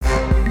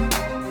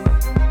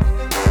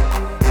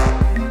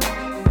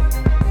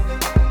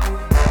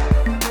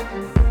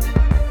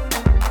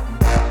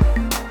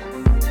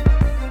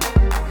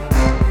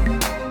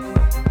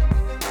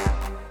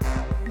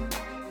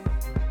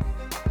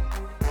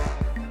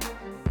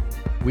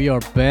We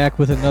are back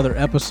with another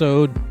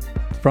episode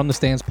from the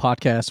Stands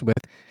podcast with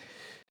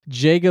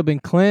Jacob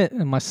and Clint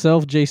and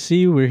myself,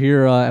 JC. We're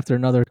here after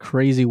another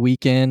crazy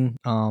weekend.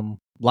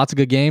 Lots of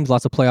good games,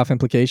 lots of playoff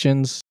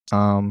implications.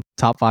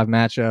 Top 5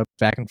 matchup,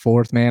 back and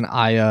forth, man.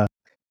 I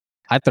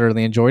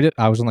thoroughly enjoyed it.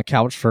 I was on the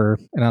couch for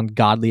an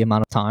ungodly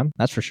amount of time,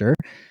 that's for sure.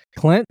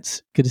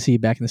 Clint, good to see you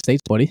back in the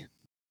States, buddy.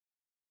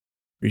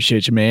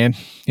 Appreciate you, man.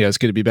 Yeah, it's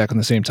good to be back in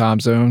the same time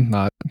zone,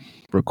 not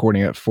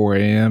recording at 4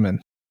 a.m.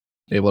 and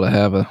able to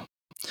have a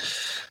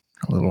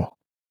little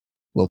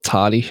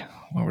toddy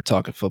while we're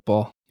talking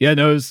football. Yeah,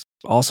 no, it was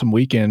an awesome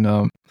weekend.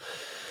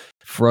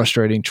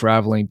 Frustrating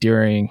traveling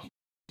during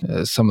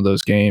some of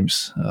those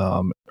games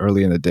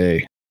early in the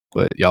day,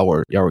 but y'all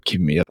were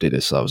keeping me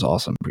updated, so that was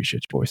awesome.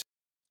 Appreciate you, boys.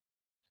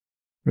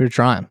 We were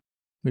trying.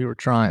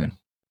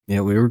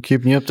 Yeah, we were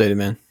keeping you updated,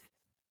 man.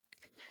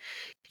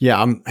 Yeah,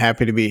 I'm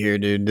happy to be here,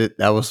 dude.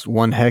 That was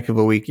one heck of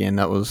a weekend.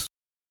 That was,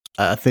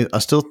 I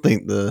still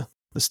think the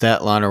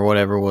stat line or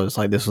whatever was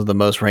like this was the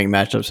most ranked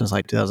matchup since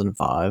like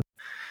 2005.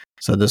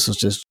 So this was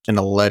just an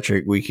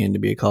electric weekend to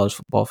be a college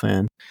football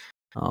fan.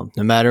 No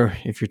matter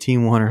if your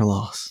team won or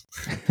lost.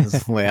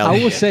 That's the way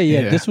I would say,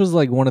 yeah, this was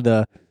like one of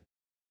the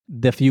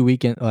few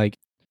weekend, like,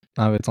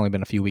 it's only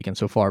been a few weekends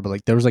so far, but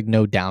like there was like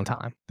no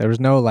downtime. There was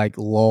no like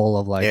lull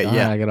of like,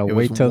 I gotta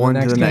wait till the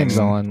next game's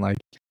on. Like,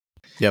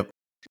 yep,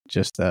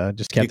 just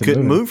kept. You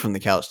couldn't move from the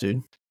couch,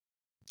 dude.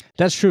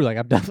 That's true. Like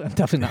I'm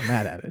definitely not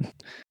mad at it.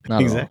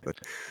 Not exactly.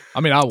 I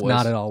mean, I was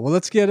not at all. Well,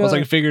 let's get. I was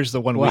like, figures the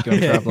 1 week I'm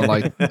traveling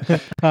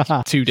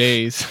like 2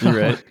 days.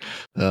 You're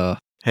right.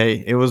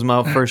 Hey, it was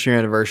my first year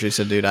anniversary,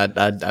 so dude,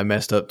 I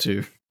messed up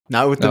too.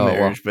 Not with the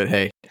marriage, but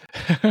hey.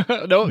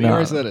 No, you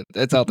already said it.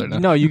 It's out there now.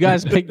 No, you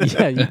guys picked.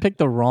 Yeah, you picked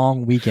the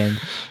wrong weekend.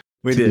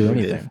 We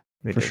did.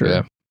 For sure.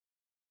 Yeah.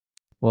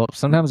 Well,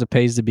 sometimes it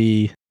pays to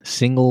be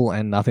single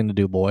and nothing to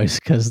do, boys,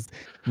 because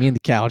me and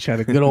the couch had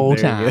a good old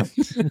time.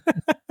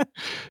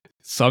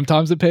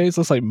 Sometimes it pays.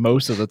 Looks like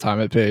most of the time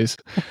it pays.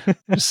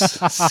 Just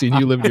seeing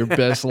you live your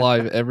best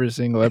life every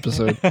single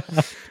episode.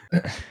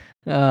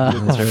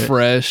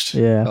 Refreshed.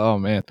 Yeah. Oh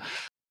man.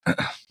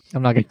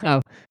 I'm not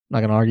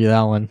gonna argue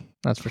that one.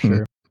 That's for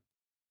sure.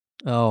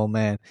 Oh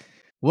man.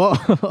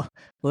 Well,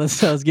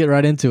 let's get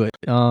right into it.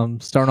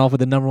 Starting off with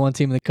the number 1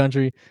 team in the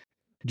country,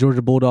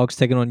 Georgia Bulldogs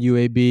taking on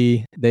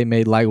UAB. They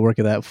made light work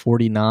of that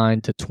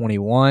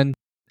 49-21.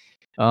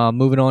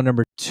 Moving on,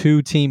 number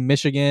 2 team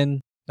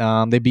Michigan.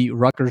 They beat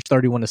Rutgers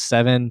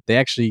 31-7.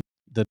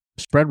 The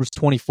spread was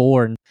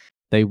 24 and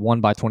they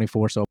won by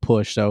 24, so a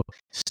push. So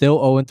still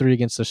 0-3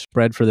 against the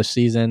spread for the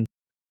season.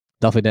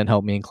 Definitely didn't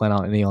help me and Clint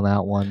out any on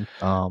that one.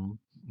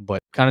 But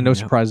kind of no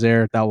surprise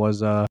there. That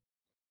was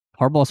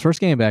Harbaugh's first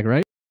game back,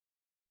 right?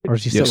 Or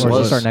is he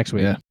still start next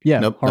week? Yeah.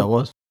 Nope, that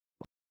was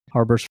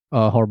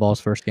Harbaugh's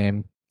first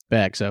game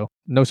back. So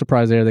no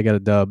surprise there. They got a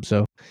dub.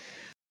 So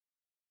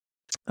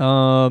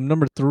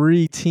number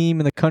 3 team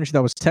in the country,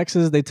 that was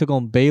Texas. They took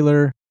on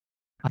Baylor.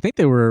 I think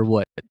they were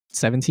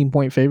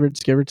 17-point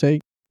favorites, give or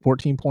take,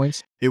 14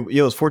 points. It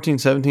was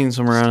 14-17,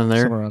 somewhere around in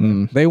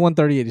there. They won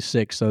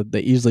 30-86, so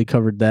they easily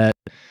covered that.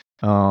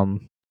 Now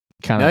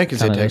you can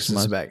say Texas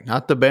is back.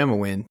 Not the Bama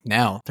win.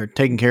 Now they're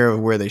taking care of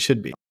where they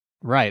should be.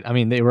 Right. I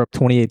mean, they were up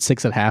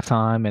 28-6 at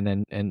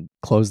halftime and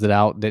closed it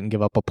out. Didn't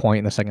give up a point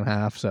in the second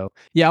half. So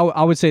yeah,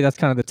 I would say that's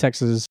kind of the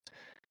Texas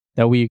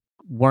that we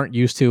weren't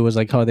used to. Was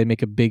like,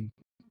 they'd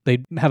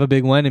have a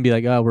big win and be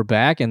like, oh, we're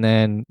back, and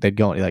then they'd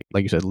go like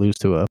you said, lose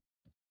to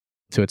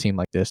a team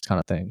like this kind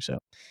of thing. So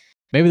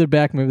maybe they're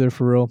back, maybe they're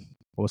for real.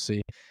 We'll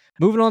see.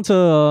 Moving on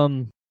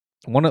to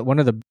one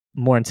of the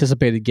more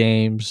anticipated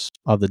games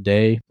of the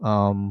day,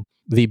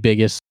 the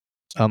biggest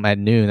at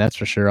noon, that's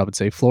for sure. I would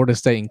say Florida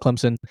State and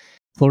Clemson.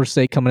 Florida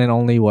State coming in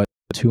only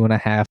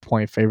 2.5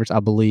 point favorites, I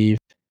believe.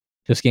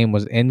 This game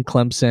was in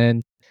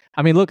Clemson.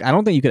 I mean, look, I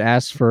don't think you could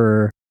ask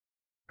for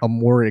a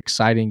more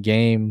exciting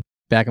game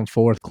back and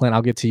forth. Clint,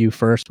 I'll get to you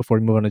first before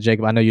we move on to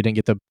Jacob. I know you didn't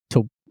get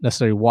to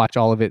necessarily watch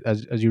all of it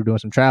as you were doing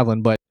some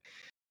traveling, but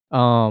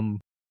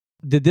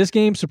did this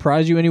game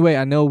surprise you anyway?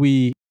 I know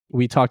we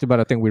talked about,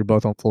 I think we were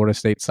both on Florida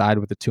State side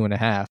with the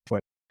 2.5, but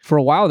for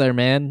a while there,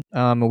 man,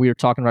 and we were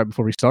talking right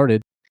before we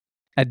started,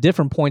 at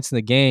different points in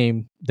the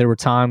game, there were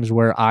times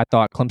where I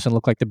thought Clemson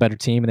looked like the better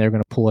team and they were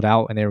going to pull it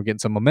out and they were getting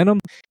some momentum.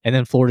 And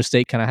then Florida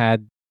State kind of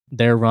had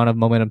their run of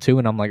momentum too.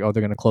 And I'm like, oh,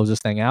 they're going to close this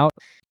thing out.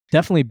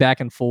 Definitely back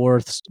and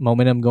forth,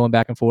 momentum going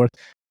back and forth.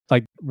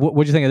 Like,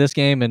 what'd you think of this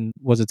game? And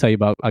what does it tell you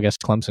about, I guess,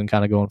 Clemson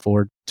kind of going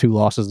forward? 2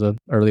 losses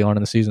early on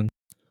in the season.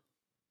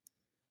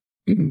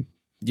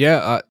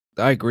 Yeah,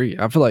 I agree.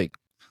 I feel like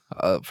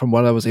from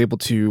what I was able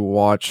to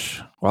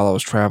watch while I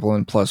was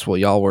traveling, plus what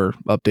y'all were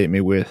updating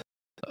me with,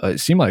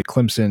 it seemed like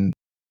Clemson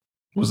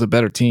was a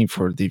better team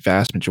for the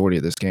vast majority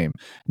of this game.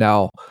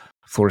 Now,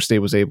 Florida State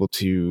was able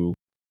to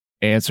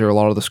answer a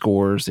lot of the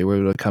scores. They were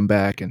able to come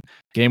back, and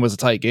the game was a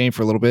tight game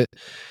for a little bit.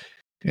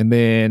 And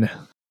then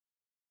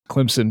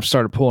Clemson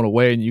started pulling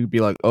away, and you'd be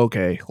like,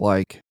 okay,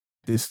 like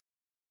this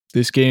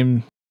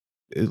game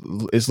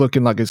is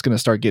looking like it's going to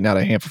start getting out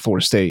of hand for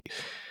Florida State.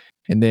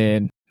 And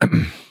then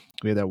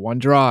we had that one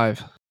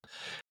drive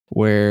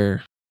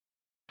where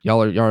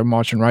Y'all are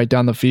marching right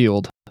down the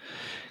field,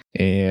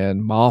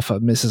 and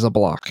Maffa misses a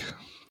block,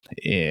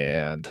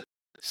 and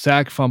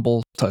sack,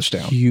 fumble,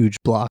 touchdown. Huge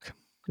block.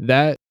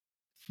 That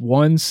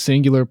one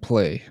singular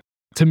play,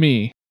 to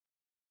me,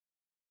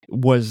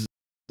 was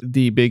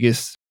the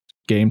biggest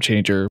game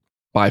changer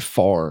by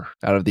far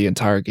out of the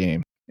entire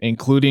game,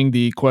 including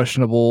the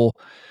questionable,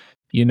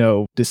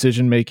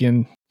 decision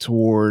making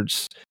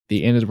towards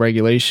the end of the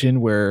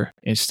regulation, where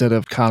instead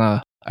of kind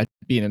of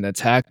being in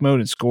attack mode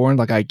and scoring,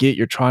 like I get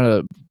you're trying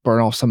to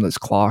burn off some of this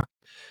clock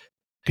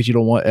because you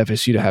don't want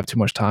FSU to have too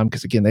much time,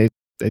 because again they've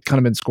kind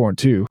of been scoring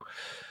too,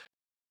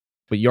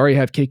 but you already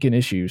have kicking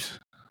issues.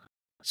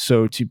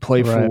 So to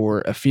play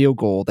for a field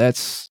goal,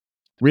 that's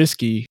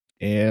risky,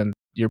 and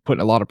you're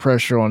putting a lot of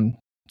pressure on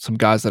some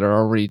guys that are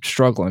already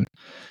struggling.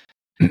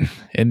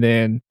 And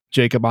then,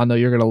 Jacob, I know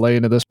you're going to lay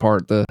into this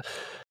part.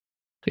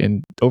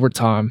 In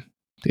overtime,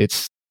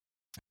 it's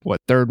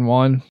 3rd and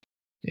 1,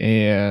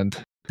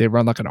 and they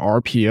run like an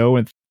RPO,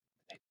 and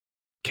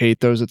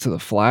Cade throws it to the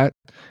flat.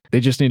 They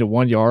just need a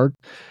 1 yard.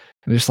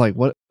 And it's like,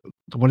 what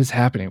is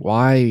happening?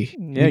 Why?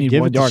 Yeah,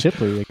 give it to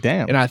Shipley. Like,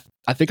 damn. And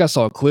I think I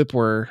saw a clip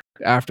where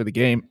after the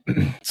game,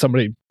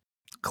 somebody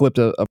clipped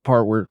a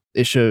part where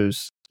it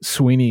shows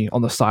Sweeney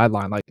on the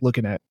sideline, like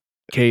looking at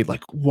Cade,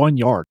 like 1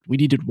 yard. We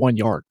needed 1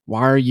 yard.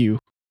 Why are you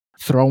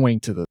throwing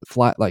to the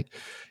flat? Like,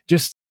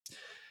 just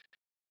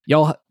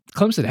y'all,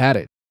 Clemson had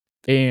it.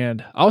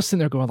 And I was sitting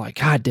there going like,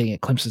 God dang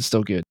it, Clemson's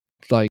still good.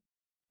 Like,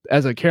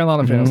 as a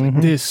Carolina fan, I was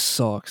like, this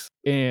sucks.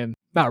 And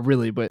not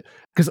really, but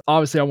because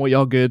obviously I want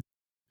y'all good.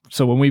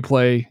 So when we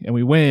play and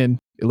we win,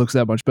 it looks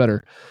that much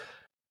better.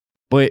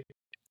 But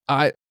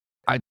I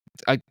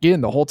again,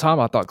 the whole time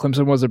I thought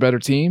Clemson was a better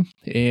team,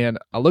 and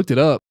I looked it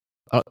up.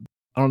 I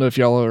don't know if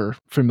y'all are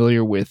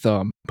familiar with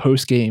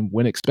post-game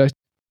win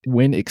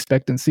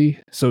expectancy.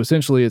 So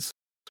essentially, it's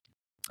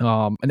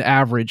an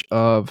average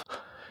of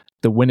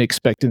the win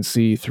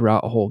expectancy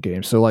throughout a whole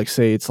game. So, like,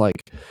 say it's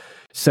like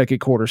second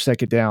quarter,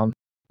 second down,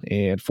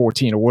 and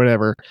 14 or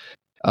whatever.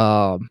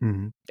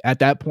 At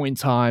that point in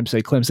time,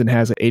 say Clemson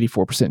has an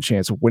 84%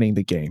 chance of winning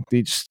the game.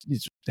 They just,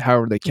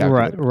 however they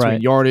calculate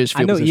between yardage,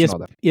 field position, all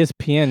that.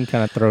 ESPN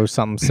kind of throws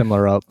something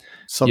similar up.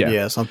 Something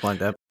like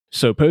that.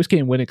 So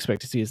post-game win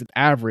expectancy is an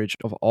average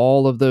of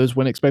all of those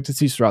win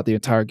expectancies throughout the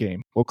entire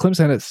game. Well, Clemson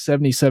had a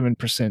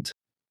 77%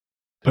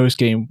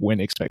 post-game win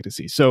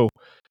expectancy. So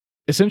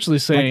essentially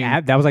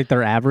saying that was like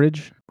their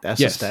average.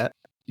 That's a stat.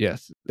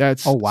 Yes,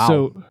 that's wow.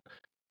 So,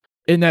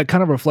 and that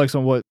kind of reflects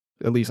on what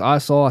at least I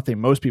saw. I think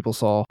most people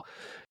saw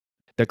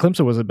that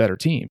Clemson was a better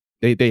team.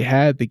 They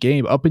had the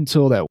game up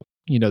until that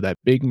that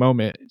big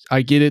moment.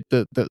 I get it.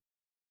 The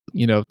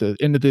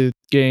end of the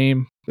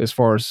game as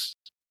far as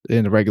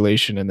in the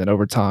regulation and then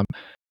overtime,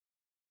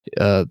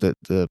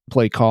 the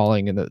play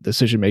calling and the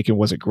decision making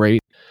wasn't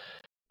great,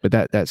 but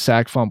that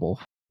sack fumble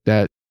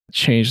that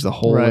changed the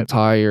whole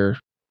entire.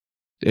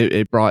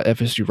 It brought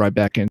FSU right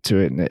back into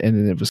it, and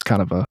then it was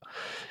kind of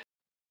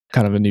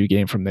a new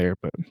game from there.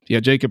 But yeah,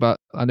 Jacob,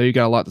 I know you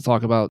got a lot to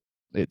talk about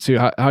it too.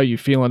 How are you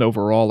feeling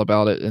overall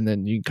about it? And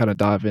then you can kind of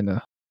dive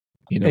into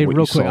hey, what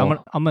real you quick. saw.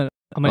 I'm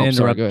gonna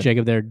interrupt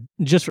Jacob there,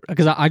 just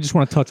because I just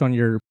want to touch on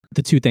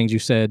the two things you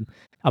said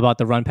about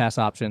the run pass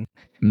option.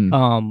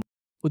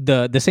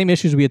 The same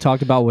issues we had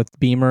talked about with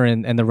Beamer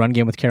and the run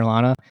game with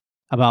Carolina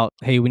about,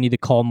 hey, we need to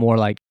call more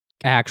like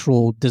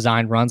actual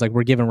design runs, like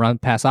we're giving run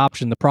pass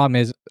option. The problem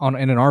is in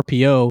an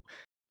RPO,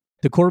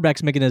 the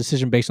quarterback's making a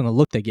decision based on the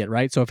look they get,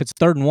 right? So if it's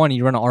 3rd and 1 and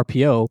you run an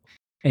RPO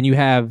and you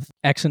have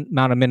X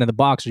amount of men in the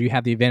box, or you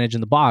have the advantage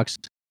in the box,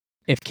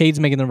 if Cade's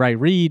making the right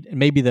read, and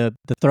maybe the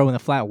throw in the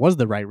flat was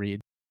the right read.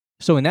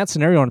 So in that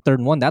scenario on 3rd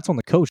and 1, that's on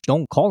the coach.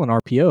 Don't call an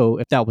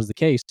RPO if that was the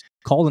case.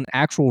 Call an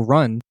actual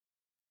run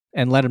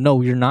and let them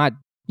know you're not,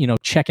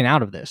 checking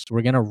out of this.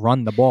 We're going to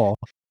run the ball.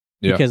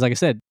 Yeah. Because like I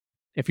said,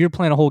 if you're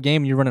playing a whole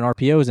game and you're running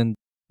RPOs and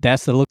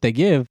that's the look they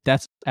give,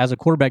 that's, as a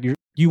quarterback,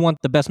 you want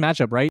the best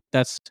matchup, right?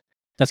 That's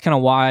kind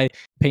of why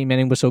Peyton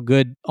Manning was so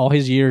good all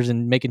his years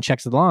in making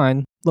checks to the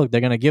line. Look,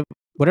 they're going to give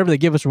whatever they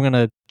give us, we're going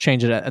to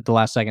change it at the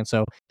last second.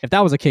 So if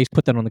that was the case,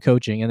 put that on the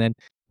coaching. And then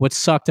what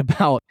sucked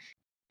about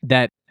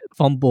that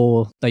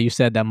fumble that you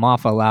said that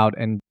Maffa allowed,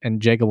 and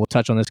Jacob will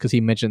touch on this because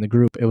he mentioned the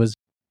group, it was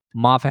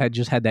Maffa had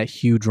just had that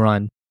huge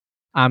run.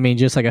 I mean,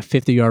 just like a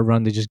 50-yard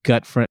run to just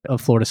gut front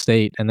of Florida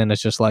State. And then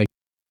it's just like,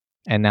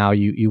 and now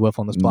you whiff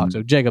on this block.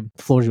 So Jacob,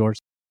 the floor's yours.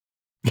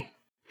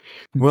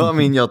 Well, I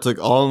mean, y'all took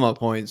all of my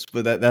points,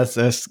 but that's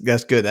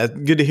good. That's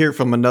good to hear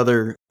from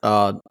another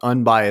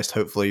unbiased,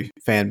 hopefully,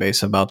 fan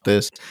base about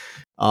this.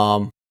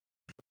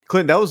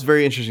 Clint, that was a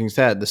very interesting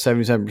stat, the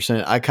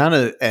 77%. I kind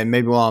of, and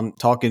maybe while I'm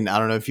talking, I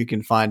don't know if you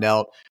can find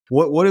out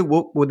what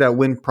would that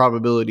win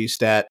probability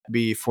stat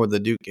be for the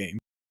Duke game?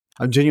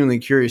 I'm genuinely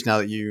curious now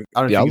that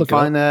I don't know if you can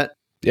find that.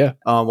 Yeah.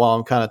 While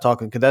I'm kind of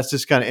talking, because that's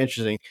just kind of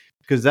interesting,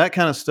 because that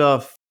kind of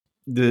stuff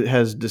that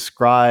has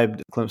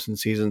described Clemson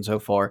season so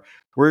far.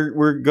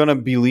 We're gonna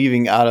be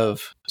leaving out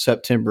of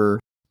September.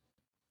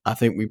 I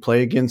think we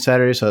play again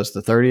Saturday, so it's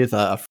the 30th.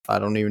 I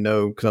don't even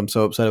know because I'm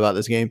so upset about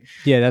this game.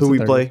 Yeah, that's who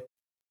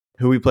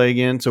we play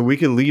again. So we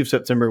could leave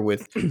September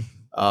with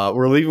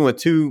We're leaving with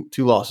two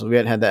losses. We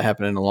hadn't had that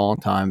happen in a long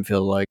time.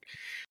 Feels like.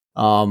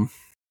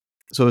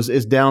 So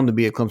it's down to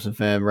be a Clemson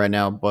fan right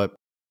now, but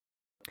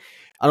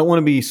I don't want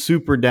to be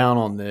super down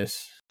on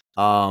this.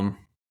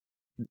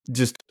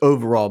 Just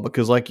overall,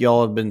 because like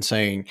y'all have been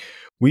saying,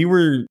 we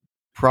were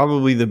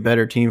probably the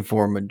better team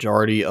for a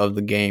majority of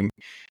the game.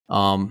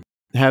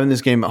 Having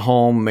this game at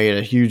home made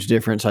a huge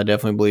difference, I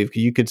definitely believe,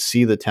 because you could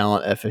see the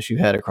talent FSU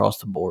had across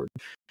the board.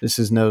 This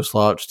is no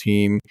slouch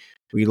team.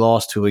 We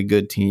lost to a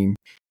good team,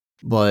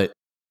 but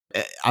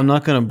I'm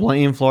not going to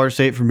blame Florida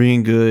State for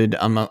being good.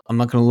 I'm not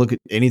going to look at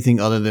anything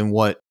other than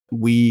what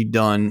we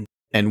done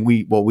and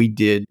what we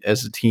did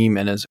as a team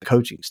and as a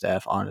coaching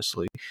staff,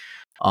 honestly.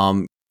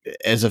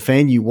 As a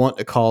fan, you want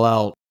to call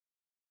out,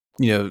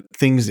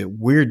 things that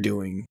we're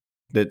doing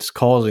that's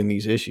causing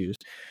these issues.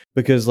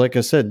 Because, like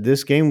I said,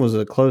 this game was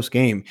a close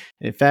game.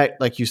 In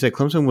fact, like you said,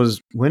 Clemson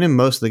was winning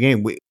most of the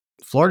game.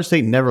 Florida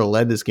State never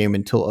led this game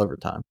until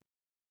overtime.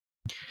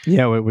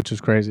 Yeah, which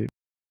is crazy.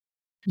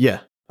 Yeah,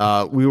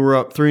 we were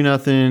up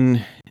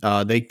 3-0.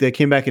 They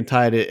came back and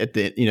tied it at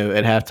at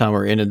halftime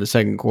or end of the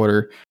second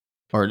quarter,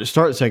 or to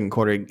start the second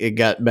quarter. It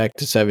got back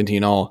to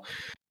 17-all.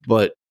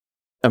 But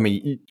I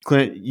mean,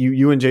 Clint,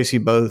 you and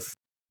JC both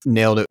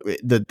nailed it.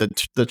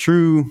 The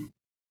true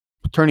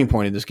turning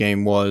point of this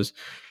game was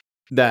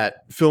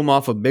that film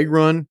off a big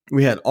run.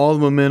 We had all the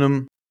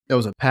momentum. There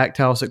was a packed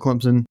house at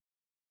Clemson.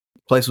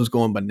 Place was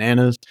going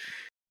bananas.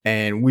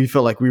 And we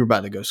felt like we were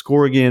about to go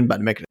score again, about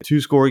to make it a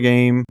 2-score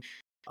game.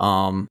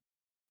 And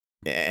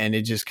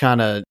it just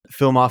kind of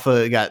film off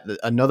got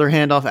another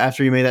handoff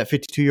after he made that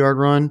 52-yard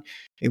run.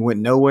 It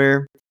went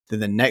nowhere. Then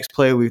the next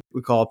play we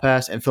call a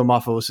pass, and Phil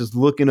Maffa was just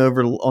looking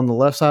over on the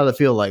left side of the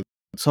field like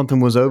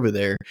something was over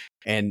there,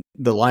 and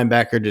the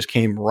linebacker just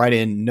came right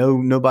in.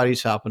 Nobody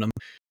stopping him.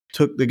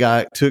 Took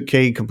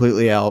Cade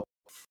completely out.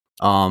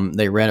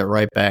 They ran it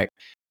right back,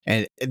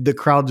 and the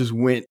crowd just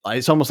went.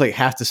 It's almost like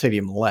half the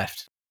stadium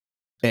left,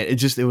 and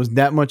it was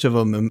that much of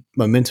a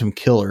momentum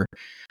killer.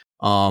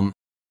 And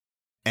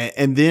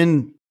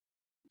then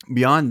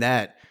beyond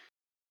that,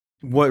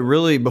 what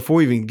really, before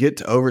we even get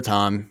to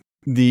overtime,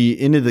 the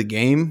end of the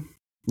game,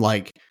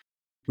 like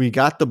we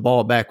got the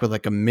ball back with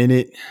like a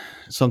minute,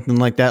 something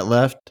like that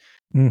left.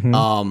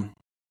 Mm-hmm.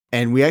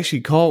 And we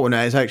actually called when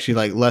it was actually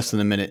like less than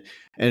a minute,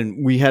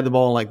 and we had the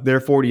ball like their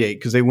 48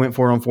 because they went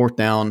for it on fourth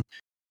down.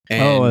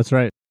 And that's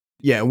right.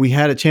 Yeah, we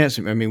had a chance.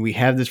 I mean, we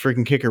have this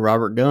freaking kicker,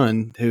 Robert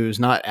Gunn, who's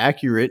not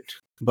accurate,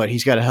 but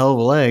he's got a hell of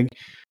a leg.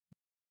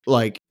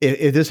 Like,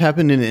 if this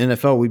happened in the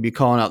NFL, we'd be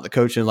calling out the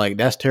coach and like,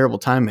 that's terrible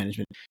time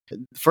management.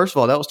 First of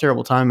all, that was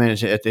terrible time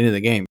management at the end of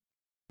the game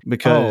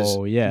because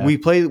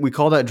we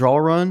called that draw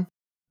run.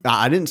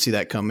 I didn't see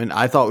that coming.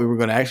 I thought we were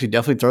going to actually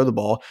definitely throw the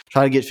ball,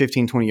 try to get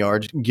 15, 20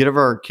 yards, give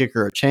our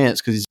kicker a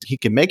chance because he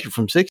can make it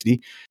from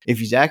 60 if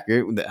he's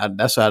accurate.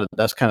 That's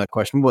kind of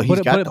questionable.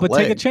 He's got the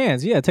leg. Take a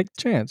chance. Yeah, take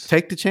the chance.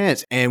 Take the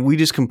chance. And we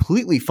just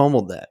completely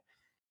fumbled that.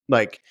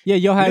 Like, yeah,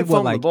 y'all had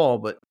the ball,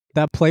 but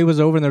that play was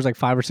over and there's like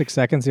 5 or 6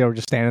 seconds. They were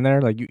just standing there.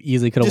 Like, you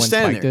easily could have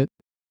spiked it.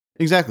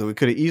 Exactly. We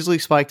could have easily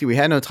spiked it. We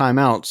had no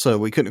timeout, so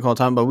we couldn't call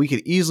time, but we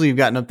could easily have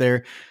gotten up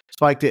there,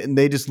 spiked it, and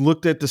they just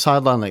looked at the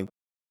sideline like,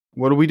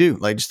 what do we do?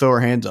 Like, just throw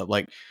our hands up.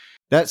 Like,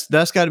 that's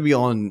got to be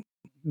on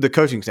the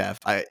coaching staff.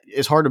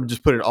 It's hard to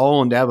just put it all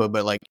on Dabo,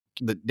 but like,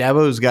 the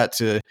Dabo's got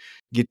to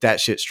get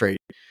that shit straight.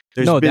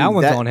 That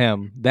one's on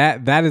him.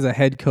 That is a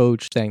head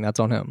coach thing.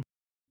 That's on him.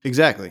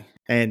 Exactly.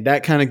 And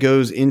that kind of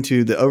goes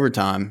into the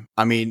overtime.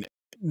 I mean,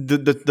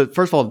 the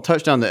first of all, the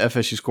touchdown that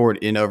FSU scored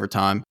in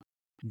overtime,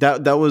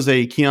 that was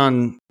a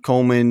Keon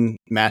Coleman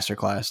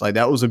masterclass. Like,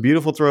 that was a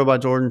beautiful throw by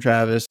Jordan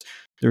Travis.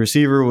 The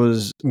receiver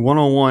was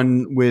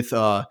one-on-one with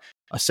a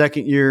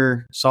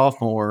second-year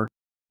sophomore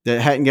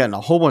that hadn't gotten a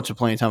whole bunch of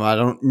playing time. I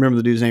don't remember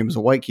the dude's name. It was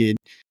a white kid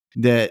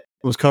that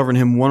was covering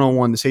him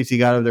one-on-one. The safety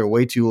got over there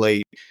way too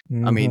late.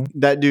 Mm-hmm. I mean,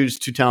 that dude's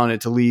too talented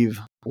to leave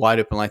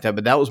wide open like that.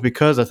 But that was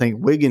because I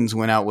think Wiggins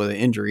went out with an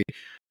injury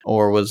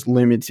or was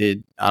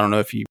limited. I don't know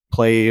if he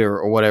played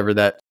or whatever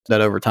that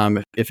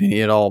overtime, if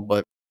any at all.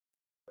 But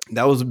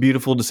that was a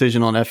beautiful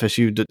decision on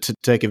FSU to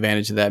take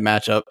advantage of that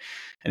matchup.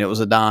 And it was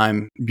a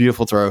dime,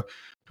 beautiful throw.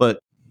 But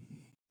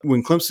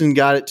when Clemson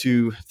got it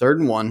to 3rd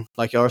and 1,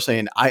 like y'all are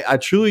saying, I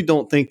truly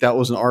don't think that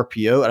was an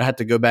RPO. I'd have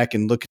to go back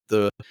and look at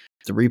the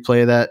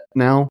replay of that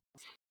now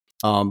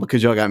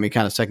because y'all got me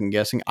kind of second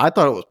guessing. I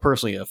thought it was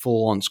personally a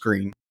full on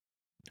screen.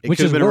 Which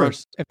is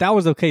worse. If that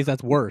was the case,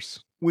 that's worse.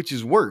 Which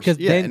is worse.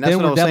 Yeah, and that's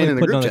what I was saying in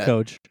the group chat.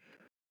 Coach.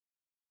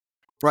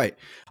 Right.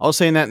 I was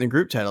saying that in the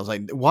group chat. I was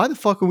like, why the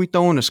fuck are we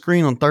throwing a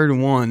screen on 3rd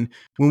and 1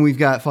 when we've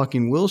got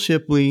fucking Will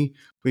Shipley,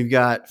 we've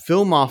got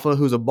Phil Maffa,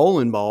 who's a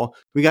bowling ball,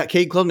 we got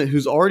Cade Klubnik,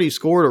 who's already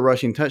scored a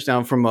rushing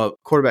touchdown from a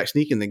quarterback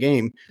sneak in the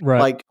game. Right.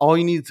 Like, all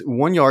you need is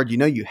 1 yard.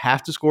 You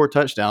have to score a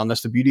touchdown.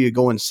 That's the beauty of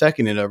going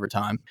second in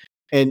overtime.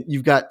 And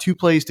you've got 2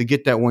 plays to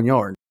get that 1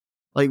 yard.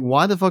 Like,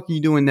 why the fuck are you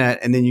doing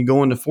that? And then you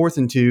go into 4th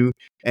and 2,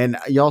 and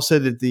y'all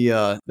said that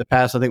the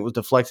pass, I think, was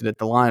deflected at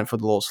the line for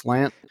the little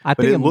slant. I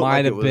think it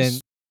might have been.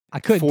 I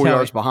couldn't 4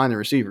 yards behind the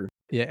receiver.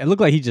 Yeah, it looked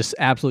like he just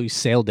absolutely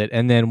sailed it.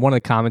 And then one of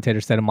the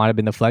commentators said it might have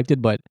been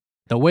deflected, but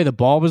the way the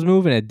ball was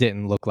moving, it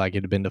didn't look like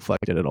it had been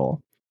deflected at all.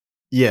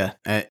 Yeah,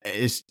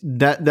 it's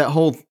that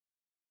whole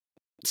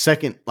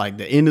second, like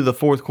the end of the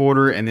fourth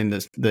quarter, and then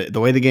the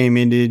way the game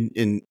ended,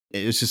 and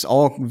it's just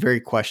all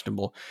very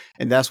questionable.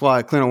 And that's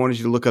why, Clint, I wanted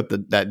you to look up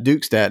that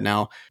Duke stat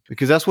now,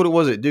 because that's what it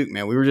was at Duke,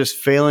 man. We were just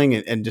failing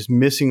and just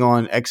missing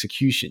on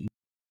execution,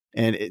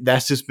 and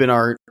that's just been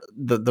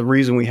the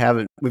reason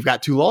we've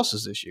got 2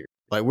 losses this year.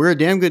 Like, we're a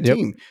damn good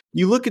team.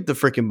 You look at the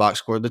freaking box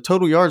score, the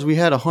total yards, we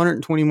had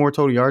 120 more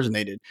total yards than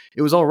they did.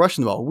 It was all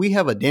rushing the ball. We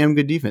have a damn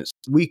good defense.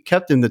 We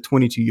kept them to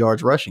 22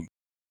 yards rushing.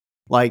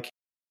 Like,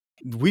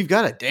 we've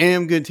got a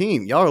damn good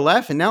team. Y'all are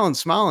laughing now and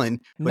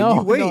smiling, but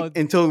you wait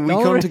until we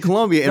come to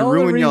Columbia and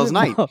ruin y'all's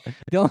night. No,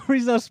 the only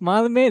reason I'm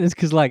smiling, man, is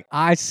because, like,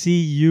 I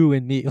see you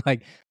and me.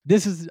 Like,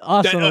 this is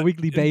us on a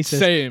weekly basis.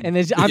 Same. And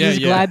I'm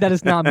just glad that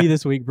it's not me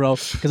this week, bro.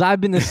 Because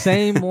I've been the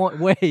same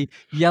way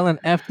yelling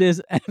F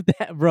this, F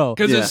that, bro.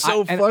 Because it's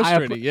so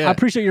frustrating. I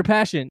appreciate your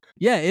passion.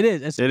 Yeah, it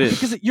is. It is.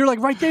 Because you're like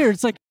right there.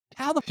 It's like,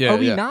 how the fuck are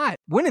we not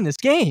winning this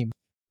game?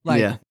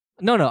 Like,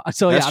 no.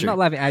 So, I'm not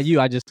laughing at you.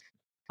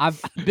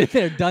 I've been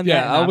there, done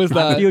that.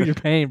 I feel your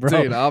pain, bro.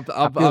 Dude,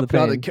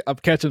 I'm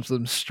catching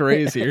some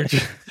strays here.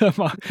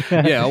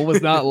 I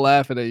was not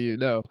laughing at you.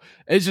 No,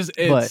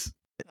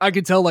 I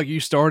could tell, like, you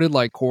started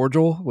like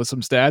cordial with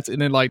some stats,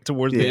 and then like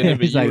towards the end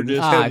of it, you were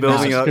just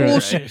building up.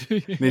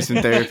 Bullshit. Need some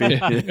therapy.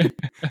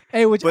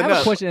 Hey, I have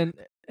a question,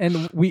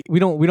 and we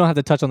don't have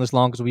to touch on this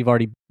long because we've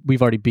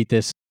already beat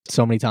this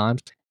so many times.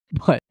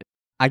 But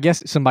I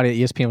guess somebody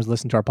at ESPN was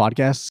listening to our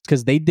podcast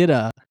because they did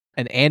an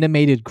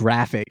animated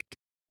graphic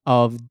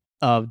of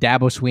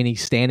Dabo Swinney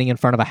standing in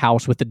front of a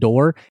house with the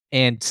door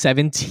and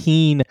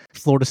 17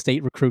 Florida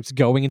State recruits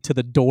going into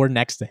the door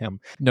next to him.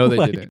 No, they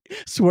didn't.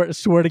 Swear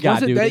to God,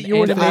 dude. That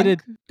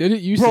animated?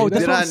 Didn't you say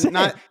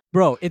that?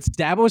 Bro, it's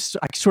Dabo.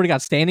 I swear to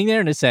God, standing there,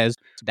 and it says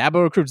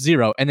Dabo recruits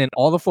 0, and then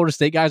all the Florida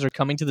State guys are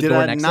coming to the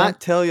door next to him. Did I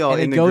not tell y'all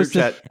in the group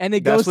chat? And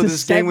it goes to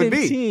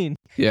 17.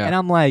 Yeah. And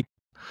I'm like,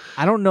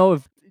 I don't know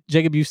if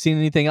Jacob, you've seen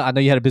anything. I know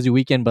you had a busy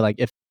weekend, but like,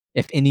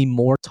 if any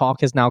more talk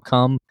has now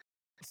come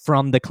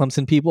from the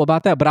Clemson people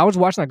about that. But I was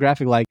watching that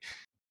graphic like,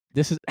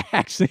 this is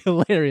actually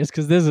hilarious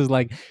because this is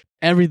like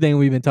everything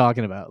we've been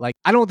talking about. Like,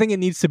 I don't think it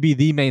needs to be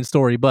the main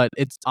story, but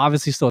it's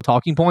obviously still a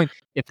talking point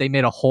if they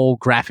made a whole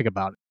graphic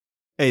about it.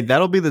 Hey,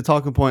 that'll be the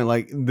talking point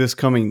like this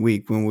coming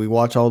week when we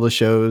watch all the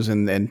shows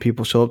and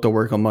people show up to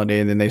work on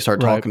Monday and then they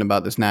start talking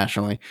about this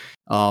nationally.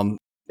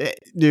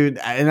 Dude,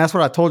 and that's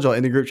what I told y'all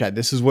in the group chat.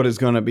 This is what it's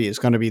going to be. It's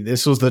going to be,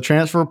 this was the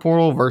transfer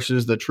portal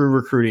versus the true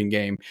recruiting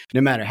game.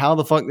 No matter how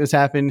the fuck this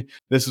happened,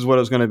 this is what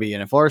it was going to be.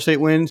 And if Florida State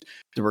wins,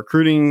 the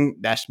recruiting,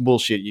 that's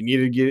bullshit. You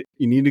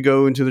need to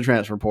go into the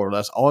transfer portal.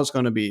 That's all it's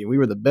going to be. We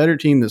were the better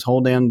team this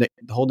whole damn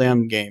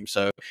game.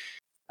 So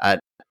I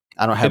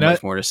don't have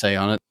much more to say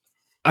on it.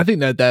 I think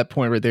that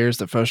point right there is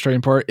the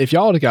frustrating part. If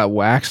y'all would have got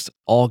waxed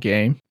all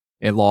game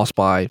and lost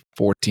by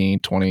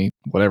 14, 20,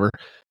 whatever,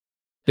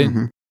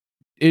 then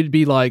it'd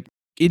be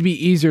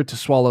easier to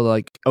swallow,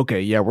 like,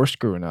 okay, yeah, we're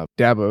screwing up.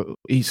 Dabo,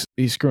 he's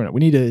screwing up. We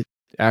need to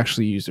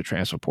actually use the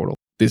transfer portal.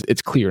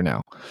 It's clear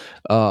now.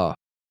 But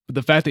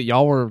the fact that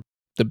y'all were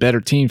the better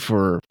team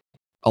for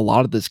a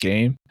lot of this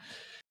game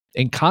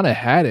and kind of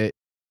had it,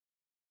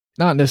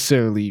 not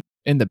necessarily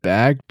in the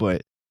bag,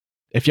 but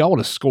if y'all would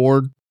have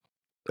scored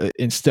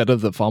instead of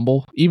the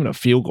fumble, even a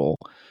field goal,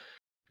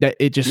 that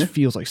it just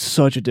feels like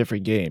such a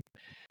different game.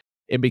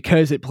 And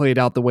because it played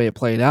out the way it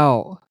played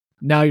out,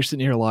 now you're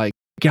sitting here like,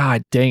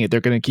 God dang it,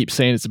 they're going to keep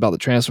saying it's about the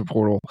transfer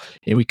portal,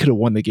 and we could have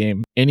won the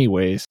game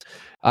anyways.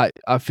 I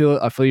feel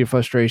your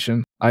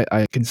frustration.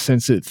 I can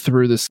sense it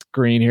through the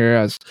screen here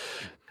as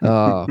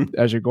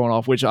you're going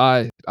off, which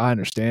I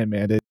understand,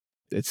 man.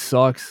 It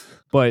sucks,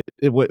 but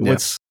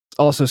what's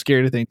also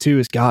scary to think too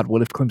is, God,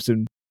 what if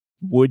Clemson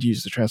would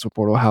use the transfer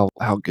portal?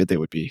 How good they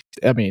would be.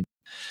 I mean,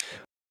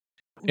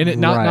 and they're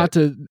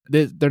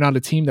not a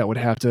team that would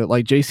have to,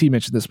 like JC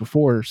mentioned this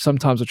before,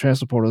 sometimes the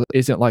transfer portal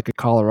isn't like a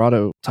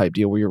Colorado type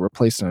deal where you're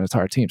replacing an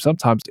entire team.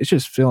 Sometimes it's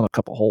just filling a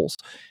couple holes.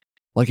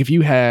 Like if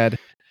you had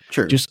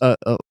just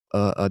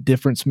a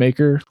difference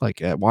maker,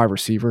 like at wide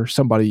receiver,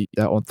 somebody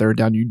on third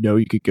down,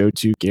 you could go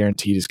to,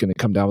 guaranteed is going to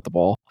come down with the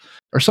ball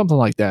or something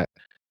like that.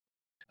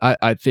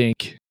 I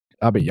think,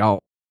 y'all,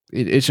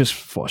 it's just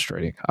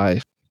frustrating.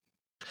 I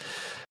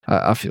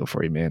feel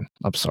for you, man.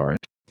 I'm sorry.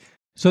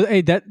 So,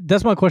 hey,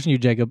 that's my question to you,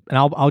 Jacob, and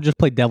I'll just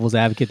play devil's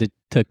advocate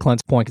to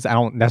Clint's point because I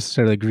don't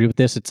necessarily agree with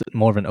this. It's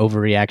more of an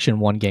overreaction,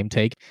 one game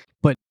take,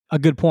 but a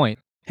good point.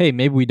 Hey,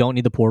 maybe we don't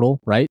need the portal,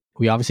 right?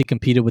 We obviously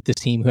competed with this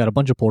team who had a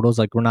bunch of portals.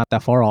 Like, we're not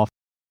that far off.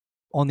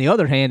 On the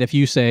other hand, if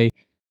you say,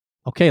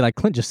 okay, like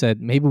Clint just said,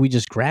 maybe we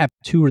just grab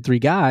 2 or 3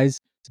 guys,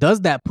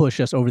 does that push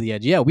us over the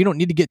edge? Yeah, we don't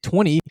need to get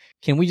 20.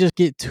 Can we just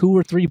get 2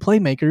 or 3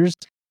 playmakers?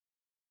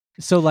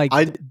 So, like,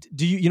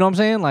 do you know what I'm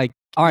saying? Like,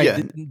 all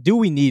right, do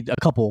we need a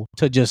couple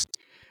to just...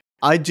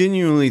 I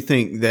genuinely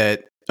think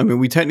that, I mean,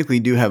 we technically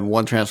do have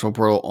one transfer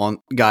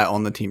portal guy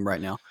on the team right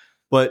now,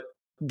 but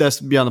that's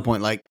beyond the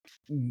point. Like,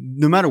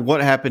 no matter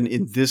what happened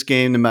in this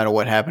game, no matter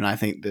what happened, I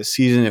think this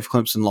season, if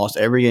Clemson lost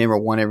every game or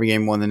won every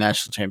game, won the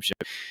national championship,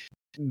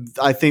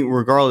 I think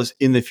regardless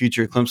in the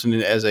future,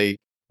 Clemson as a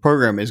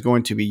program is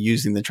going to be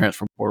using the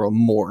transfer portal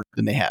more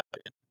than they have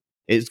been.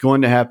 It's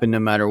going to happen no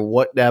matter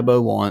what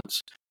Dabo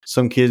wants.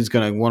 Some kid's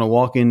going to want to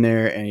walk in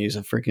there and he's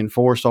a freaking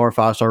 4-star,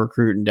 5-star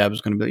recruit, and Dabo's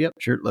going to be like, yep,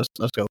 sure, let's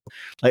go.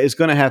 Like, it's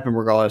going to happen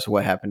regardless of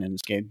what happened in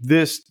this game.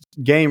 This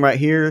game right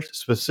here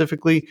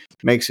specifically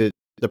makes it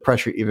the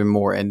pressure even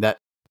more, and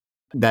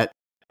that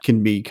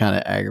can be kind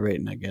of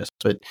aggravating, I guess.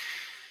 But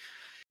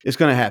it's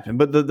going to happen.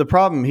 But the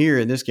problem here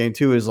in this game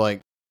too is like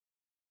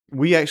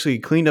we actually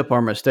cleaned up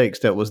our mistakes.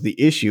 That was the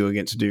issue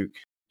against Duke,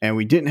 and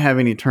we didn't have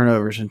any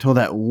turnovers until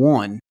that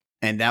one.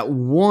 And that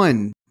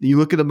one, you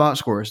look at the box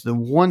scores, the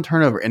one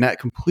turnover, and that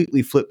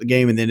completely flipped the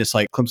game. And then it's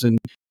like Clemson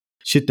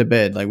shit the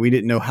bed. Like we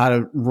didn't know how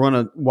to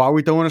run why are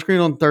we throwing a screen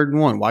on 3rd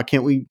and 1? Why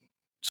can't we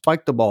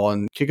spike the ball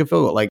and kick a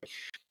field goal? Like,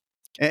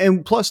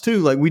 and plus too,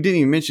 like we didn't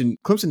even mention,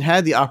 Clemson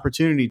had the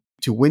opportunity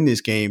to win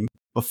this game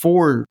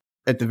before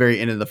at the very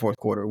end of the 4th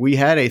quarter. We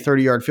had a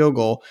 30-yard field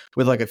goal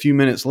with like a few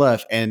minutes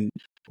left, and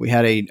we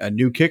had a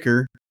new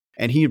kicker,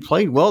 and he had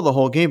played well the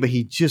whole game, but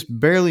he just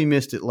barely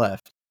missed it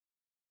left.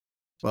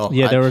 Well,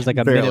 yeah, there was like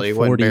a barely,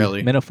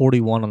 minute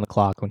 41 on the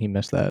clock when he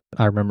missed that.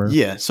 I remember.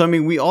 Yeah, so I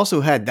mean, we also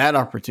had that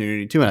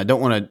opportunity too, and I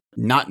don't want to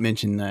not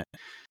mention that.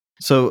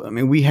 So I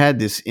mean, we had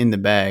this in the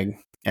bag,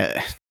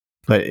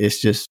 but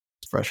it's just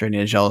frustrating,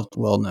 as y'all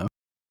well know.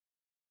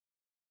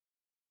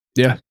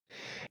 Yeah.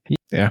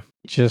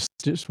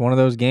 Just one of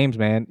those games,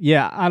 man.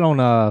 Yeah, I don't.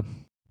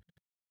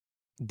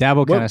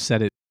 Dabo kind of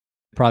said it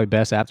probably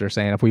best after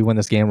saying, "If we win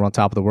this game, we're on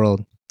top of the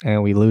world,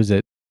 and we lose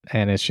it,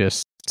 and it's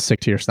just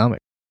sick to your stomach."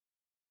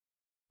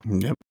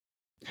 Yep.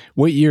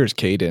 What year is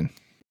Cade in?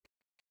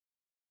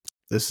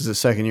 This is his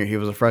 2nd year. He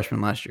was a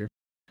freshman last year.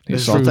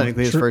 This True. is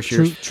technically his first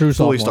year True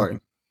fully sophomore. starting.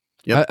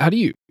 Yep. How do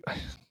you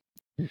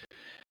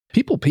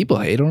people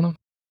hate on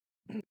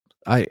him?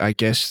 I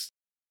guess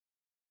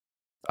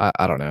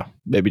I don't know.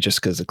 Maybe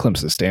just because of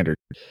Clemson standard.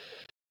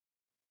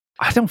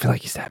 I don't feel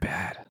like he's that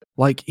bad.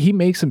 Like he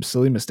makes some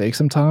silly mistakes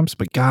sometimes,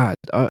 but God,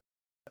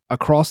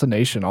 across the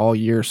nation all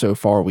year so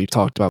far, we've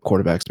talked about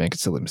quarterbacks making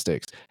silly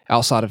mistakes.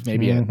 Outside of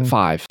maybe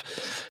 5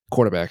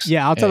 quarterbacks.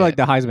 Yeah, outside of like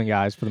the Heisman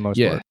guys for the most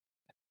part.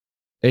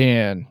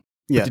 And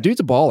the dude's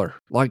a baller.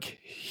 Like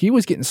he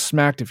was getting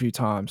smacked a few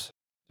times.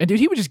 And dude,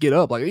 he would just get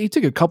up. Like he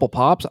took a couple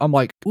pops. I'm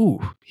like, ooh,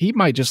 he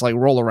might just like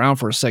roll around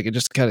for a second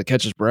just to kind of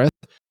catch his breath.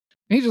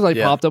 And he just like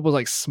popped up, was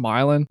like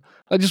smiling.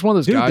 Like just one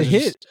of those guys. The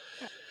hit.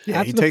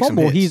 After the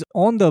fumble, he's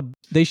on the.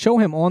 They show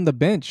him on the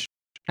bench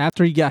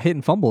after he got hit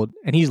and fumbled,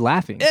 and he's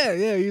laughing.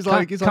 Yeah. He's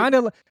kind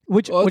of,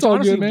 which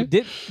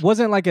honestly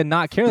wasn't like a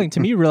not caring to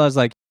me. You realize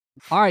like,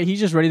 all right, he's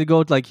just ready to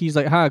go. Like he's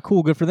like, hi,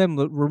 cool, good for them.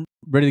 We're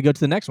ready to go to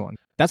the next one.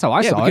 That's how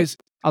I saw it.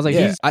 I was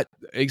like,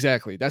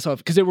 exactly. That's how,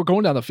 because they were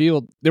going down the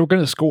field. They were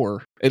going to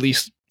score. At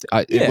least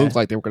it looked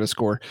like they were going to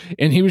score.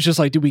 And he was just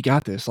like, dude, we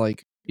got this.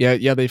 Like,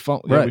 we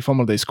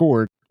fumbled. They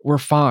scored. We're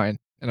fine.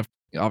 And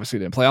obviously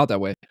it didn't play out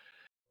that way.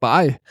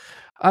 But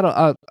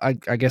I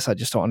guess I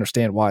just don't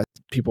understand why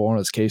people are on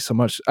his case so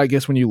much. I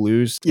guess when you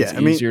lose, it's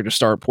easier to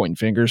start pointing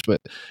fingers.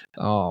 But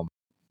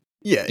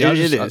it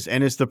is,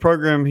 and it's the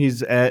program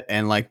he's at,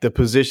 and like the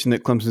position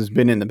that Clemson's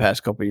been in the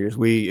past couple of years.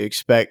 We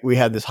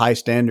have this high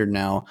standard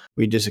now.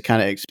 We just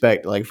kind of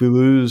expect, like, if we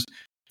lose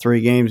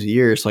 3 games a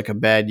year, it's like a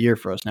bad year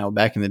for us. Now,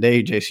 back in the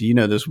day, JC, you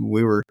know this, when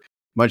we were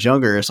much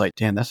younger, it's like,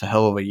 damn, that's a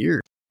hell of a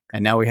year.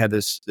 And now we have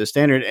this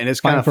standard, and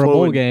it's kind of for a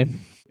bowl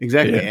game.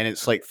 Exactly. Yeah. And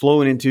it's like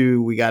flowing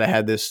into, we got to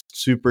have this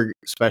super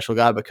special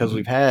guy because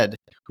we've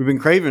been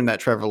craving that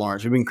Trevor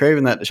Lawrence. We've been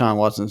craving that Deshaun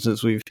Watson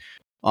since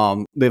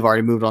they've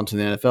already moved on to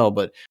the NFL.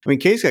 But I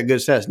mean, Cade's got good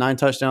stats, 9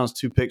 touchdowns,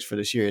 2 picks for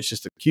this year. It's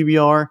just the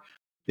QBR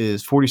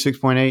is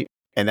 46.8.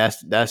 And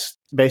that's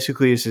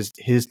basically his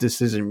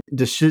decision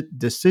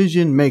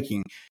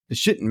making,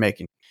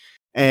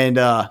 And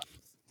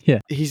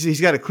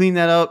he's got to clean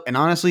that up. And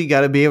honestly, you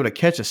got to be able to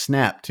catch a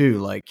snap too.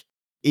 Like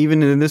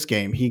even in this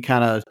game,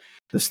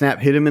 the snap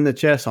hit him in the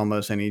chest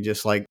almost, and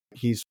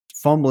he's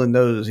fumbling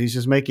those. He's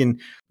just making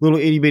little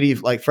itty bitty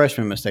like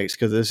freshman mistakes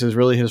because this is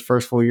really his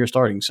first full year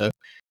starting. So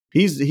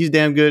he's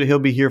damn good. He'll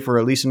be here for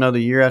at least another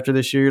year after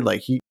this year.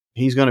 Like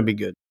he's going to be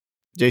good.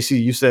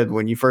 JC, you said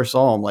when you first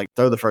saw him, like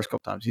throw the first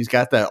couple times. He's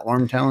got that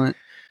arm talent.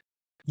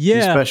 Yeah,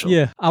 he's special.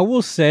 Yeah. I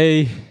will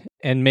say,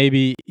 and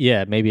maybe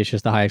it's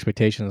just the high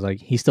expectations. Like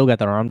he's still got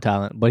that arm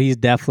talent, but he's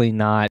definitely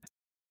not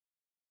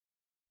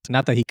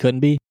that he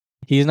couldn't be.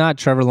 He's not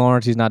Trevor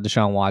Lawrence. He's not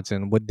Deshaun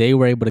Watson. What they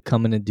were able to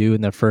come in and do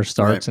in their first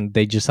starts, and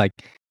they just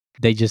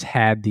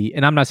had the.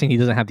 And I'm not saying he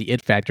doesn't have the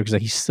it factor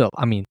because he's still.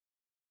 I mean,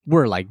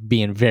 we're like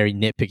being very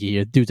nitpicky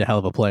here. Dude's a hell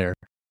of a player,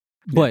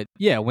 but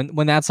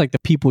when that's like the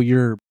people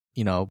you're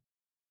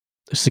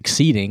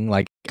succeeding,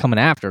 like coming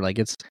after, like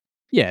it's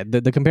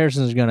the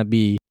comparisons are gonna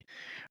be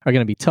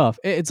tough.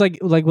 It's like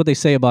what they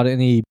say about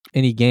any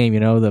game.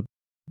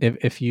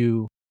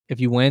 If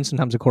you win,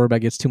 sometimes the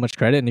quarterback gets too much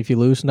credit, and if you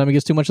lose, sometimes he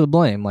gets too much of the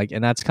blame. Like,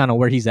 and that's kind of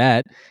where he's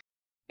at,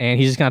 and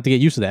he's just gonna have to get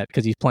used to that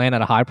because he's playing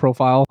at a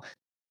high-profile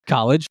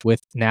college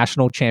with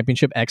national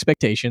championship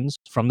expectations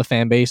from the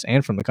fan base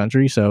and from the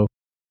country. So,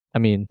 I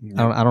mean,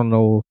 I don't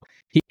know.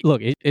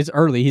 It's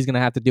early. He's going to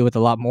have to deal with a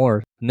lot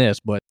more than this,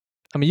 but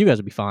I mean, you guys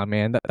will be fine,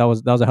 man. That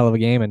was a hell of a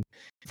game, and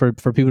for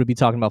people to be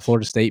talking about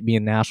Florida State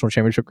being national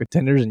championship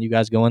contenders, and you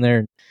guys go in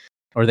there,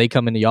 or they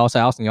come into y'all's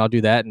house and y'all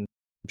do that, and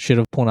should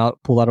have pulled out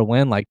a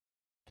win. Like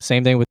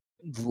same thing with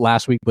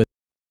last week with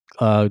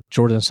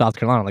Georgia and South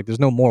Carolina. Like there's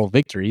no moral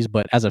victories,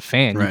 but as a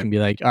fan, you can be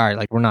like, all right,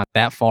 like we're not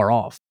that far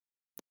off.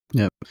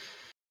 Yep.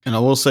 And I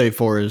will say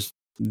for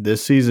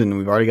this season,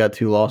 we've already got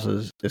 2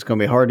 losses. It's going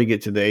to be hard to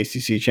get to the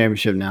ACC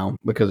championship now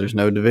because there's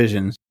no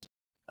divisions.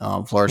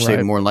 Florida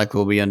State more than likely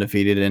will be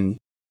undefeated, and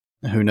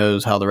who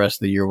knows how the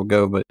rest of the year will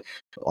go. But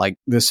like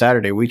this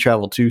Saturday, we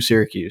travel to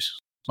Syracuse.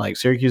 Like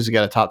Syracuse has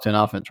got a top 10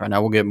 offense right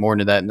now. We'll get more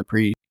into that in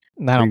the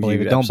I don't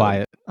believe it. Don't buy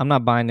it. I'm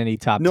not buying any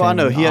top 10. No, I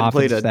know he hadn't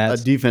played a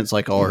defense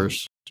like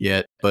ours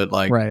yet, but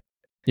like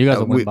you guys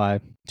will win by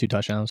 2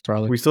 touchdowns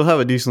probably. We still have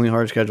a decently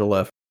hard schedule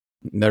left,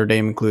 Notre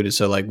Dame included.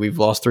 So like we've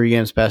lost 3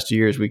 games past 2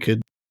 years. We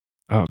could.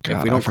 Oh god,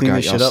 if we don't clean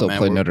this shit up,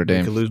 man, Notre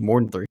Dame. We could lose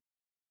more than 3.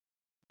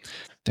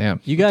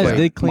 Damn, you guys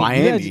did clean.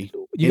 Miami,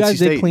 you guys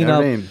did clean Notre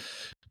up. Dame.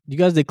 You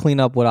guys did clean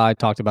up what I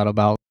talked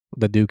about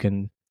the Duke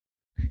and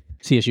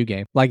CSU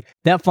game. Like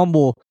that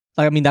fumble.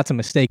 Like I mean, that's a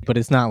mistake, but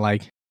it's not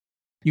like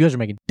you guys are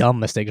making dumb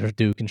mistakes for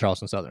Duke and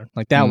Charleston Southern.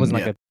 Like that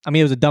wasn't like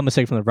it was a dumb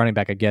mistake from the running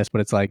back, I guess,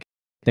 but it's like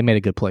they made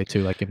a good play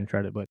too. Like give them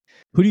credit. But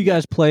who do you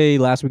guys play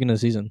last weekend of the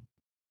season?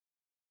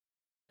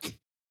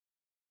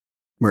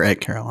 We're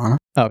at Carolina.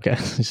 Oh, okay,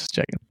 just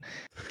checking.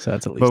 So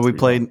that's at least. But we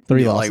played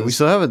 3 losses. Like we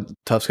still have a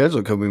tough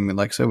schedule because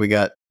like I said, we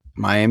got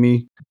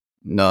Miami,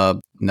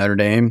 Notre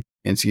Dame,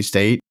 NC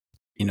State,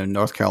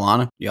 North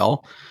Carolina,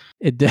 y'all.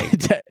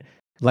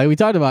 Like we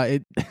talked about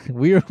it,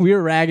 we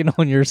were ragging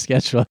on your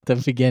schedule at the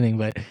beginning,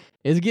 but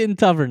it's getting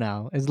tougher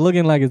now. It's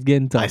looking like it's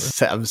getting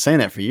tougher. I've been saying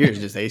that for years.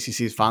 Just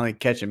ACC is finally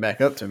catching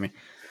back up to me.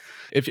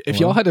 If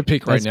y'all had to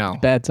pick right now,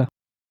 bad time.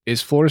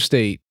 Is Florida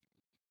State,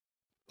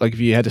 like if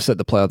you had to set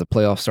the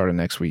playoffs starting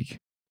next week,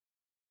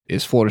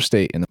 is Florida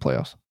State in the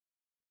playoffs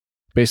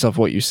based off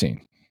what you've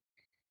seen?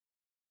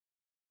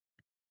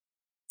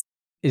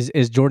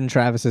 Is Jordan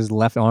Travis's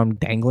left arm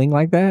dangling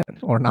like that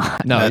or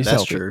not? No, he's that's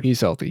healthy. true.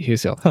 He's healthy.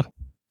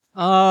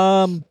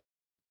 I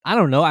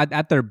don't know.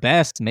 At their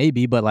best,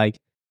 maybe, but like,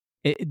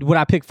 would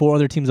I pick 4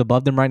 other teams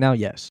above them right now?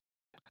 Yes,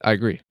 I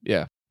agree.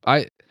 Yeah,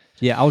 I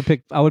would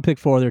pick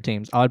 4 other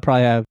teams. I would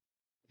probably have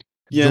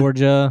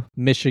Georgia,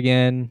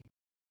 Michigan.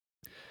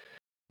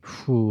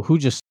 Who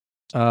just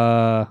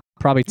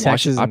probably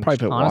Texas. I'd probably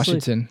put honestly,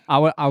 Washington. I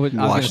was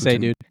gonna say,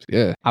 dude.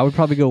 Yeah, I would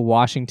probably go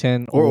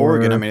Washington or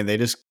Oregon. I mean, they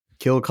just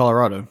killed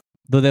Colorado.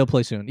 Though they'll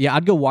play soon. Yeah,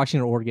 I'd go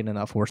Washington or Oregon in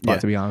that 4th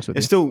spot, to be honest with you.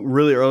 It's still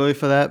really early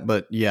for that,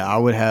 but yeah, I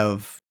would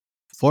have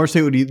Florida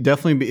State would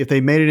definitely be, if they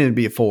made it in, it'd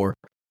be a 4,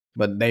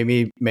 but they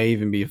may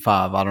even be a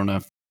 5. I don't know.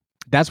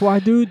 That's why,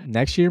 dude,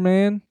 next year,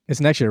 man, it's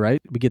next year, right?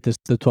 We get the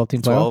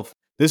 12-team playoff. 12.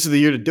 This is the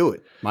year to do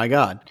it. My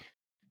God.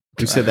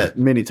 We've said that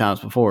many times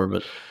before,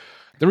 but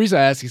the reason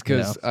I ask is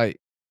because I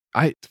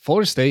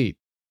Florida State,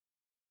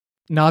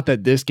 not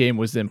that this game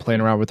was them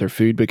playing around with their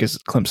food because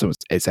Clemson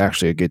it's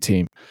actually a good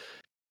team.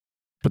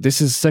 But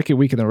this is the second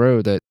week in a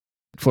row that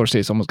Florida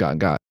State's almost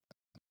got.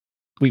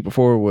 Week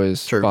before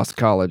was Boston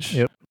College.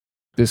 Yep.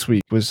 This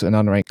week was an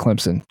unranked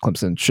Clemson.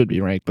 Clemson should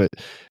be ranked, but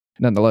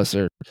nonetheless,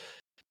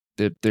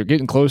 they're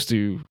getting close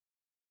to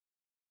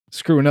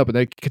screwing up, and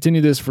they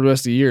continue this for the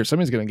rest of the year.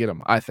 Somebody's going to get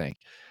them, I think.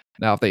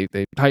 Now, if they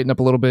tighten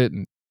up a little bit,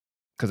 and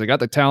because they got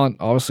the talent,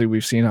 obviously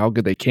we've seen how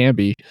good they can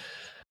be.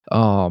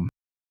 But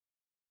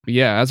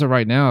yeah, as of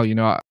right now,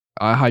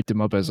 I hyped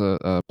them up as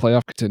a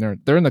playoff contender.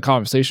 They're in the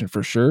conversation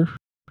for sure.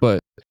 But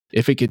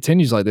if it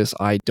continues like this,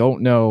 I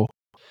don't know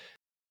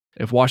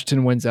if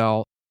Washington wins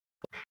out,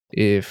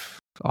 if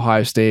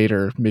Ohio State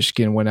or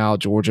Michigan win out,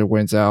 Georgia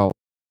wins out,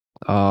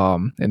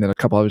 and then a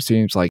couple other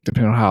teams, like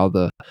depending on how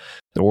the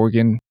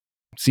Oregon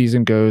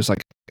season goes,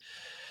 like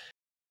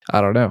I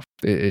don't know.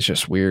 It's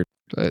just weird.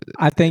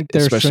 I think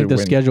their strength of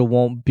schedule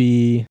won't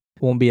be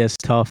as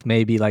tough,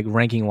 maybe like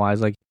ranking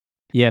wise. Like,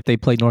 yeah, if they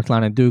play North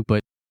Carolina and Duke,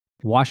 but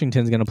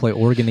Washington's going to play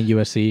Oregon and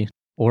USC.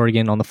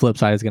 Oregon on the flip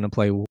side is going to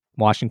play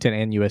Washington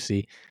and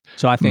USC.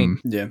 So I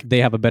think they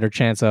have a better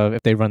chance of,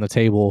 if they run the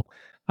table,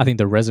 I think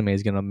their resume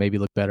is going to maybe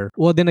look better.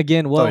 Well, then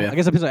again, I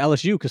guess it depends on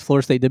LSU because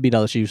Florida State did beat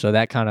LSU, so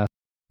that kind of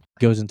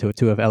goes into it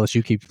too if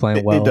LSU keeps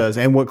playing well. It does.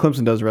 And what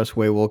Clemson does the rest of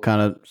the way will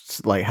kind of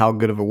like how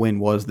good of a win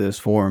was this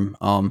for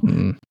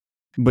them.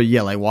 But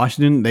yeah, like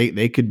Washington,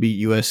 they could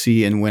beat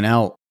USC and win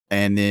out,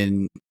 and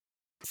then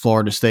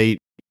Florida State,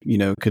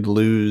 could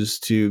lose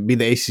to be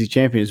the ACC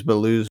champions, but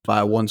lose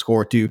by 1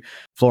 score to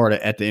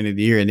Florida at the end of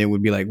the year, and it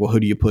would be like, well, who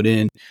do you put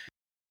in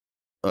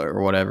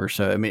or whatever?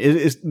 So I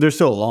mean, there's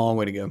still a long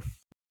way to go.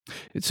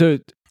 So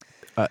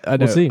I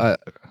know. We'll see.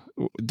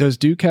 Does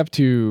Duke have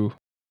to?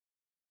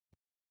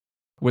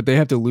 Would they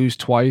have to lose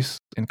twice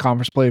in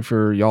conference play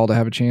for y'all to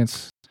have a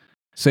chance?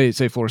 Say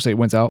Florida State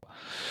wins out,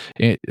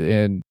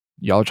 and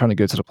y'all are trying to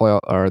go to the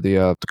playoff or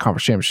the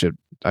conference championship.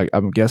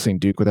 I'm guessing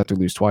Duke would have to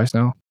lose twice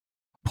now.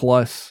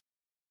 Plus,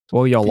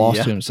 well, y'all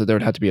lost him, so there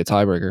would have to be a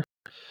tiebreaker.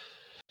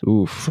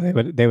 Oof. So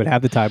they would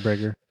have the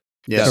tiebreaker.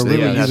 Yeah, so so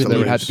really, there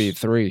would have to be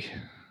 3.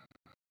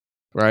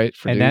 right?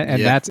 For And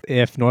Duke. that's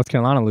if North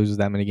Carolina loses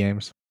that many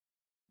games.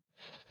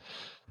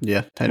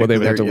 Yeah, Well, they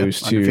would have to they're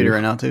lose undefeated two.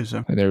 right now too.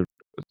 So And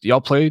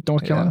y'all played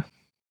North Carolina?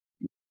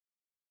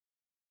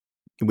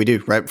 we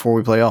do right before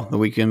we play y'all the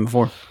weekend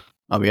before.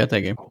 I'll be at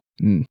that game.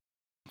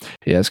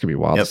 Yeah, it's gonna be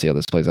wild to see how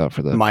this plays out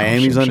for the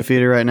Miami's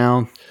undefeated right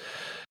now.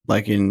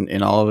 Like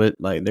in all of it,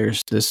 like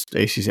there's this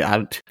ACC.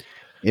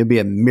 It'd be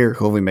a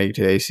miracle if we make it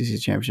to the ACC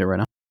championship right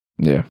now.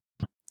 Yeah,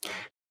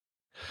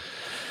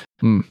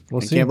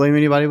 We'll see. Can't blame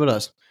anybody but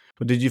us.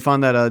 But did you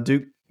find that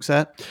Duke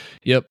stat?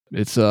 Yep,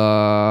 it's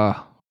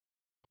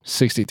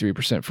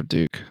 63% for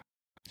Duke.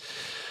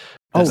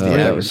 Oh, That's the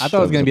really? average. I thought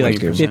it was going to be like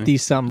 20%.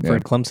 50-something for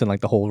Clemson, like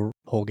the whole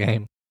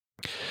game.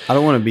 I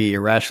don't want to be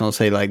irrational and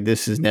say like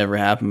this has never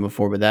happened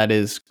before, but that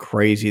is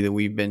crazy that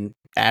we've been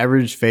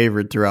average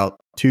favored throughout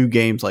 2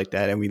 games like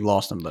that, and we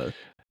lost them both.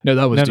 No,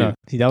 that was Duke.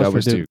 That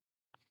was for Duke.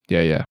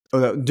 Yeah.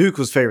 Oh, Duke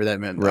was favored. That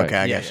meant Right. Okay,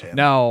 I guess. Yeah.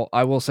 Now,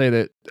 I will say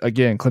that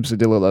again, Clemson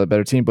did look like a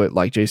better team, but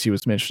like JC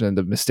was mentioning,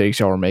 the mistakes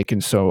y'all were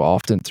making so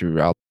often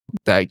throughout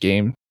that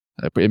game,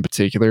 in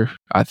particular,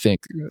 I think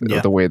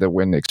the way that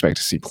Win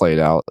Expectancy played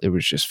out, it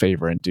was just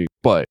favoring Duke.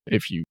 But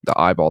if the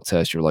eyeball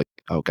test, you're like,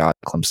 oh god,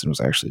 Clemson was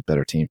actually a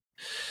better team.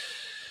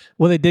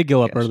 Well, they did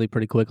go up early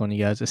pretty quick on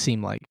you guys. It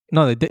seemed like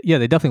they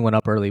definitely went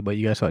up early, but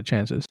you guys had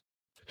chances.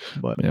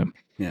 But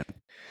yeah,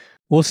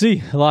 we'll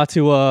see. A lot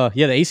to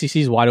the ACC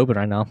is wide open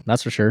right now.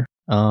 That's for sure.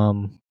 A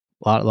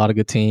lot of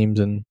good teams,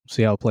 and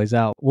see how it plays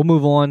out. We'll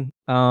move on.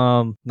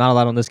 Not a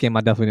lot on this game.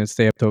 I definitely didn't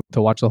stay up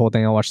to watch the whole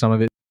thing. I watched some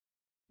of it.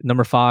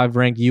 Number 5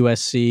 ranked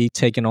USC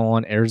taking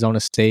on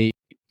Arizona State.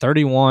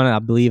 31, I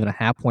believe, and a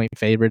half-point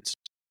favorites.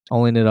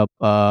 Only ended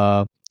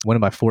up winning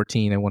by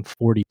 14. They won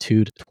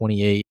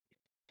 42-28.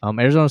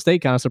 Arizona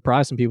State kind of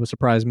surprised some people.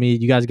 Surprised me.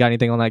 You guys got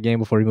anything on that game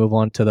before we move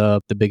on to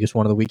the biggest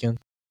one of the weekend?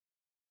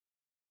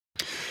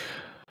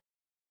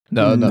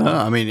 No.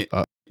 I mean,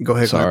 go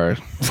ahead. Sorry.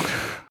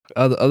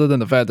 Other than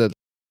the fact that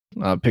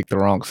I picked the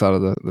wrong side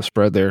of the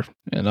spread there,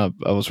 and I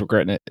was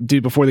regretting it,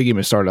 dude. Before the game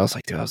had started, I was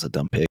like, dude, that was a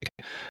dumb pick.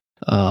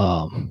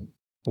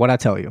 What'd I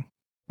tell you?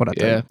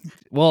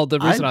 Well, the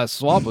reason I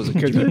swapped was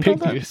because you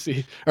picked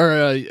USC or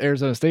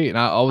Arizona State, and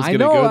I was going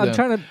to go. I'm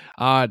trying to.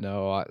 I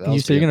know. You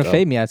said you're going to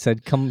fade me. I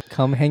said, come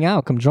hang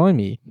out, come join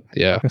me.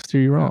 Yeah, I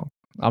steer you wrong.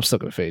 I'm still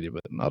going to fade you,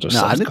 but I'll just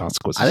suffer the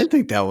consequences. I didn't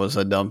think that was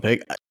a dumb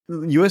pick.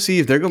 USC,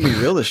 if they're going to be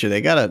real this year,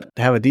 they got to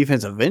have a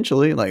defense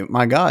eventually. Like,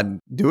 my God,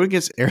 do it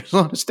against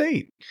Arizona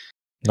State.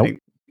 Nope. Like,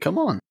 come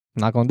on.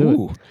 I'm not going to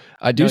do it.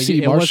 I do see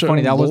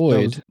Marshawn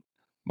Lloyd.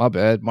 My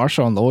bad.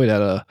 Marshawn Lloyd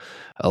had a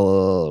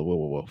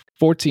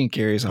 14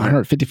 carries,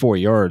 154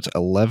 yards,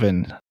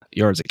 11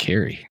 yards a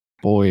carry.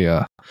 Boys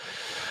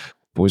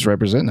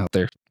representing out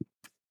there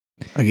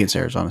against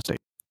Arizona State.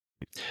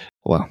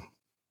 Well,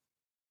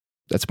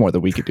 that's more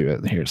than we could do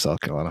it here in South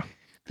Carolina.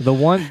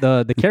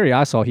 The carry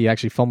I saw, he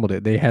actually fumbled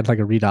it. They had like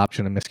a read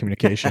option and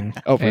miscommunication.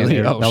 Oh,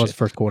 really? That was the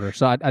first quarter.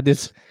 So I did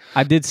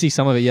see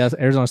some of it. Yes,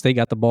 Arizona State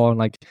got the ball and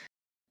like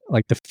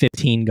the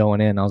 15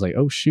 going in. I was like,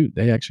 oh shoot,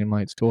 they actually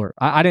might score.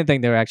 I didn't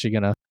think they were actually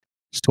gonna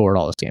score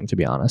all this game, to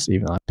be honest,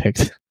 even though I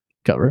picked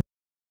cover.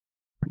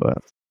 But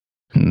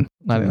I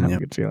didn't have a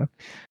good feeling.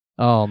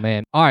 Oh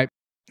man. All right.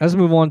 Let's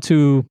move on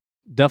to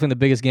definitely the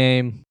biggest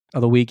game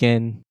of the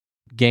weekend.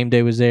 Game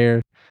day was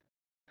there.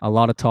 A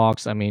lot of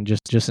talks. I mean,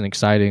 just an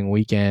exciting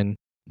weekend.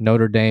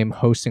 Notre Dame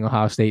hosting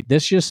Ohio State.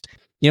 This just,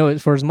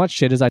 for as much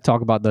shit as I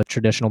talk about the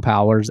traditional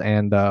powers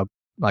and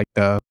like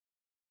the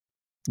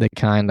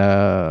kind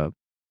of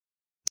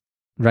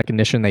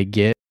recognition they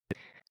get,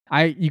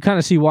 you kind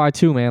of see why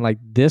too, man. Like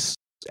this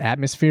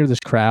atmosphere, this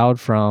crowd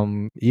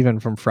from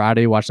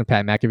Friday watching the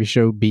Pat McAfee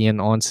show, being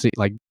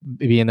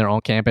there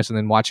on campus, and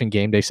then watching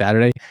game day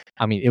Saturday.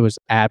 I mean, it was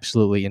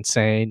absolutely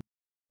insane.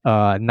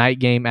 Night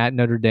game at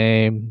Notre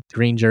Dame,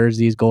 green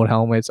jerseys, gold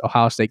helmets,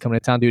 Ohio State coming to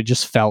town, dude. It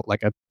just felt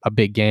like a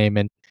big game,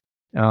 and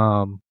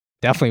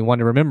definitely one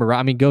to remember. Right?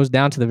 I mean, goes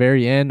down to the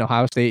very end.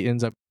 Ohio State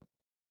ends up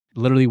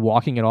literally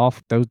walking it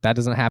off. That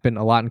doesn't happen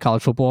a lot in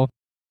college football.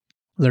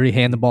 Literally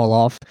hand the ball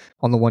off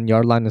on the 1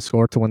 yard line to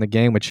score to win the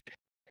game. Which,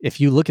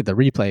 if you look at the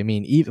replay, I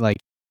mean, even like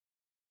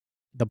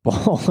the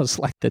ball was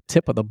like the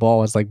tip of the ball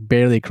was like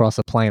barely across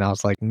the plane. I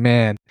was like,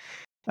 man,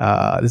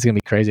 this is gonna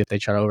be crazy if they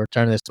try to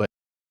overturn this. But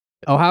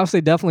Ohio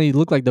State definitely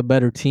looked like the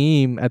better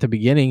team at the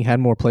beginning, had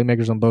more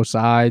playmakers on both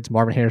sides.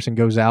 Marvin Harrison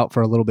goes out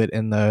for a little bit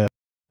in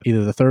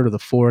either the third or the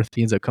fourth.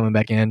 He ends up coming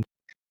back in.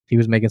 He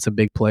was making some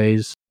big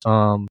plays.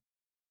 But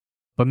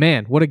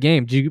man, what a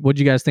game. What did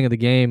you guys think of the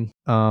game?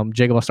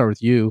 Jacob, I'll start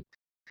with you.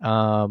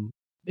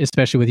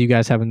 Especially with you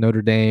guys having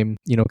Notre Dame,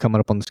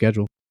 coming up on the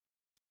schedule.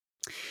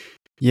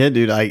 Yeah,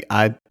 dude,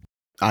 I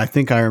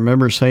think I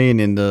remember saying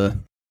in the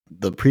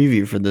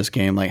preview for this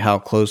game, like how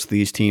close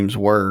these teams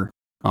were.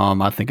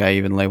 I think I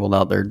even labeled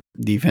out their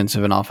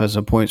defensive and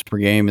offensive points per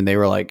game, and they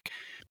were like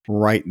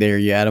right there.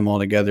 You add them all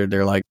together,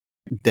 they're like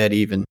dead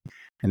even.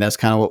 And that's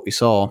kind of what we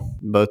saw.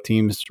 Both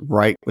teams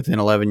right within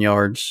 11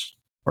 yards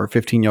or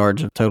 15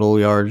 yards of total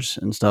yards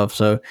and stuff.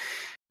 So,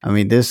 I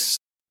mean, this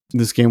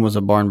game was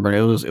a barn burner.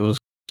 It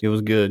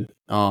was good.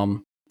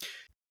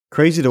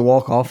 Crazy to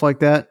walk off like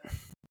that.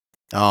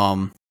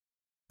 Um,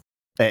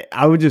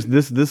 I would just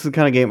this is the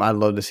kind of game I'd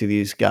love to see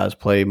these guys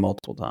play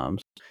multiple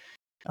times.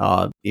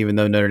 Even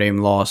though Notre Dame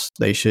lost,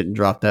 they shouldn't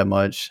drop that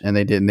much, and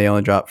they didn't. They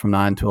only dropped from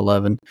 9 to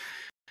 11.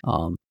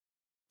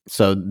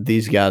 So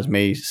these guys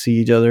may see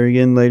each other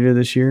again later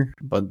this year,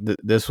 but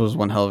this was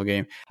one hell of a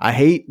game. I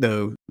hate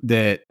though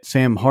that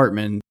Sam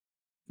Hartman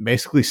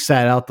basically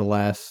sat out the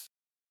last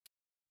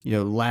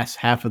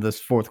half of this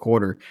fourth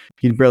quarter.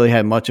 He barely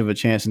had much of a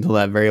chance until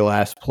that very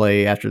last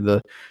play after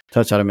the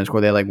touchdown and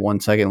score. They had like 1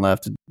 second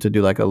left to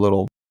do like a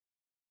little,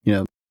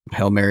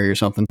 Hail Mary or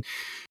something.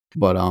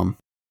 But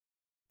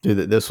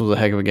dude, this was a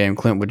heck of a game.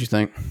 Clint, what'd you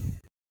think?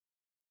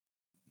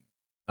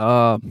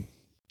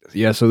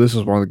 Yeah, so this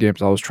was one of the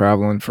games I was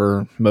traveling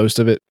for most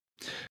of it.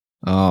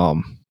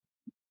 But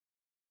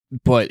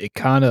it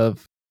kind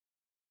of,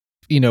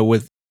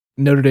 with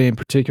Notre Dame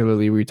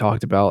particularly, we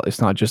talked about it's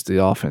not just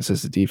the offense,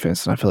 it's the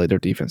defense, and I feel like their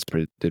defense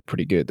did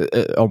pretty good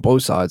on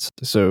both sides.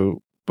 So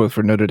both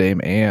for Notre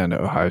Dame and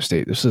Ohio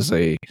State, this is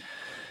a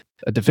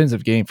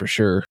defensive game for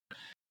sure.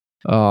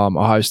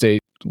 Ohio State,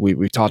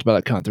 we talked about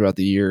it kind of throughout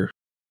the year,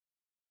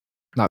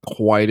 not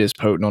quite as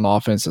potent on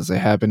offense as they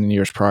have been in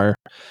years prior.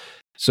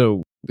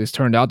 So this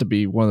turned out to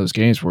be one of those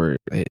games where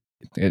it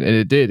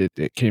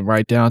came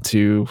right down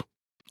to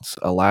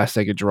a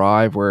last-second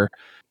drive where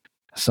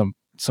some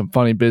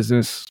funny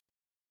business,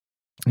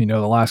 the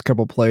last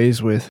couple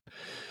plays with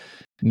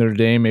Notre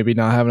Dame maybe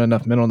not having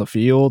enough men on the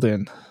field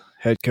and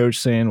head coach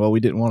saying, well, we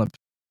didn't want to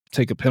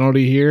take a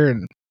penalty here.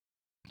 And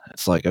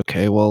it's like,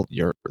 okay, well,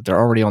 they're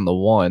already on the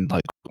one.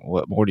 Like,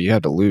 what more do you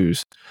have to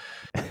lose?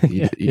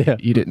 You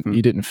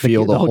didn't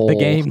feel the whole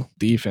game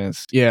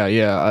defense.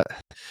 Yeah.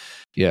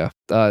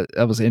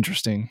 That was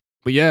interesting.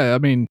 But yeah, I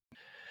mean,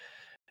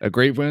 a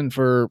great win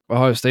for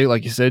Ohio State,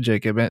 like you said,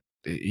 Jacob.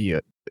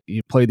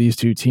 You play these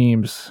two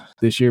teams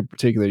this year in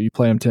particular. You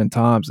play them 10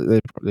 times, they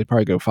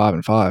probably go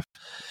 5-5.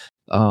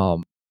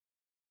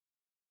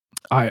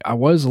 I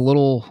was a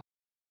little,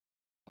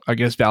 I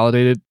guess,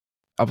 validated.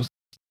 I was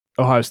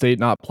Ohio State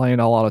not playing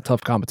a lot of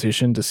tough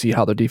competition to see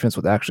how their defense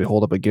would actually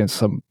hold up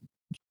against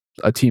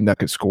a team that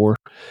could score,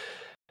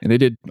 and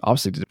they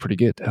obviously did pretty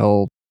good.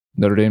 Held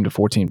Notre Dame to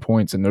 14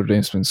 points, and Notre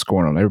Dame's been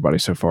scoring on everybody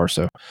so far.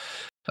 So,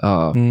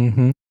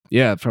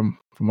 yeah, from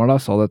what I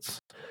saw, that's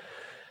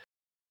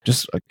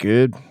just a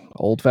good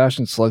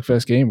old-fashioned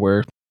slugfest game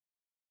where,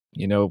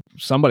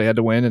 somebody had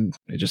to win, and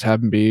it just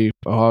happened to be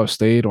Ohio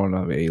State on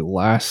a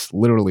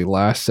literally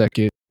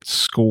last-second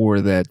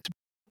score that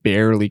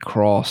barely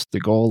crossed the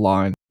goal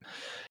line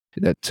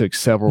that took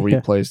several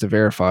replays to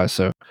verify.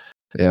 So,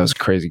 yeah, it was a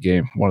crazy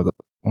game. One of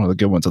the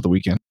good ones of the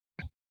weekend.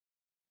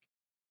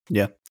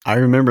 Yeah. I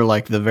remember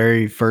like the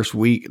very first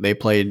week they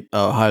played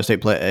Ohio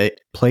State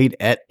played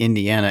at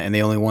Indiana, and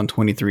they only won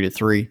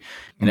 23-3,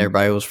 and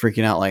everybody was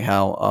freaking out like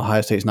how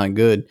Ohio State's not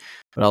good.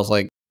 But I was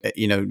like,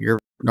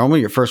 normally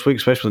your first week,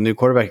 especially with a new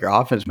quarterback, your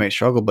offense may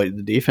struggle, but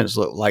the defense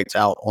looked lights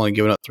out, only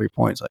giving up 3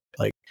 points.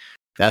 Like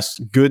that's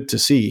good to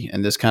see,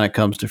 and this kind of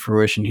comes to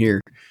fruition here.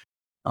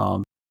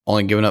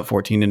 Only giving up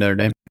 14 to Notre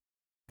Dame.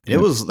 They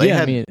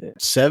had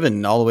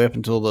 7 all the way up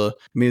until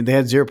they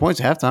had 0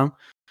 points at halftime.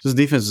 This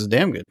defense is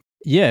damn good.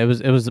 Yeah, it was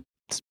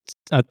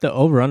the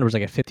over-under was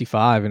like at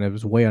 55, and it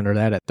was way under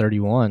that at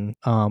 31.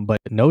 But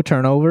no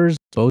turnovers.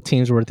 Both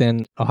teams were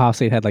within. Ohio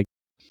State had like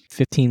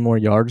 15 more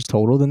yards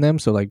total than them,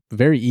 so like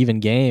very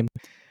even game.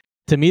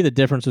 To me, the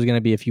difference was going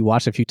to be if you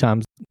watched a few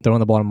times throwing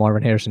the ball to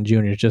Marvin Harrison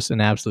Jr. is just an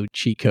absolute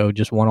cheat code,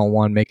 just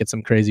one-on-one, making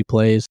some crazy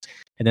plays.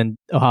 And then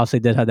Ohio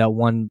State did have that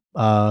one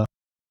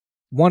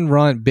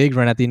big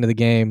run at the end of the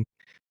game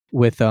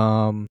with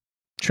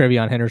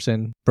Trevion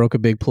Henderson, broke a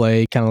big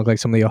play, kind of looked like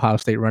some of the Ohio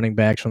State running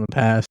backs from the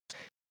past.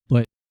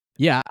 But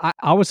yeah,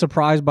 I was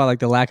surprised by like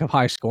the lack of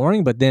high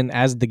scoring, but then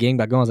as the game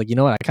got going, I was like, you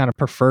know what, I kind of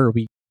prefer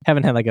we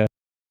haven't had like a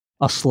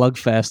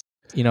slugfest,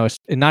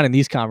 and not in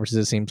these conferences.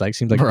 It seems like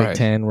right. Big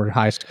Ten were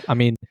high. I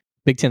mean,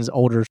 Big Ten's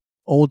old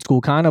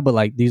school kind of, but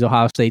like these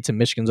Ohio States and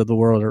Michigans of the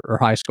world are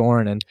high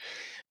scoring, and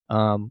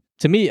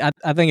to me, I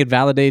think it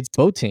validates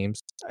both teams.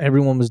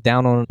 Everyone was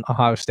down on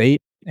Ohio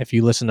State. If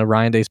you listen to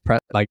Ryan Day's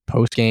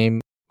post game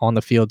on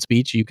the field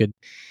speech, you could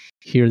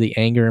hear the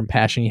anger and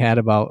passion he had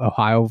about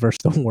Ohio versus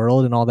the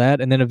world and all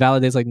that. And then it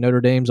validates like Notre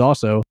Dame's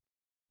also.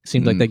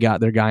 Seems like they got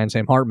their guy in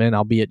Sam Hartman,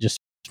 albeit just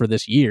for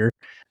this year.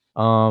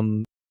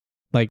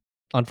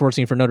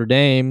 Unfortunately for Notre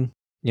Dame,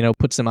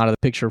 puts them out of the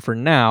picture for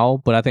now,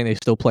 but I think they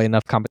still play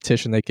enough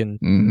competition they can,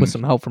 with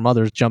some help from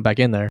others, jump back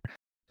in there.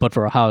 But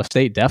for Ohio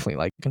State, definitely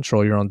like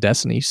control your own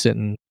destiny,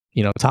 sitting,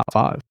 top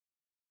 5.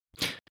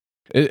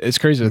 It's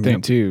crazy to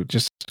think too.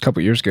 Just a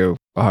couple of years ago,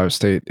 Ohio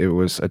State, it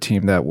was a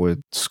team that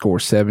would score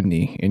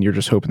 70, and you're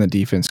just hoping the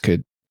defense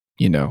could,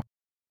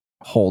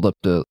 hold up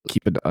to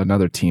keep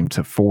another team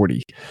to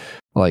 40.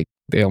 Like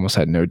they almost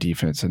had no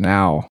defense, and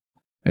now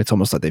it's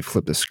almost like they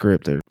flipped the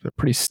script. They're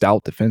pretty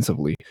stout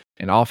defensively,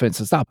 and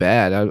offense is not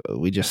bad.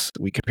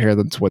 We compare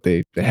them to what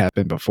they have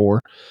been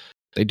before.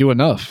 They do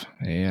enough,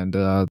 and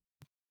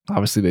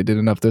obviously they did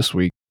enough this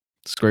week.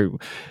 It's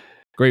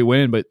great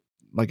win, but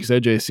like you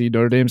said, JC,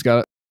 Notre Dame's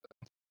got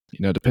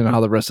depending on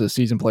how the rest of the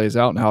season plays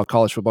out and how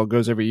college football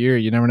goes every year,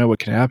 you never know what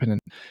can happen. And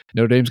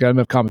Notre Dame's got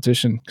enough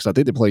competition because I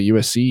think they play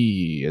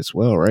USC as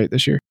well, right,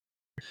 this year?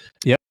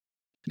 Yep.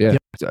 Yeah.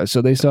 Yep.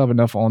 So they still have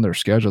enough on their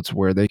schedule to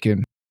where they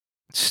can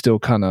still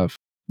kind of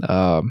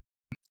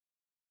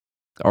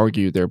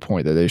argue their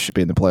point that they should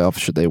be in the playoffs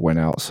should they win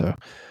out. So,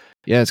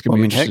 yeah, it's going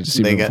to be interesting to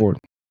see moving forward.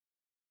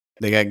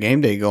 They got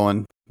game day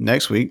going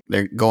next week.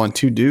 They're going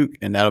to Duke,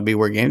 and that'll be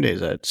where game day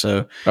is at.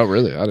 So, oh,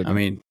 really? I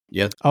mean,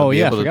 yeah. Oh,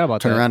 yeah, I forgot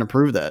about turn that. around and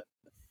prove that.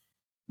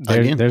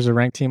 There's a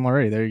ranked team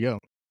already. There you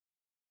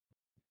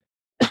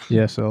go.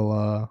 Yeah,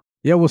 so,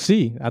 we'll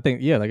see. I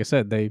think, like I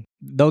said,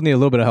 they'll need a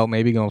little bit of help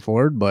maybe going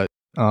forward, but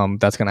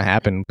that's going to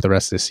happen with the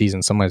rest of the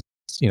season. Somebody's,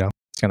 it's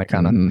going to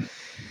kind of,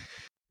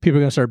 people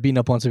are going to start beating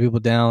up on some people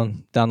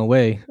down the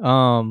way.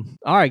 All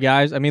right,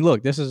 guys. I mean,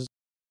 look, this is,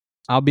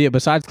 albeit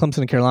besides Clemson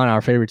and Carolina,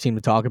 our favorite team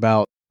to talk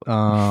about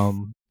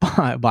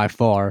by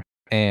far,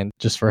 and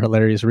just for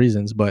hilarious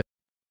reasons. But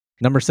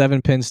number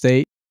 7, Penn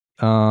State.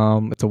 It's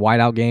a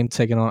whiteout game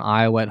taking on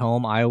Iowa at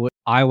home.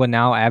 Iowa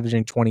now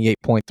averaging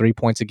 28.3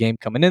 points a game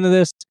coming into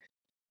this.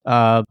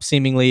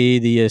 Seemingly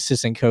the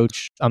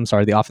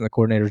the offensive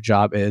coordinator's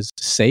job is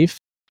safe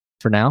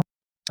for now.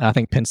 I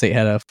think Penn State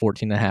had a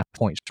 14.5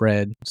 point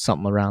spread,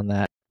 something around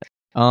that.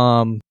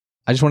 I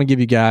just want to give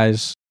you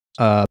guys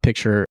a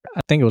picture.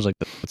 I think it was like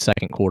the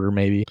second quarter,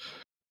 maybe.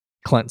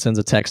 Clint sends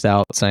a text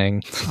out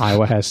saying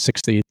Iowa has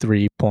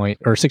 63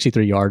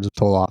 yards of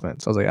total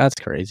offense. I was like, that's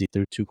crazy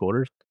through 2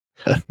 quarters.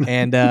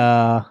 And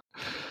the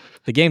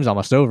game's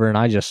almost over, and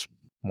I just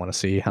want to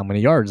see how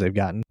many yards they've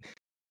gotten.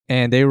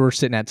 And they were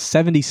sitting at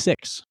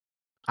 76.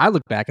 I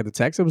looked back at the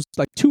text. It was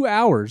like 2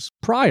 hours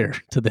prior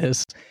to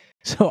this.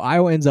 So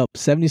Iowa ends up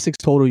 76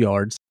 total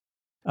yards,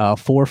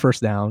 4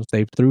 first downs.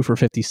 They threw for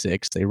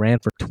 56. They ran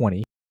for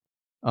 20.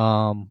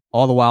 All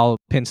the while,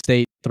 Penn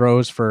State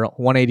throws for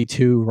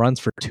 182, runs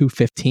for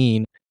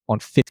 215 on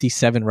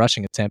 57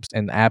 rushing attempts,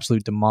 and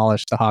absolutely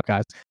demolished the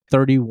Hawkeyes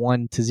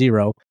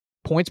 31-0.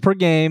 Points per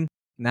game,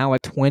 now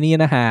at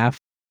 20.5.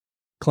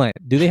 Clint,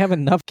 do they have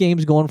enough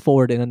games going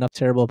forward and enough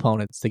terrible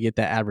opponents to get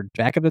that average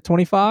back up to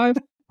 25?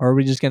 Or are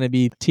we just going to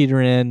be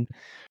teetering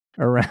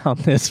around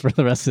this for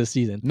the rest of the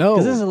season? No.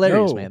 Because this is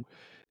hilarious, man.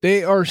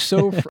 They are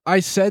so... I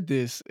said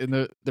this in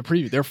the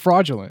preview. They're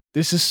fraudulent.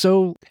 This is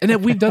so... And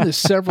then we've done this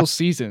several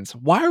seasons.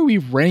 Why are we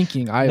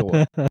ranking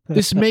Iowa?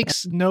 This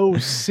makes no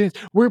sense.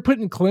 We're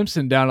putting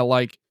Clemson down at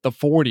like the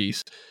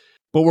 40s,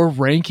 but we're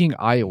ranking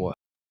Iowa.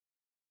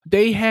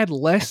 They had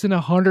less than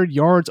 100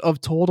 yards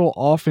of total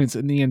offense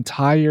in the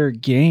entire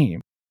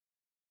game.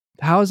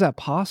 How is that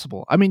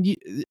possible? I mean,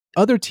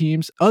 other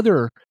teams,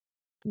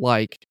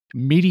 like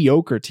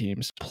mediocre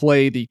teams,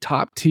 play the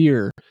top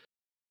tier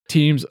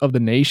teams of the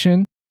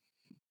nation.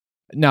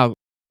 Now,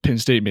 Penn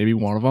State may be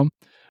one of them,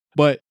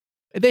 but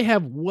they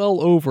have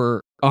well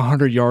over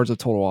 100 yards of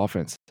total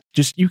offense.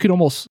 Just, you can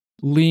almost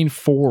lean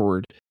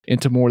forward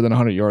into more than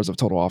 100 yards of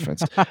total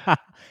offense.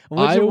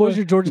 What was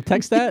your Georgia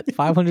Tech stat?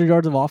 500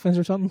 yards of offense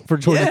or something for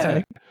Georgia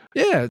Tech?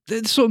 Yeah.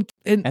 So,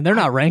 and they're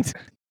not ranked.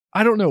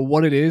 I don't know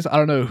what it is. I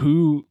don't know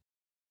who.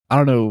 I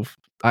don't know.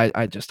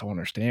 I just don't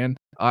understand.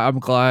 I'm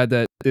glad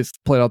that this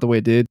played out the way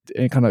it did,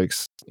 and kind of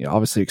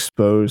obviously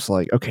exposed,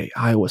 like, okay,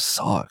 Iowa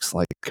sucks.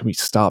 Like, can we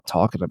stop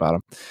talking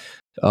about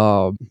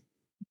them?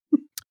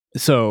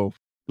 So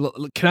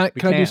can I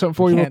do something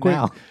for you real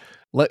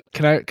quick?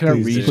 Can I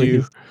read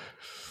you?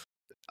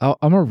 I'm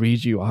gonna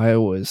read you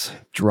Iowa's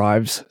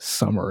drives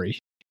summary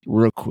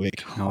real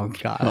quick. Oh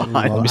God!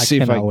 Let me see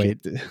if I can wait.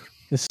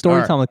 It's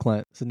story time with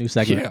Clint. It's a new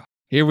segment. Yeah,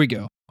 here we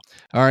go.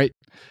 All right,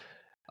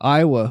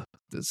 Iowa.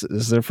 This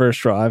is their first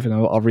drive, and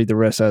I'll read the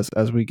rest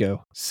as we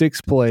go.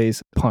 6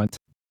 plays, punt.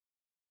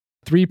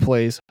 3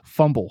 plays,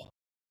 fumble.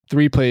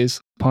 3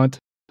 plays, punt.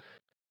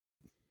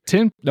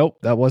 10. Nope,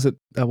 that wasn't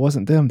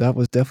them. That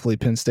was definitely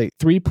Penn State.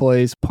 3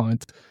 plays,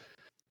 punt.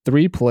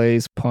 3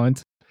 plays,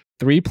 punt.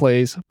 3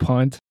 plays,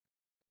 punt.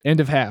 End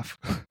of half.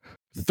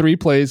 3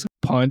 plays,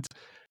 punt.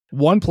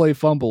 1 play,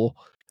 fumble.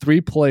 3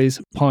 plays,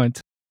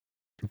 punt.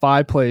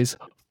 5 plays,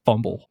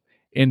 fumble.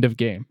 End of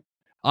game.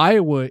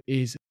 Iowa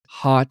is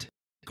hot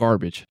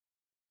garbage.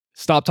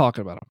 Stop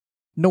talking about them.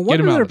 No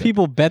wonder there are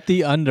people bet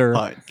the under.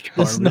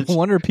 No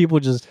wonder people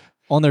just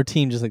on their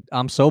team just like,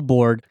 I'm so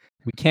bored.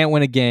 We can't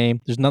win a game.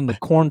 There's none of the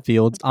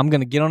cornfields. I'm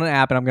going to get on an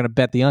app and I'm going to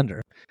bet the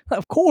under.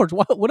 Of course.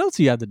 What else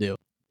do you have to do?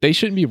 They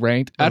shouldn't be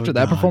ranked. After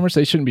that performance,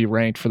 they shouldn't be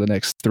ranked for the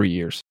next 3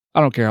 years.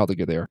 I don't care how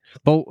good they are.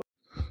 But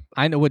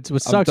I know what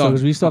sucks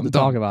is we still have to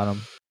talk about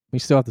them. We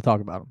still have to talk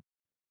about them.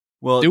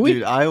 Well,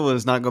 dude,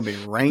 Iowa's not going to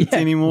be ranked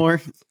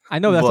anymore. I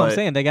know. That's what I'm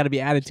saying. They got to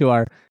be added to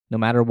our, no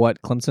matter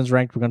what Clemson's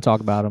ranked, we're going to talk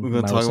about them. We're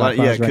going to talk about it.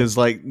 Yeah, because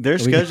like their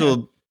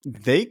schedule,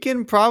 they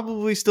can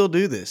probably still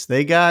do this.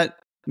 They got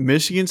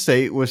Michigan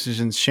State, which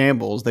is in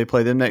shambles. They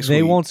play them next week.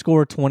 They won't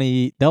score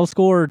 20. They'll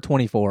score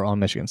 24 on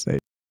Michigan State.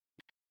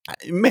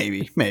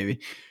 Maybe.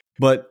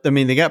 But, I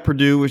mean, they got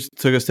Purdue, which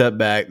took a step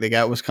back. They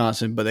got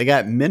Wisconsin, but they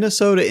got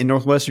Minnesota and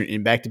Northwestern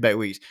in back-to-back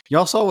weeks.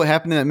 Y'all saw what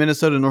happened in that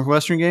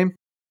Minnesota-Northwestern game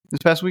this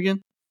past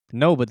weekend?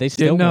 No, but they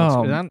still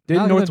won't. Not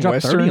gonna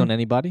drop 30 on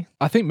anybody.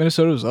 I think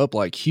Minnesota was up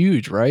like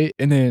huge, right?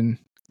 And then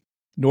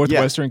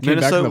Northwestern came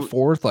back in the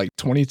fourth, like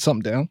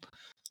 20-something down.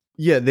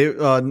 Yeah,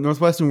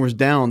 Northwestern was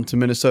down to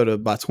Minnesota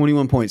by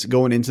 21 points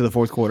going into the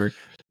fourth quarter.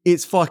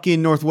 It's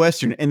fucking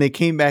Northwestern, and they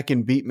came back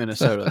and beat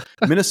Minnesota.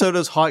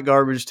 Minnesota's hot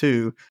garbage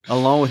too,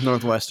 along with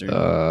Northwestern.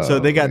 So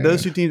they got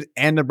those two teams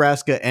and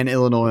Nebraska and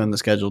Illinois on the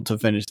schedule to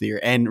finish the year,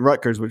 and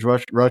Rutgers, which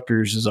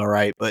Rutgers is all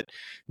right, but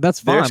that's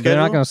fine. They're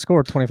not going to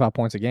score 25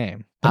 points a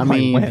game. I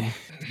mean,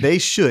 they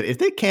should. If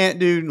they can't,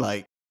 dude,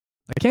 like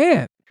they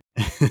can't.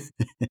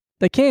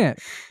 They can't.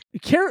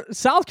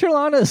 South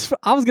Carolina is.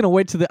 I was gonna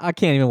wait to the. I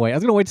can't even wait. I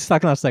was gonna wait to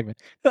South Carolina segment.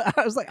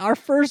 I was like, our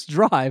first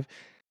drive,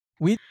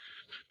 we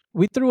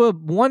threw a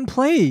one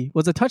play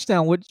was a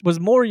touchdown, which was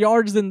more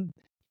yards than.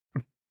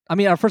 I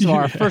mean, our first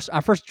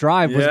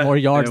drive was more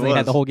yards than they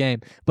had the whole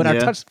game. But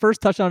our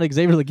first touchdown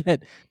Xavier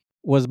Legette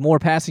was more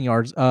passing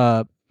yards.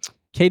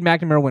 Cade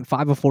McNamara went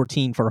 5 of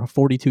 14 for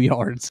 42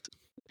 yards.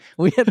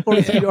 We had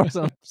 42 yards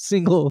on a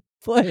single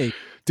play.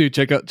 Dude,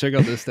 check out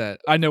this stat.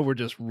 I know we're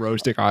just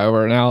roasting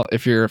Iowa right now.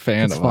 If you're a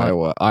fan of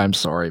Iowa, I'm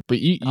sorry, but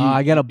you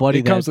I got a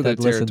buddy that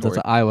listens that's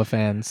an Iowa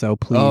fan, so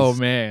please. Oh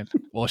man,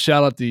 well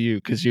shout out to you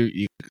because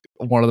you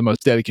one of the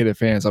most dedicated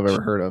fans I've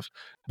ever heard of.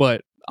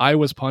 But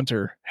Iowa's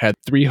punter had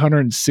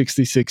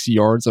 366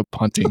 yards of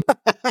punting.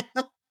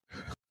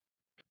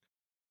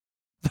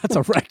 That's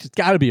a record. It's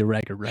got to be a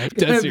record, right?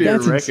 That's a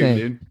record, insane.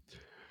 Dude.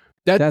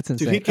 That's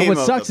insane. Dude, and what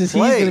sucks is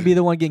he's going to be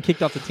the one getting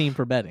kicked off the team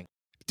for betting.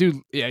 Dude,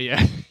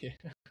 yeah.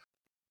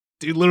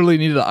 Dude literally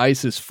needed to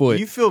ice his foot.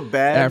 Do you feel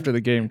bad after the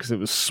game because it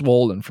was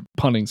swollen from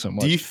punting so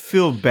much? Do you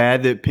feel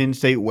bad that Penn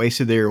State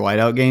wasted their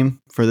whiteout game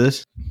for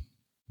this?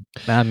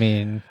 I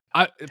mean,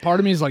 part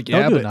of me is like,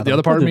 yeah, but the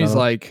other part of me is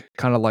like,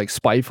 kind of like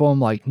spiteful.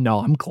 I'm like, no,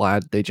 I'm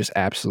glad they just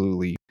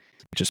absolutely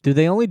just. Do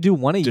they only do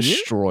one a year?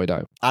 Destroyed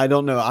Iowa. I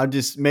don't know. I'm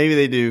just maybe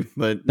they do,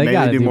 but maybe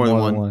they do more than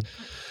one.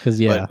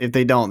 Because but if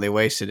they don't, they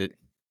wasted it.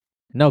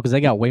 No, because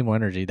they got way more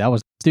energy. That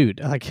was,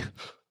 dude. Like,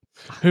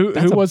 who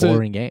was a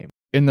boring game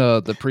in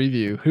the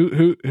preview?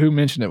 Who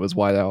mentioned it was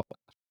whiteout?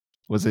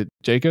 Was it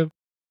Jacob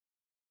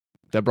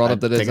that brought up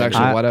that it's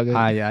actually a whiteout game?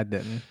 I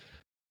didn't.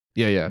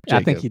 Yeah,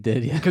 Jacob. I think he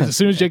did. Yeah, because as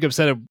soon as Jacob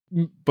said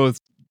it, both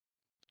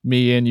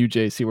me and you,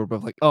 JC, were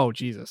both like, "Oh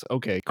Jesus,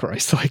 okay,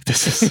 Christ, like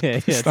this is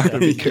it's not gonna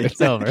be good. It's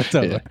over. It's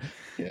over.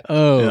 Yeah.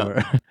 Over.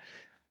 Yeah.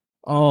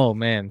 Oh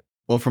man.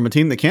 Well, from a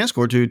team that can't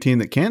score to a team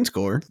that can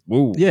score.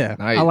 Ooh, yeah,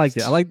 nice. I like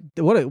it. I like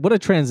what a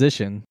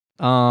transition.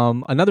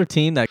 Another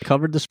team that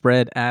covered the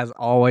spread as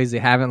always. They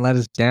haven't let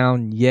us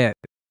down yet.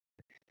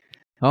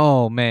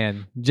 Oh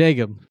man,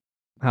 Jacob,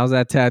 how's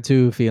that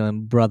tattoo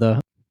feeling, brother?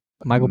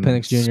 Michael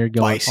Penix Jr.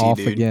 going off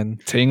again.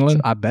 Tingling?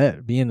 I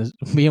bet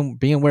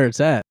being where it's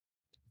at.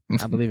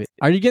 I believe it.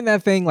 Are you getting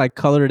that thing like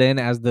colored in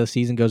as the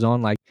season goes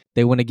on? Like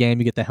they win a game,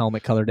 you get the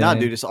helmet colored in. Nah,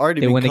 dude, it's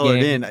already been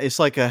colored in. It's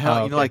like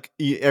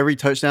every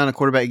touchdown a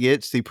quarterback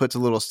gets, he puts a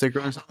little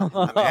sticker on.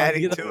 I'm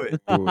adding to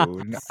it.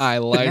 Ooh, I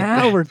like.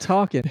 Now we're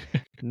talking.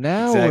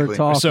 We're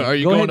talking. So are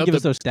you go going ahead and give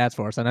us those stats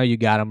for us? I know you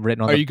got them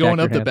written on. Are you going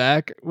up the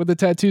back with the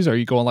tattoos? Or are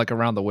you going like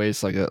around the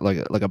waist, like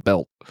a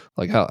belt?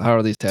 Like how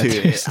are these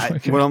tattoos?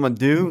 Dude, what I'm gonna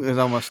do is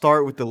I'm gonna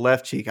start with the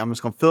left cheek. I'm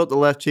just gonna fill up the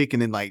left cheek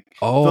and then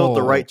fill up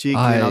the right cheek,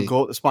 and then I'll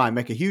go up the spine,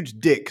 make a huge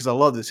dick because I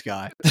love this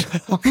guy.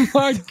 Oh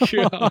my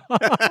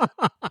god!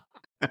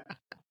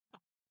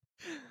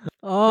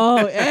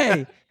 Oh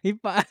hey,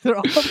 they're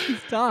all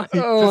these times.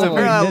 Oh,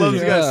 I love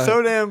this guy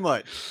so damn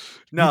much.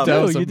 No,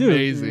 that was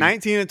amazing.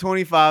 19 and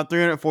 25,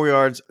 304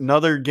 yards.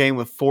 Another game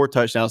with 4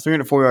 touchdowns.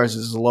 304 yards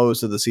is the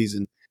lowest of the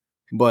season.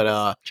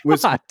 But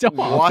with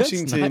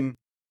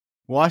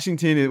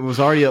Washington, it was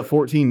already up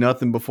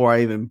 14-0 before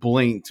I even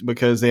blinked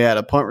because they had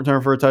a punt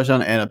return for a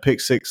touchdown and a pick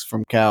six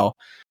from Cal.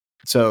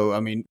 So, I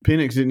mean,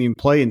 Penix didn't even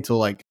play until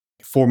like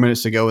 4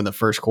 minutes to go in the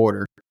first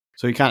quarter.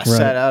 So he kind of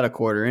sat out a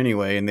quarter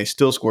anyway, and they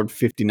still scored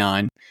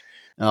 59.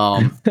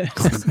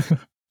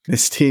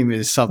 This team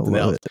is something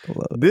else.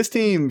 This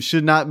team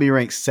should not be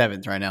ranked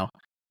 7th right now.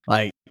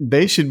 Like,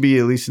 they should be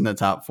at least in the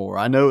top 4.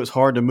 I know it's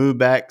hard to move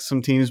back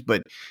some teams,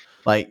 but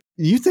like,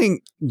 you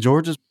think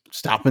Georgia's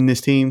stopping this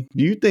team?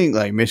 Do you think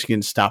like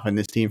Michigan's stopping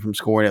this team from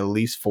scoring at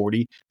least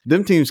 40?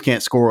 Them teams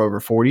can't score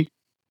over 40.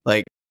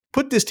 Like,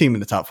 put this team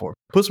in the top 4.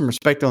 Put some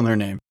respect on their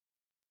name.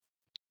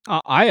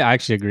 I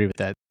actually agree with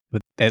that.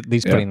 With at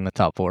least putting in the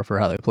top 4 for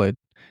how they played.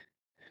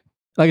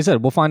 Like I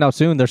said, we'll find out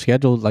soon. Their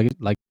schedule, like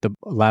the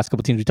last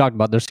couple teams we talked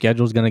about, their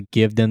schedule is going to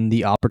give them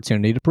the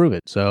opportunity to prove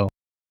it. So,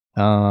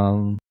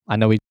 I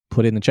know we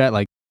put it in the chat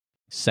like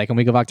second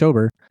week of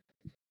October,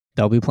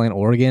 they'll be playing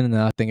Oregon, and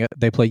I think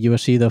they play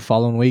USC the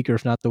following week, or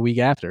if not the week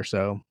after.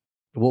 So,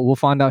 we'll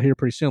find out here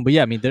pretty soon. But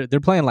yeah, I mean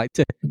they're playing like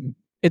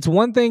it's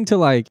one thing to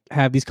like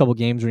have these couple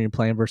games when you're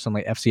playing versus some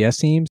like FCS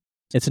teams.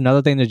 It's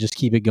another thing to just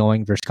keep it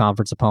going versus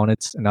conference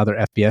opponents and other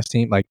FBS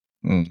team. Like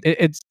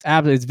it's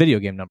video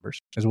game numbers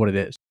is what it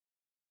is.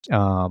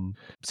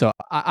 So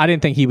I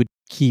didn't think he would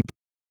keep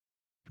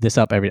this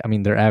up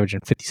they're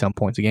averaging 50 some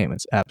points a game.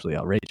 It's absolutely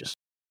outrageous.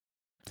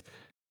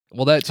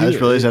 Well, that too. I just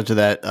realized after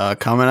that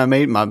comment I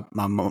made, my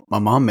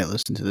mom may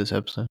listen to this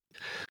episode.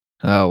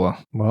 Oh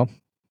Well,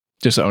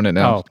 just own it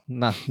now.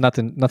 Oh,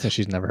 nothing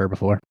she's never heard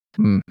before.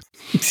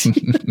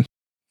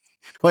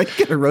 Why you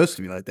gotta roast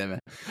me like that, man?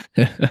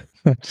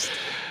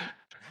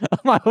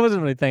 I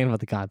wasn't really thinking about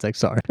the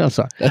context. Sorry. I'm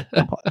sorry.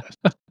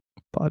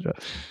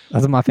 Apologize.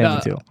 That's my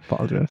family too.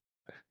 Apologize.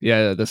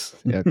 Yeah,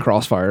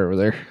 Crossfire over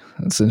there.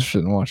 That's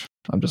interesting to watch.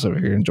 I'm just over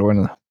here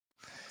enjoying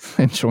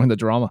the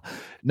drama.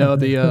 No,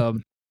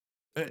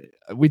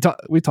 we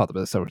talked about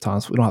this several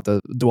times. We don't have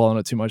to dwell on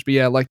it too much. But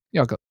yeah, like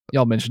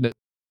y'all mentioned it.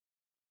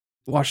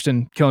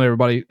 Washington killing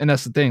everybody, and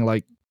that's the thing.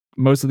 Like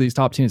most of these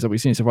top teams that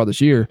we've seen so far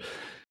this year,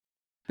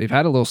 they've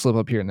had a little slip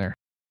up here and there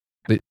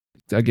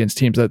against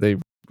teams that they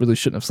really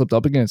shouldn't have slipped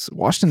up against.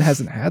 Washington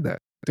hasn't had that.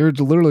 They're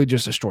literally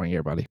just destroying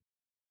everybody.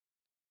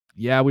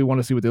 Yeah, we want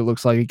to see what it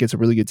looks like against a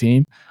really good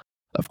team,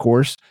 of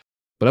course.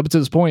 But up to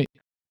this point,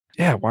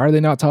 yeah, why are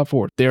they not top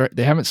 4? They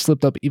haven't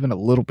slipped up even a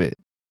little bit.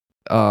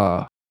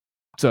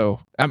 So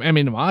I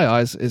mean, in my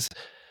eyes, is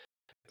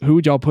who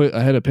would y'all put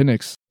ahead of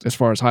Penix as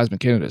far as Heisman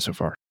candidates so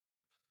far?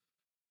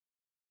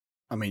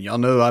 I mean, y'all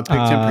know I picked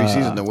him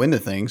preseason to win the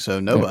thing, so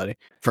nobody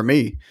for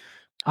me.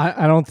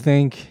 I don't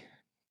think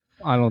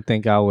I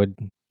would.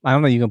 I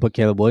don't know. You can put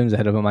Caleb Williams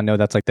ahead of him. I know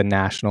that's like the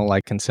national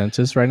like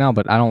consensus right now,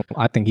 but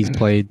I think he's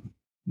played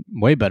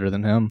way better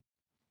than him.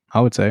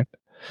 I would say.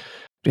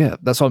 Yeah,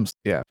 that's what I'm.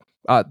 Yeah,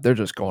 they're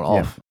just going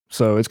off.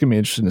 So it's gonna be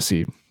interesting to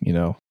see. You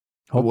know,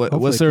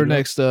 what's their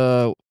next?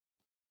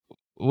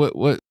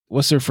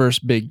 What's their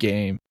first big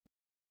game?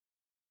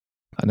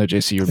 I know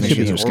JC, you're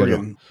making their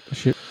schedule.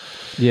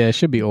 It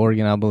should be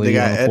Oregon, I believe. They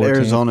got at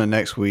Arizona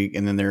next week,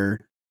 and then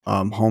they're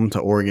home to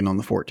Oregon on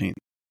the 14th.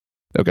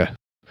 Okay.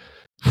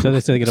 So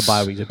they get a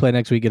bye week. They play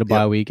next week, get a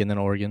bye week, and then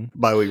Oregon.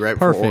 Bye week right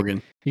before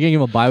Oregon. You can give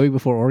them a bye week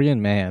before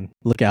Oregon? Man,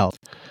 look out.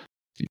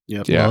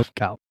 Yep. Yeah.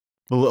 Look out.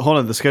 Well, hold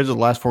on. The schedule of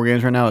the last 4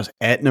 games right now is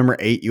at number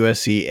 8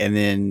 USC, and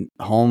then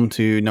home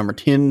to number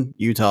 10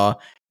 Utah,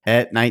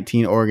 at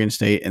 19 Oregon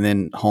State, and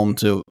then home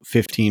to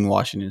 15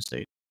 Washington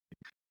State.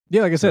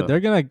 Yeah, like I said, they're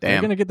gonna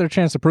get their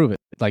chance to prove it.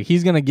 Like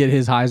he's gonna get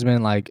his Heisman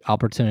like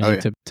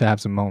opportunity to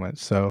have some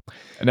moments. So,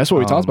 and that's what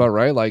we talked about,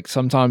 right? Like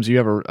sometimes you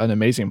have an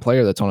amazing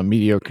player that's on a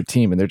mediocre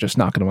team, and they're just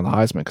not going to win the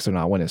Heisman because they're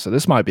not winning. So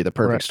this might be the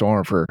perfect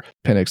storm for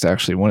Penix to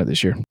actually win it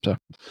this year. So,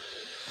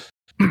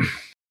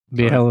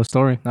 be a hell of a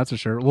story, that's for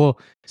sure. Well,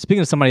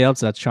 speaking of somebody else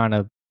that's trying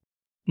to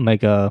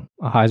make a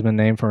Heisman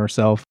name for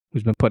herself,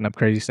 who's been putting up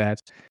crazy stats,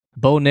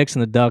 Bo Nix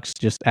and the Ducks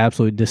just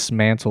absolutely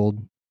dismantled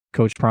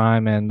Coach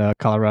Prime and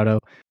Colorado.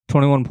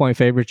 21-point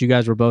favorites. You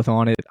guys were both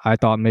on it. I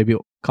thought maybe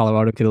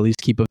Colorado could at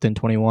least keep it within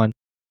 21.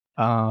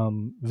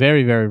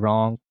 Very, very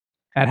wrong.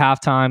 At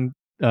halftime,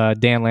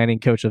 Dan Lanning,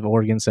 coach of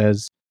Oregon,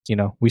 says,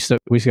 we still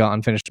got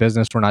unfinished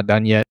business. We're not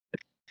done yet.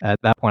 At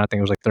that point, I think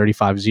it was like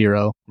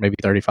 35-0, maybe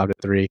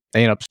 35-3.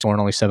 They ended up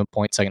scoring only 7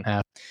 points second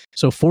half.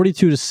 So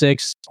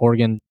 42-6,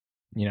 Oregon,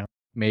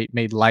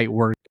 made light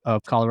work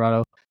of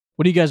Colorado.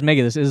 What do you guys make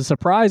of this? Is it a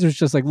surprise, or it's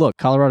just like, look,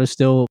 Colorado's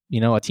still,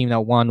 a team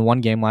that won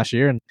one game last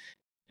year,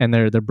 and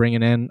they're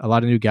bringing in a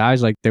lot of new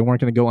guys. Like they weren't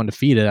going to go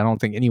undefeated. I don't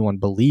think anyone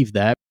believed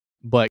that.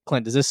 But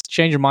Clint, does this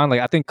change your mind?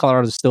 Like I think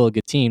Colorado's still a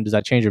good team. Does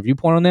that change your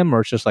viewpoint on them,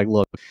 or it's just like,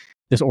 look,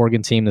 this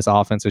Oregon team, this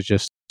offense is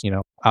just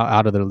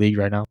out of their league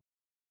right now?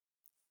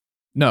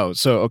 No.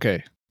 So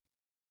okay.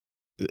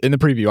 In the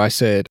preview, I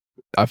said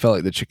I felt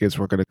like the chickens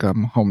were going to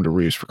come home to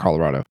roost for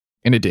Colorado,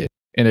 and it did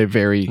in a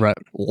very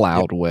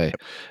loud way.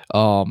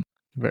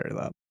 Very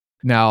loud.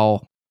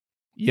 Now,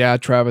 yeah,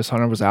 Travis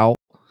Hunter was out.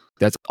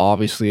 That's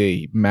obviously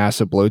a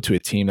massive blow to a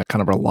team that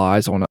kind of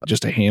relies on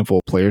just a handful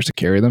of players to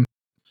carry them.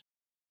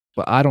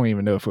 But I don't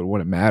even know if it would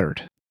have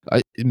mattered.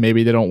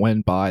 Maybe they don't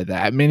win by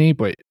that many,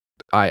 but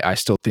I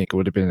still think it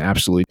would have been an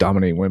absolutely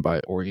dominating win by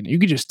Oregon. You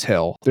could just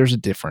tell there's a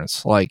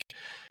difference. Like,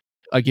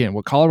 again,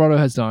 what Colorado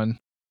has done,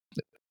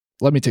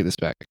 let me take this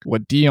back.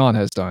 What Dion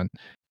has done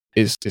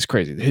is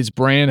crazy. His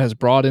brand has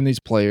brought in these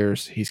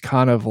players. He's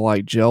kind of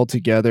like gelled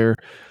together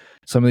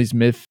some of these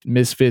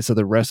misfits of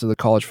the rest of the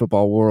college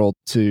football world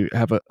to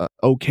have a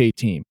okay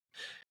team.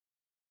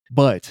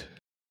 But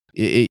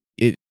it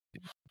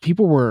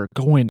people were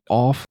going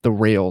off the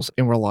rails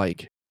and were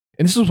like,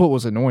 and this is what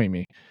was annoying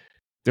me.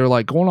 They're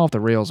like going off the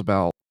rails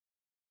about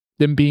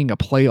them being a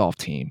playoff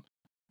team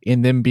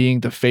and them being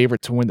the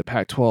favorite to win the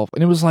Pac-12.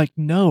 And it was like,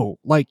 no,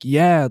 like,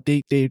 yeah,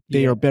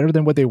 they are better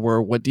than what they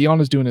were. What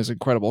Dion is doing is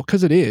incredible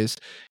because it is.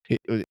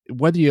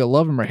 Whether you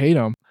love him or hate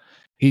him,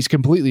 he's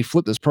completely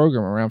flipped this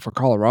program around for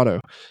Colorado.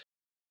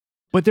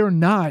 But they're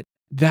not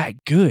that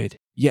good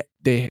yet.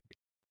 They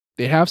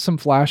have some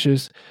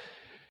flashes.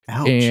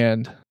 Ouch.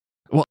 And,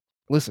 well,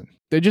 listen,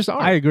 they just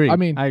aren't. I agree. I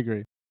mean, I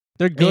agree.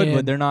 They're good,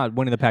 but they're not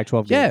winning the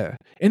Pac-12 game. Yeah,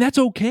 and that's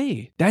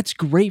okay. That's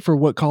great for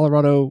what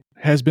Colorado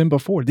has been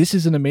before. This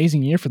is an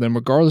amazing year for them,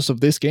 regardless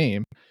of this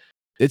game.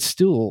 It's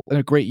still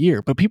a great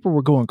year. But people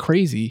were going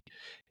crazy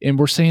and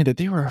were saying that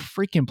they were a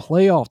freaking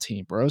playoff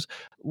team, bros.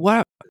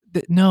 What?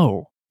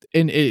 No.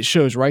 And it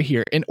shows right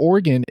here. And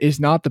Oregon is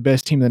not the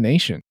best team in the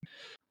nation.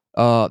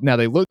 Now,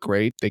 they look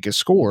great. They can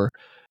score.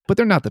 But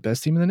they're not the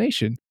best team in the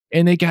nation.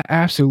 and they got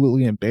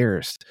absolutely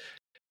embarrassed.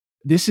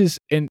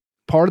 And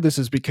part of this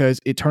is because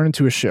it turned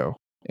into a show,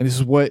 and this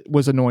is what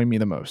was annoying me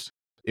the most.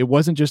 It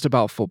wasn't just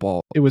about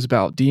football; it was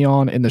about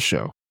Dion and the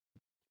show,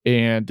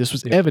 and this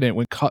was evident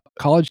when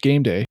College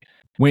Game Day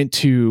went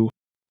to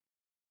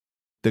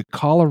the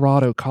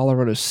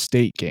Colorado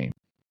State game,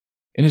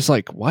 and it's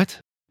like, what?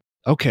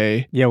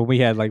 Okay. Yeah, we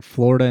had like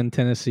Florida and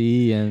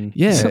Tennessee and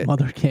some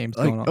other games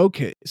going on.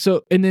 Okay.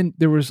 So, and then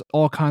there was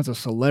all kinds of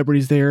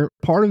celebrities there.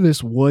 Part of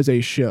this was a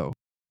show.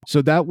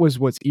 So that was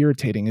what's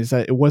irritating, is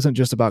that it wasn't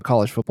just about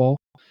college football,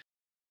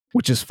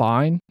 which is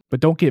fine, but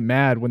don't get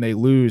mad when they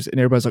lose and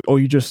everybody's like, oh,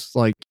 you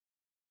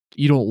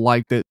don't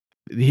like that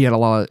he had a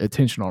lot of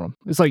attention on him.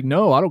 It's like,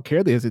 no, I don't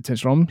care that he has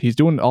attention on him. He's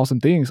doing awesome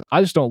things.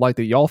 I just don't like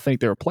that y'all think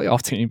they're a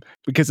playoff team,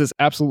 because it's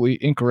absolutely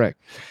incorrect.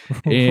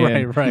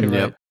 And,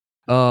 right.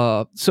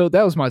 So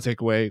that was my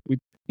takeaway. We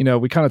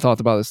kind of talked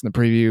about this in the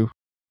preview.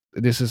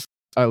 This is,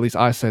 at least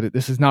I said it,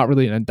 this is not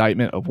really an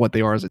indictment of what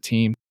they are as a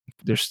team.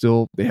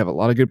 They have a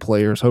lot of good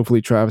players.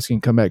 Hopefully Travis can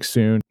come back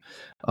soon.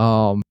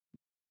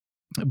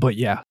 But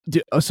yeah.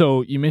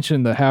 So you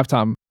mentioned the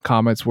halftime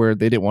comments where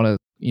they didn't want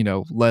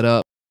to, let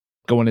up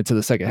going into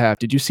the second half.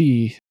 Did you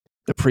see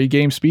the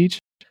pregame speech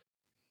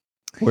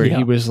where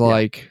he was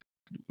like,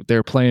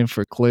 they're playing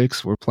for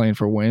clicks, we're playing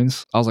for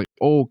wins? I was like,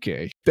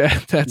 okay,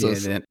 that's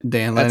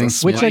a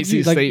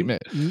spicy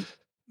statement.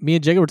 Me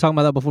and Jacob were talking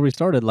about that before we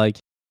started. Like,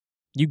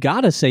 you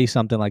got to say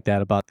something like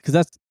that because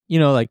that's,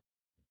 like,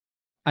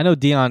 I know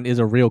Dion is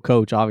a real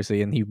coach,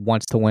 obviously, and he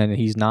wants to win, and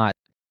he's not.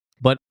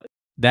 But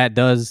that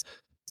does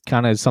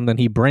kind of something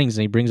he brings,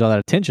 and he brings all that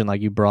attention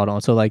like you brought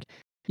on. So, like,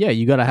 yeah,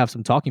 you got to have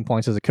some talking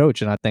points as a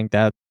coach, and I think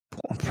that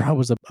probably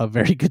was a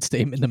very good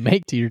statement to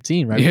make to your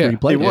team, right? Yeah, before you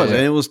played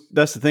it was, and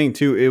that's the thing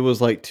too. It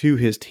was like to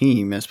his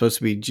team. It's supposed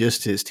to be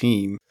just his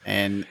team,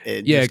 and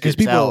it because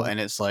people out, and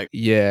it's like,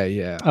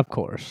 yeah, of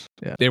course,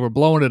 yeah, they were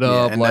blowing it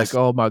up like,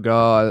 oh my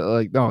god,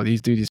 like no,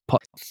 these dudes,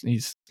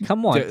 he's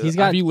come on, he's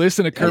got. Have you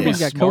listened to Kirby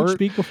Smart? Got coach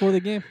speak before the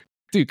game,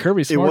 dude.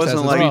 Kirby Smart has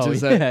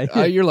speeches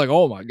that you're like,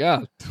 oh my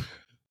god,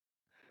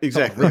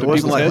 exactly. It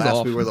wasn't like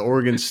last week where the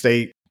Oregon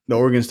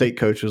State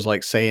coach was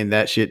like saying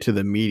that shit to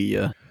the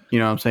media. You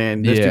know what I'm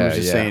saying? This dude was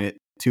just saying it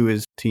to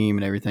his team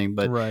and everything.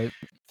 But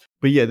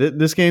yeah,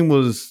 this game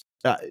was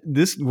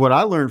what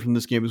I learned from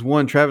this game is,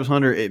 one, Travis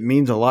Hunter. It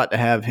means a lot to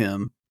have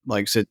him.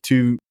 Like I said,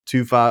 2-5.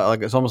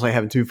 Like, it's almost like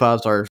having 2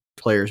 5-star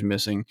players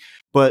missing.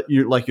 But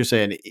you're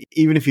saying,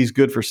 even if he's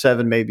good for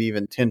 7, maybe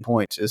even 10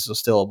 points, it's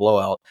still a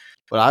blowout.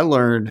 But I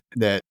learned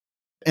that,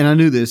 and I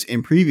knew this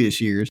in previous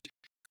years,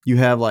 you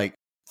have like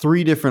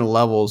 3 different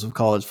levels of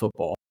college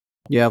football.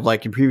 You have,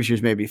 like, in previous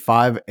years, maybe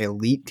 5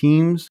 elite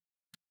teams,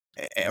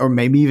 or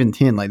maybe even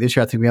 10. Like this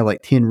year, I think we have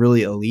like 10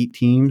 really elite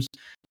teams.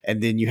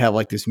 And then you have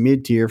like this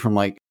mid tier from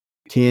like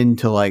 10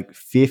 to like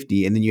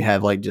 50. And then you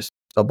have like just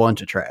a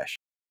bunch of trash,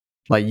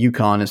 like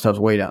UConn and stuff's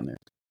way down there.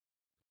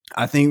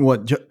 I think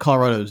what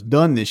Colorado's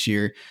done this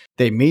year,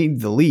 they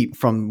made the leap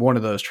from one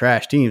of those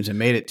trash teams and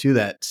made it to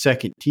that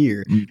second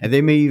tier. Mm-hmm. And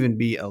they may even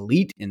be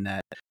elite in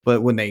that.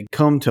 But when they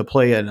come to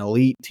play an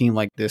elite team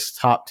like this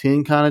top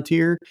 10 kind of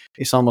tier,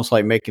 it's almost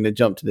like making a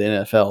jump to the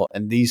NFL.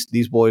 And these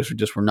boys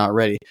were not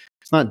ready.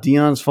 It's not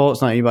Dion's fault.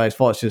 It's not anybody's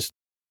fault. It's just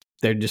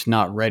they're just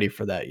not ready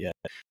for that yet.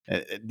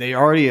 They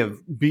already have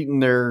beaten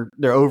their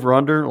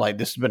over-under. Like,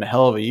 this has been a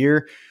hell of a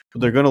year. But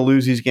they're going to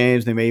lose these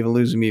games. They may even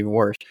lose them even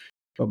worse.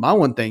 But my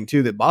one thing,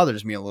 too, that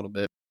bothers me a little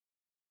bit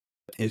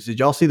is, did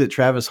y'all see that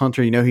Travis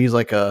Hunter, he's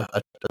like a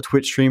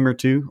Twitch streamer,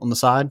 too, on the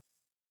side?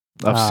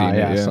 I've seen it,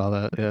 yeah. I saw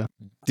that, yeah.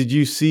 Did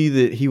you see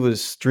that he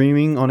was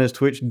streaming on his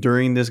Twitch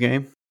during this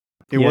game?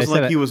 It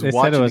wasn't like he was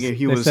watching the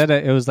game. They said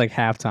it was like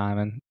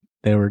halftime, and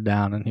they were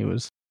down, and he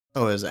was...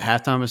 Oh, is it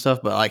halftime and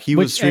stuff? But like he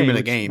was streaming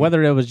a game.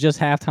 Whether it was just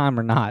halftime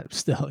or not,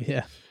 still,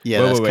 yeah.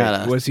 Yeah, that's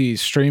kind of... Was he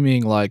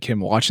streaming like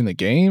him watching the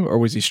game, or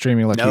was he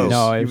streaming like he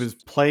was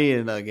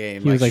playing a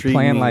game? He was like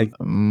playing like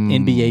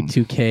NBA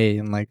 2K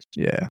and like,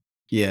 yeah.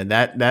 Yeah,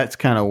 that's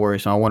kind of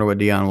worrisome. I wonder what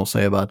Dion will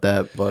say about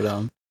that. But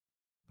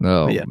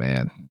but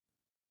man.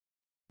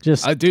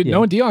 Just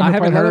no, Dion. I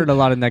haven't heard a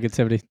lot of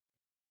negativity.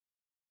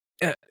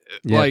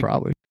 Yeah,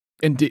 probably.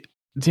 And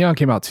Dion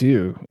came out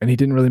too, and he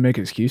didn't really make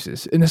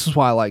excuses. And this is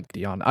why I like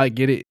Dion. I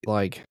get it.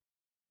 Like,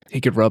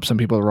 he could rub some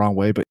people the wrong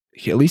way, but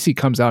at least he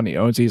comes out and he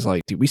owns it. He's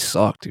like, dude, we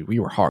suck, dude. We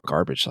were hot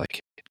garbage. Like,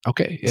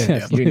 okay,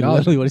 yeah.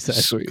 Literally what he said.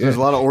 Sweet, There's a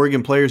lot of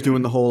Oregon players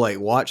doing the whole like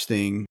watch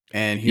thing,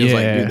 and he was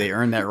like, dude, they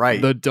earned that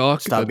right. The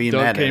Duck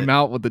came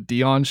out with the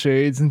Dion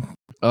shades, and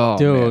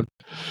dude,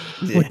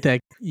 with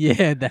that,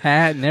 the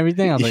hat and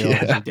everything. I was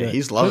like,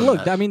 he's loving.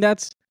 Look, I mean,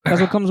 that's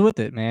what comes with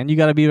it, man. You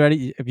got to be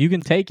ready. If you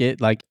can take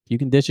it, like, you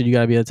can dish it. You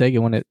got to be able to take it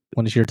when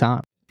it's your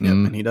time. Yeah,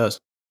 and he does.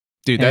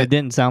 Dude, it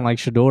didn't sound like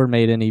Shador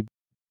made any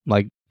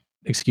like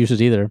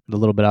excuses either. The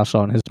little bit I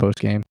saw in his post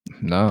game.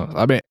 No,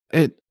 I mean,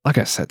 like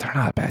I said, they're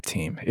not a bad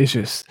team. It's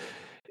just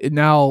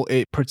now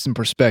it puts in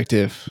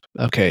perspective.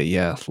 Okay,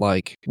 yeah,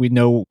 like, we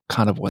know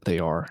kind of what they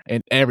are,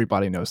 and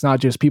everybody knows. Not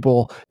just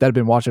people that have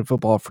been watching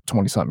football for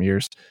 20 something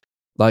years.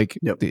 Like,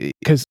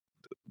 because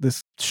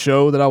this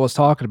show that I was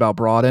talking about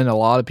brought in a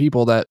lot of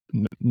people that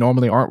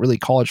normally aren't really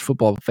college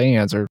football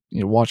fans or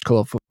watch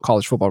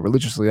college football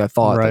religiously. I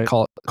thought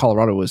that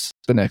Colorado was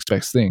the next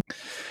best thing,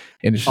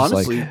 and it's just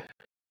honestly,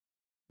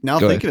 now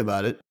thinking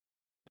about it,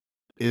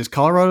 is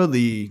Colorado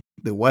the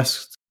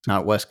West,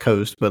 not West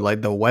Coast, but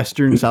like the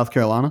Western South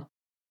Carolina?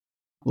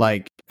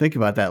 Like, think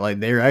about that. Like,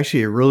 they're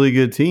actually a really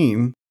good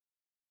team,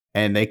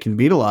 and they can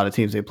beat a lot of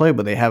teams they play,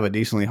 but they have a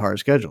decently hard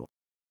schedule.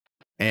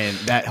 And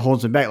that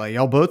holds them back. Like,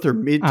 y'all both are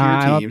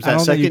mid-tier teams.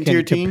 That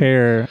second-tier team.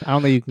 I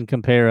don't think you can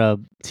compare a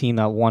team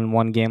that won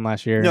one game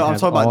last year. No, I'm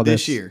talking about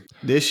this year.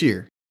 This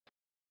year.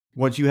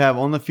 What you have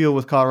on the field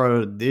with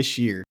Colorado this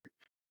year.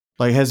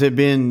 Like, has it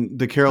been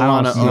the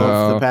Carolina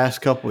of the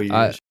past couple of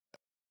years?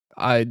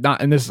 I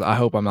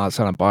hope I'm not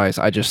sounding biased.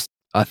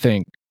 I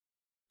think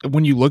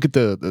when you look at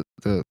the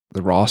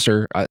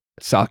roster,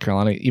 South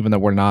Carolina, even though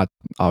we're not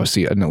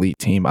obviously an elite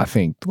team, I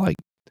think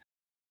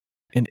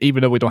and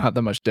even though we don't have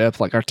that much depth,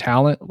 like our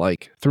talent,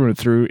 like through and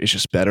through, is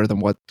just better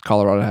than what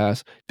Colorado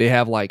has. They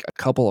have like a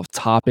couple of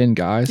top end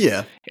guys,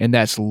 and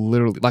that's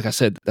literally, like I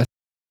said,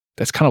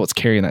 that's kind of what's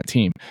carrying that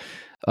team.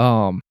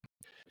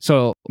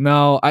 So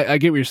no, I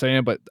get what you're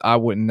saying, but I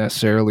wouldn't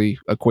necessarily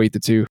equate the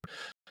two.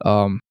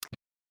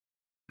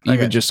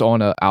 Even just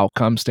on an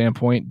outcome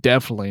standpoint,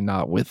 definitely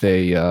not with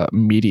a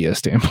media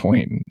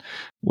standpoint. And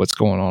what's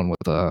going on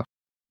with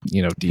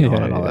Dion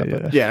and all that.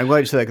 But. Yeah, I'm glad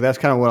you said that, because that's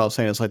kind of what I was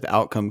saying. It's like the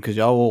outcome, because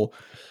y'all will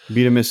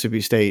beat a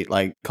Mississippi State,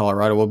 like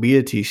Colorado will beat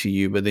a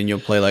TCU, but then you'll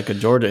play like a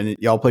Georgia, and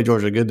y'all play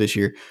Georgia good this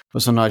year.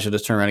 But sometimes you'll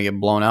just turn around and get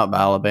blown out by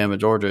Alabama,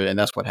 Georgia, and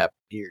that's what happened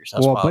here.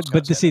 So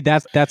but to see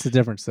that's the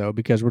difference though,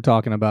 because we're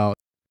talking about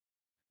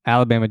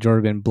Alabama,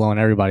 Georgia been blowing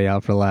everybody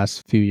out for the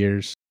last few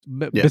years.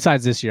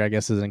 Besides this year, I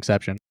guess is an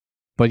exception.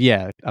 But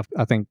yeah,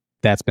 I think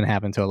that's been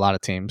happening to a lot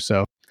of teams.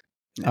 So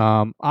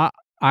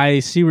I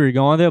see where you're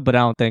going there, but I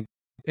don't think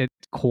it's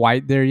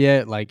quite there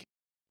yet. Like,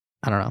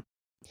 I don't know.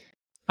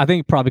 I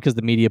think probably because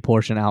the media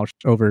portion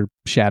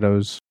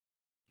overshadows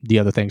the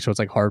other thing, so it's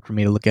like hard for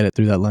me to look at it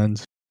through that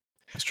lens.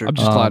 That's true. I'm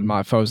just glad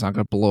my phone's not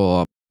going to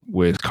blow up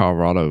with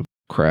Colorado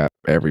crap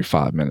every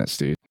 5 minutes,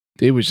 dude.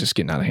 It was just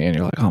getting out of hand.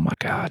 You're like, oh my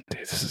god,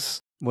 dude, this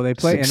is. Well, they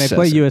play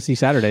USC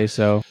Saturday,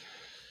 so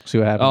see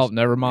what happens. Oh,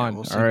 never mind.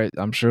 Yeah, all right,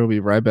 I'm sure we'll be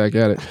right back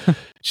at it.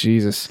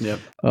 Jesus, yep.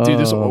 Dude,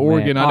 this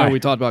Oregon. Man. I know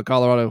we talked about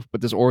Colorado, but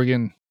this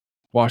Oregon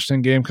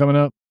Washington game coming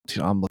up.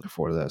 Dude, I'm looking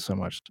forward to that so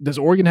much. Does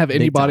Oregon have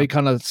anybody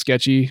kind of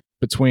sketchy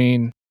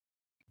between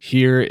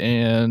here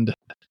and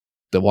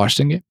the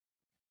Washington game?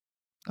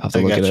 I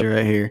got you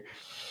right here.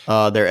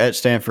 They're at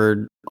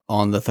Stanford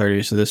on the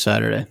 30th of this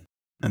Saturday,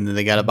 and then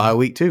they got a bye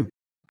week too.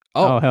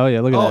 Oh hell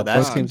yeah! Look at that.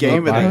 That's the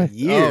game of the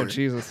year. Oh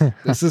Jesus,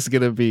 this is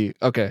gonna be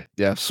okay.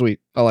 Yeah,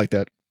 sweet. I like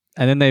that.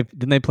 And then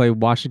they play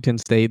Washington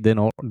State, then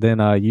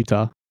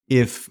Utah.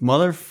 If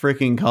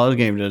motherfucking college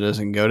game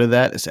doesn't go to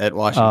that, it's at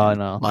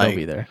Washington. Oh no, they'll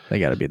be there. They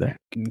got to be there.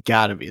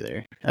 Gotta be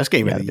there. That's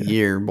game of the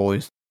year,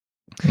 boys.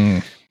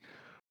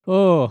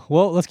 Oh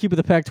well, let's keep it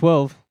the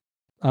Pac-12.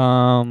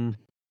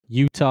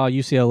 Utah,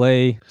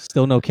 UCLA,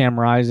 still no Cam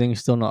Rising,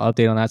 still no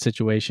update on that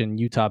situation.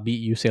 Utah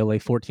beat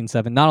UCLA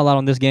 14-7. Not a lot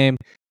on this game.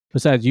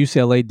 Besides,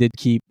 UCLA did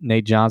keep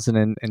Nate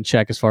Johnson in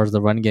check as far as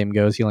the run game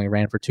goes. He only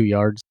ran for 2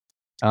 yards.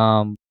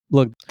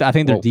 Look, I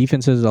think their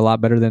defense is a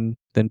lot better than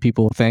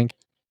people think.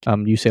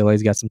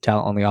 UCLA's got some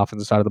talent on the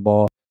offensive side of the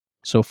ball.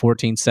 So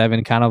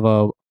 14-7, kind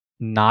of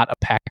not a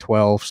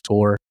Pac-12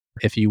 score,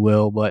 if you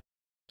will. But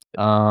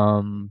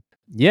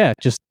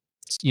just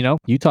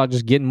Utah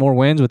just getting more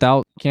wins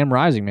without Cam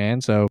Rising,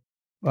 man. So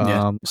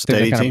I think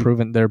they're kind of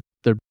proven they're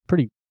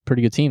pretty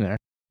good team there.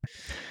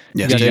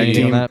 Yeah, you guys got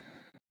anything on that?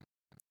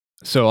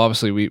 So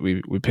obviously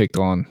we picked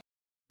on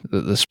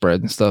the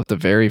spread and stuff.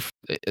 The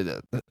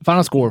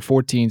final score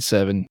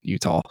 14-7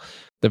 Utah.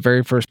 The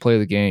very first play of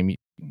the game,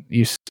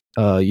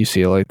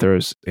 UCLA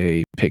throws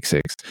a pick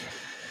six,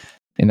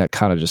 and that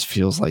kind of just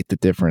feels like the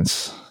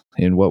difference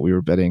in what we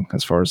were betting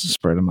as far as the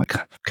spread. I'm like,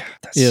 God,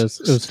 it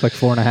was like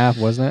 4.5,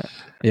 wasn't it?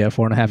 Yeah,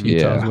 4.5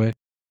 Utah's way.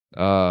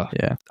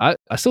 Yeah.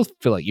 I still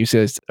feel like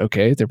UCLA's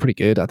okay. They're pretty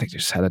good. I think they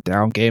just had a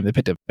down game. They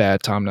picked a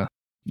bad time to,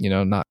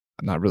 not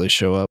really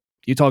show up.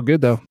 Utah good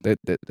though. They,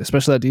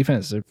 especially that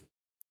defense. Their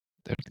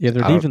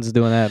defense is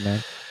doing that,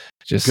 man.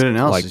 Just good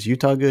analysis.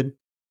 Utah good.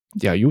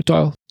 Yeah,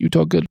 Utah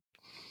good.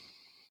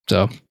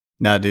 So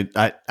no, dude,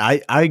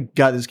 I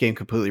got this game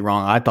completely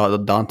wrong. I thought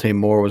that Dante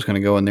Moore was going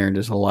to go in there and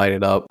just light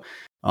it up,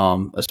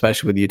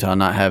 especially with Utah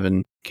not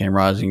having Cam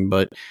Rising.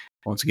 But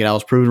once again, I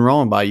was proven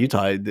wrong by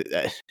Utah.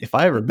 If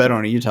I ever bet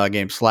on a Utah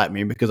game, slap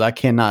me, because I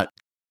cannot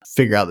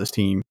figure out this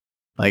team.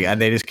 Like,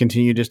 they just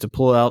continue just to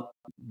pull out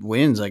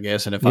wins, I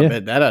guess. And if I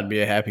bet that, I'd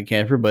be a happy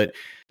camper. But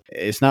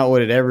it's not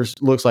what it ever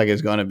looks like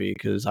it's going to be,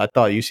 because I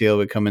thought UCLA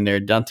would come in there.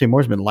 Dante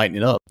Moore's been lighting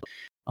it up.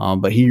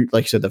 But he,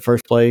 like you said, the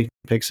first play,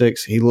 pick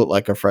six, he looked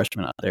like a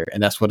freshman out there.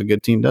 And that's what a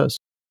good team does.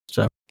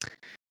 So,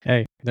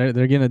 hey, they're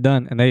getting it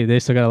done. And they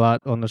still got a lot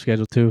on their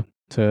schedule, too,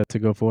 to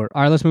go for it.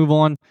 All right, let's move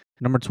on.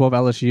 Number 12,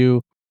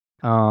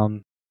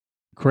 LSU.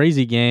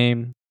 Crazy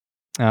game.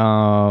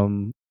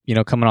 Coming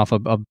off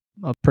a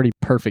a pretty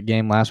perfect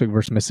game last week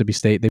versus Mississippi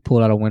State. They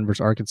pulled out a win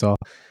versus Arkansas,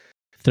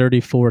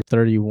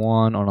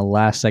 34-31 on a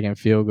last-second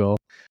field goal.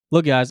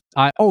 Look, guys,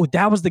 that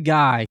was the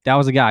guy.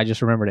 I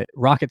just remembered it.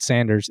 Rocket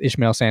Sanders,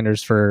 Ishmael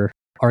Sanders for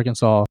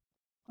Arkansas,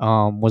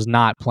 was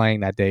not playing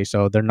that day.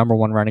 So their number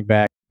one running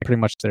back, pretty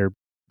much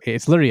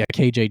it's literally a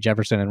KJ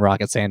Jefferson and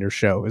Rocket Sanders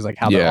show is like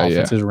how their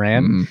offenses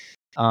ran.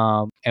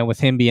 Mm-hmm. And with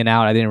him being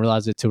out, I didn't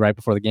realize it till right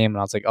before the game. And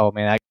I was like, oh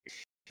man,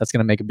 that's going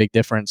to make a big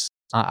difference.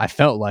 I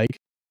felt like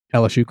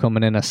LSU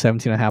coming in a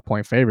 17.5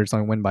 point favorite, it's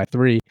only win by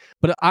 3.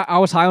 But I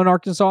was high on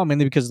Arkansas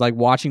mainly because like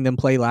watching them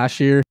play last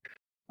year,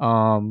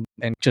 and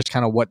just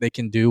kind of what they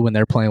can do when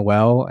they're playing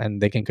well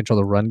and they can control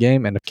the run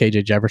game. And if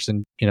KJ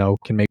Jefferson,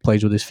 can make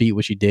plays with his feet,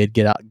 which he did,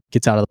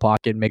 gets out of the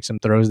pocket, makes some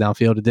throws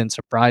downfield, it didn't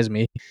surprise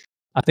me.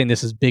 I think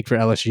this is big for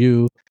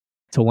LSU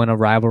to win a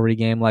rivalry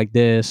game like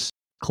this,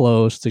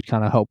 close, to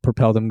kind of help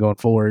propel them going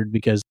forward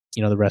because,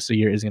 the rest of the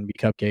year is going to be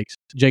cupcakes.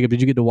 Jacob, did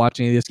you get to watch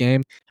any of this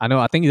game?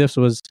 I think this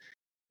was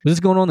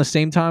this going on the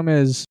same time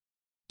as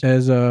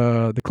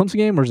the Clemson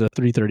game, or is it a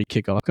 3:30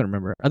 kickoff? I couldn't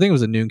remember. I think it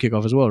was a noon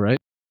kickoff as well, right?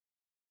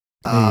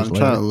 I'm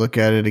trying to look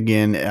at it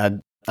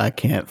again. I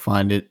can't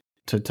find it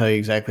to tell you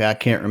exactly. I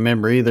can't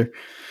remember either.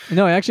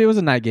 No, actually, it was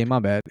a night game. My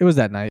bad. It was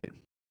that night.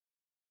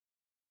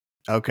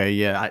 Okay,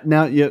 yeah.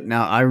 Now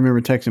I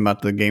remember texting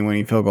about the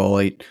game-winning field goal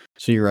late.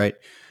 So you're right.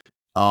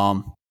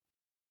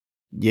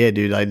 Yeah,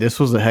 dude. Like, this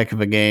was a heck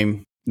of a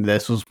game.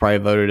 This was probably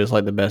voted as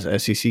like the best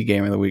SEC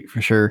game of the week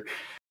for sure.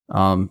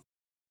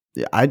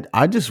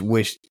 I just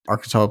wish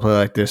Arkansas would play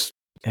like this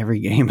every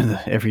game of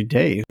every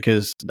day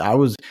because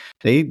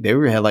they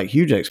had like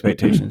huge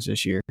expectations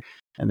this year,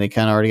 and they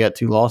kind of already got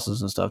 2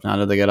 losses and stuff. Now I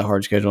know they got a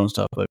hard schedule and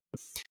stuff, but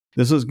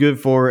this was good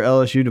for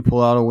LSU to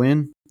pull out a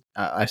win.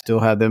 I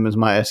still have them as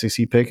my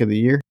SEC pick of the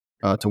year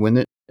to win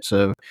it.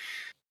 So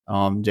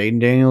Jaden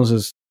Daniels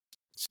is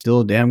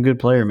still a damn good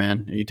player,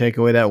 man. You take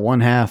away that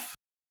one half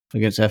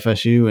against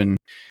FSU, and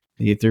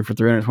he threw for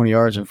 320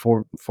 yards and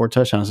four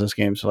touchdowns this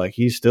game. So, like,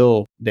 he's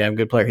still a damn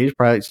good player. He's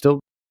probably still,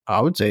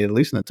 I would say, at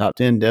least in the top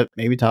 10,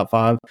 maybe top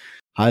 5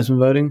 Heisman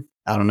voting.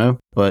 I don't know,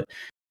 but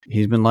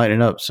he's been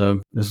lighting up.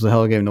 So this is a hell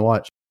of a game to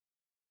watch.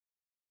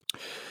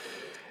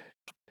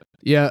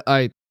 Yeah,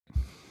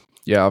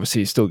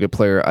 obviously he's still a good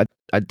player.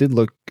 I did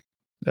look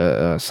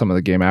some of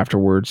the game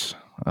afterwards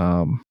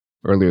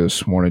earlier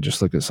this morning,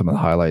 just looked at some of the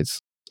highlights.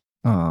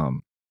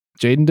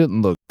 Jaden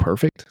didn't look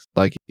perfect.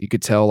 Like, you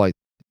could tell, like,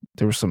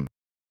 there were some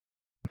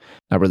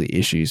not really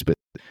issues, but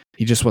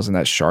he just wasn't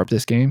that sharp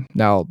this game.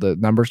 Now, the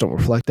numbers don't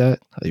reflect that.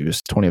 He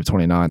was 20 of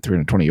 29,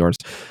 320 yards.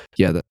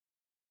 Yeah,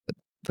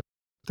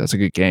 that's a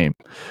good game.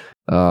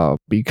 But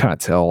you kind of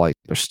tell, like,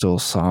 there's still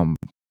some,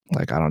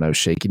 like, I don't know,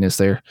 shakiness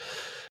there.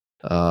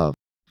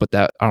 But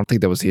I don't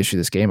think that was the issue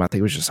this game. I think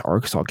it was just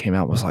Arkansas came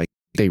out and was like,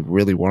 they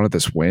really wanted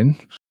this win.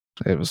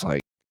 It was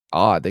like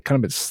odd. They kind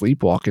of been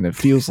sleepwalking, it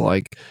feels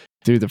like,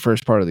 through the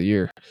first part of the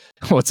year.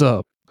 What's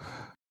up?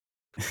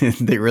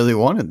 They really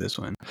wanted this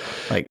one.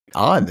 Like,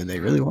 odd that they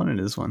really wanted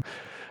this one.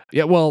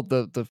 Yeah, well,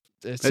 it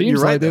seems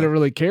right, like they don't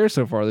really care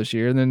so far this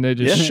year, and then they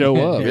just show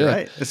up. Yeah,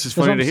 right. This is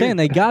funny what I'm saying.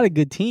 They got a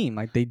good team,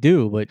 like they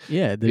do, but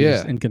they're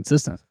just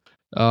inconsistent.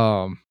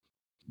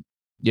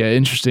 Yeah,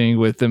 interesting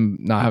with them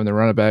not having the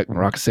running back,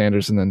 Rocket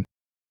Sanders, and then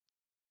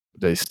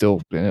they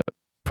still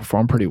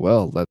perform pretty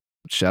well.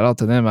 Shout out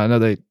to them. I know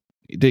they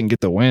didn't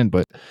get the win,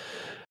 but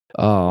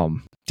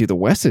dude, the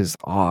West is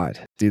odd.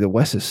 Dude, the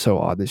West is so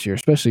odd this year,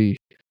 especially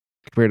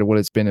compared to what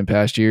it's been in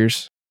past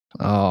years.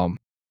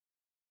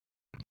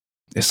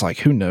 It's like,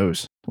 who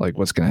knows, like,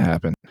 what's going to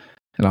happen.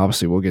 And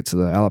obviously we'll get to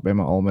the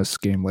Alabama-Ole Miss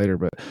game later,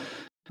 but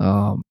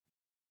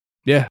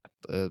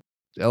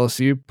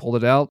LSU pulled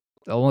it out.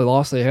 The only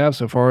loss they have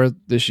so far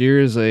this year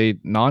is a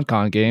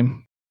non-con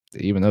game,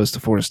 even though it's to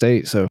Florida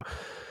State. So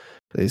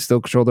they still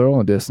control their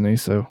own destiny.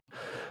 So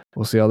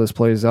we'll see how this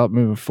plays out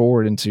moving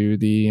forward into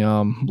the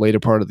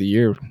later part of the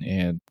year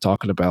and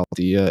talking about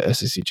the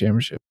SEC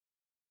championship.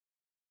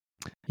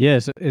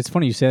 Yes, it's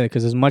funny you say that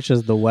because as much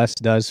as the West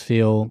does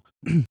feel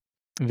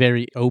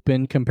very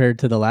open compared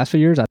to the last few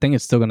years, I think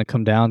it's still going to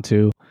come down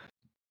to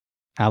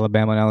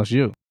Alabama and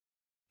LSU,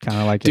 kind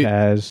of like it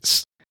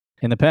has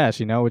in the past,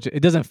 which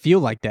it doesn't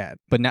feel like that.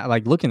 But now,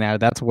 like, looking at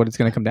it, that's what it's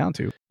going to come down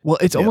to. Well,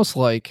 it's almost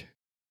like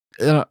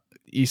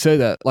you say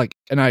that, like,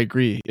 and I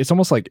agree. It's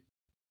almost like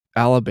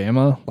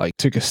Alabama, like,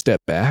 took a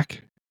step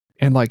back,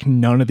 and, like,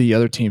 none of the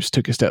other teams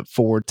took a step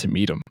forward to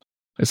meet them.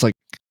 It's like,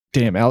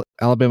 damn,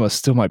 Alabama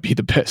still might be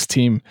the best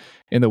team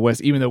in the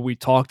West, even though we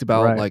talked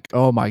about like,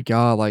 oh my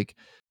god, like,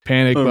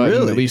 panic button,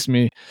 really? At least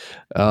me.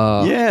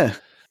 Yeah.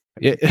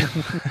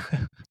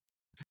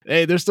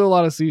 Hey, there's still a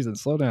lot of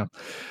seasons. Slow down.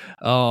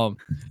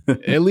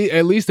 At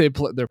least they're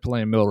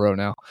playing middle row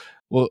now.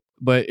 Well,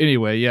 but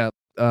anyway,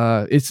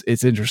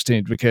 it's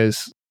interesting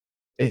because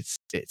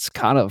it's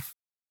kind of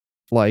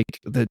like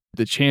the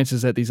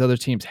chances that these other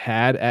teams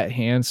had at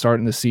hand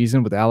starting the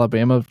season with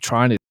Alabama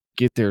trying to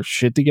get their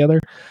shit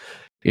together,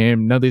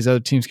 and none of these other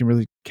teams can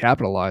really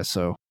capitalize.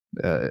 So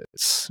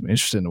it's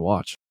interesting to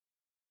watch.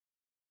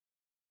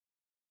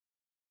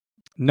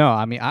 No,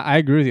 I mean, I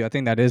agree with you. I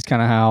think that is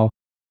kind of how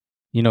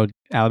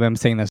Alabama's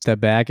taking that step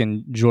back,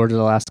 and Georgia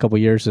the last couple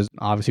of years has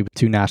obviously with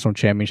 2 national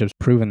championships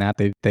proven that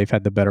they've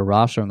had the better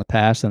roster in the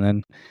past,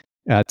 and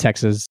then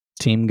Texas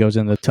team goes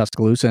into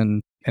Tuscaloosa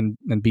and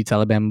beats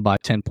Alabama by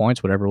 10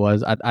 points, whatever it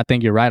was. I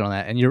think you're right on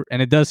that,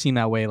 and it does seem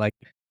that way, like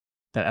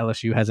that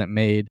LSU hasn't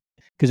made,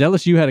 because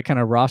LSU had a kind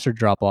of roster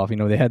drop off.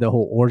 They had the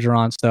whole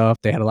Orgeron stuff.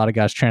 They had a lot of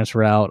guys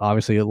transfer out.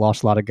 Obviously, it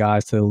lost a lot of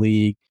guys to the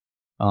league.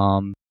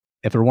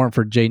 If it weren't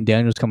for Jaden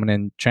Daniels coming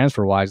in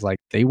transfer wise, like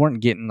they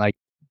weren't getting like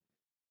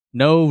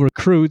no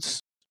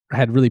recruits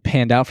had really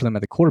panned out for them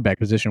at the quarterback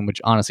position,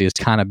 which honestly has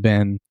kind of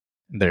been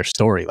their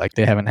story. Like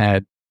they haven't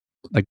had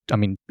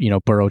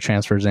Burrow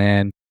transfers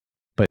in,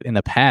 but in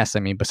the past,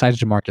 besides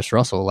Jamarcus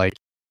Russell, like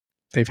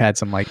they've had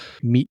some like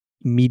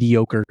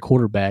mediocre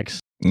quarterbacks.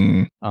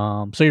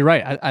 So you're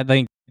right. I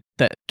think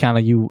that kind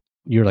of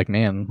you're like,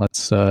 man,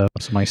 let's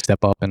somebody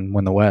step up and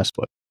win the West,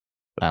 but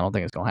I don't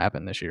think it's going to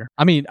happen this year.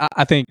 I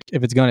think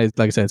if it's going to,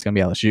 like I said, it's going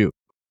to be LSU,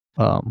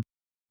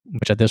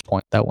 which at this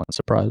point, that wouldn't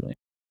surprise me.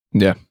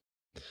 Yeah.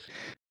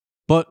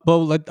 But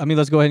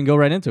let's go ahead and go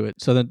right into it.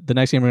 So the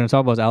next game we're going to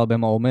talk about is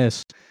Alabama Ole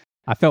Miss.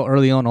 I felt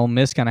early on Ole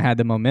Miss kind of had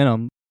the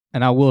momentum,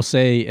 and I will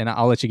say, and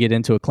I'll let you get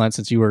into it, Clint,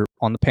 since you were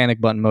on the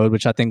panic button mode,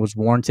 which I think was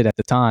warranted at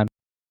the time.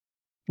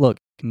 Look,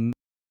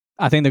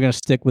 I think they're going to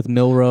stick with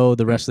Milroe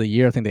the rest of the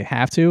year. I think they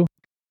have to.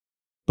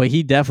 But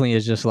he definitely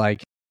is just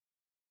like,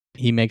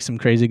 he makes some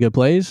crazy good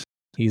plays.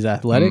 He's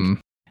athletic,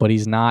 but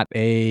he's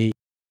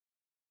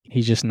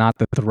just not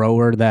the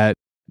thrower that,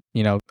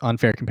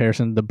 unfair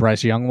comparison to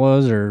Bryce Young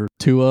was, or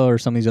Tua, or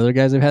some of these other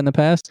guys they've had in the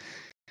past.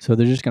 So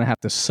they're just going to have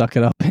to suck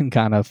it up and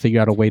kind of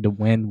figure out a way to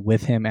win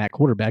with him at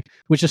quarterback,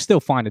 which is still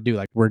fine to do.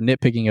 Like, we're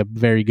nitpicking a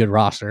very good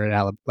roster at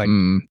Alabama. Like,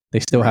 they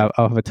still have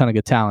a ton of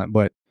good talent,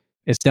 but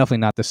it's definitely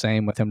not the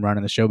same with him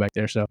running the show back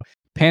there. So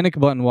panic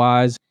button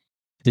wise,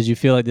 did you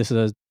feel like this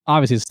is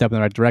obviously a step in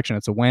the right direction?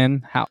 It's a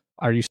win. How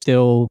are you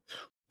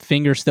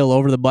fingers still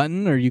over the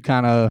button, or are you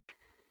kind of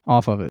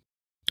off of it?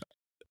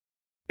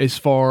 As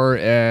far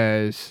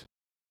as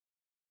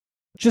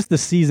just the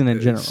season in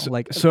general,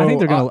 I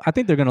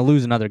think they're gonna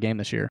lose another game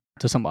this year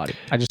to somebody.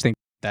 I just think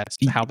that's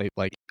how they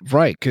like.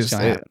 Right, because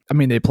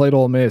they played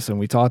Ole Miss, and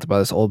we talked about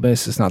this. Ole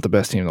Miss is not the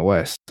best team in the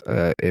West.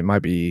 It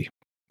might be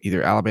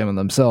either Alabama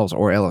themselves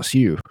or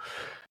LSU.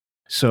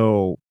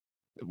 So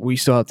we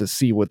still have to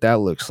see what that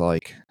looks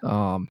like.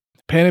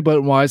 Panic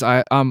button wise,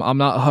 I'm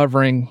not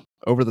hovering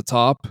over the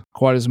top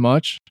quite as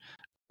much.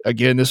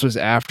 Again, this was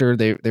after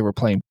they were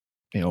playing,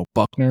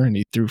 Buckner, and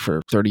he threw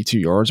for 32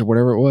 yards or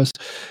whatever it was.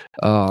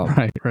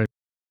 Right.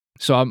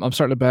 So I'm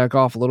starting to back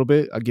off a little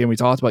bit. Again, we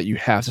talked about you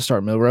have to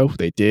start Milroe.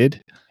 They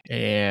did,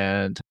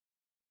 and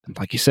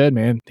like you said,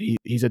 man,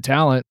 he's a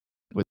talent.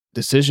 With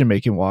decision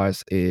making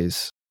wise,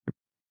 is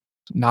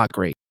not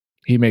great.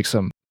 He makes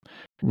some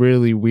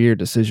really weird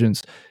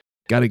decisions.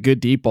 Got a good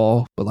deep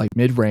ball, but like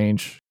mid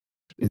range,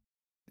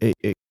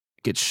 it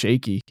gets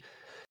shaky.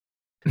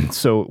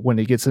 So when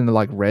it gets into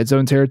like red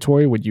zone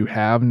territory, when you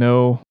have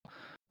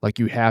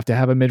you have to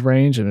have a mid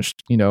range and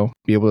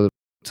be able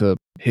to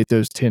hit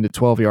those 10 to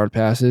 12 yard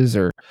passes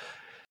or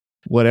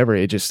whatever,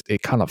 it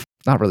kind of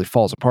not really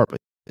falls apart, but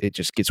it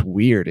just gets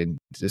weird. And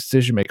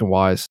decision making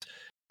wise,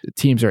 the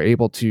teams are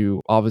able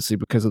to, obviously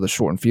because of the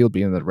shortened field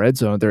being in the red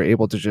zone, they're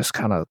able to just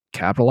kind of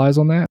capitalize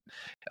on that.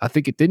 I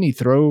think didn't he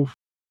throw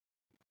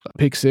a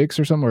pick six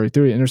or something, or he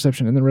threw an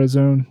interception in the red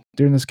zone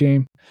during this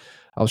game?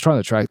 I was trying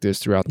to track this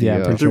throughout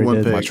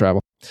my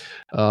travel.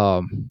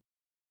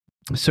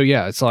 So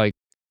yeah, it's like,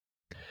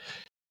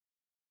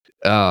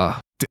 I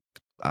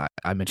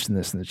mentioned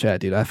this in the chat,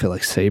 dude. I feel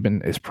like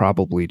Saban is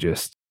probably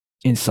just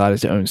inside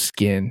his own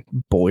skin,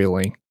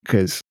 boiling,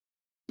 because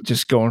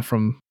just going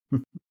from,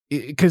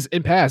 because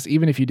in past,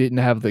 even if you didn't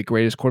have the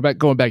greatest quarterback,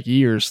 going back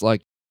years,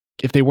 like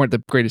if they weren't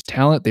the greatest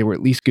talent, they were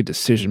at least good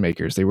decision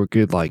makers. They were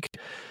good, like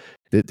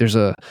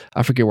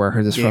I forget where I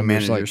heard this from.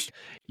 Managers.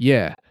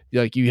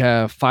 Like you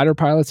have fighter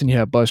pilots and you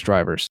have bus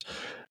drivers.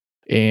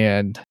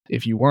 And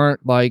if you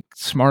weren't like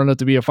smart enough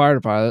to be a fighter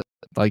pilot,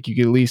 like you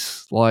could at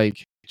least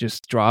like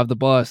just drive the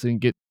bus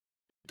and get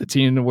the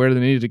team to where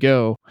they needed to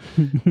go.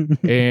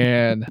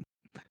 And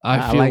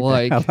I feel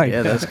like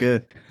that's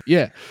good.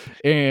 Yeah.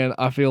 And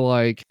I feel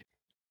like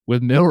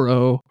with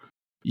Milroe,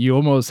 you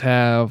almost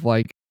have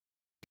like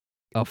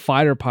a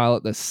fighter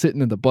pilot that's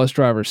sitting in the bus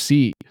driver's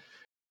seat.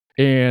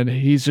 And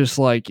he's just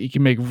like, he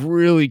can make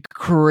really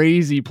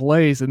crazy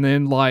plays and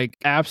then like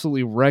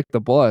absolutely wreck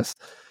the bus.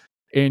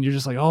 And you're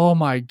just like, oh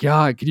my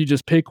God, can you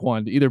just pick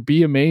one to either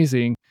be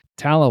amazing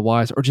talent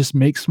wise or just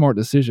make smart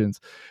decisions?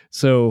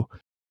 So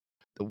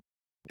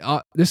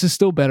this is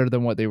still better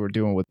than what they were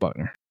doing with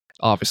Buckner,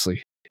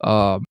 obviously.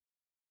 Panic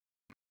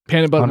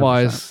button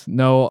wise,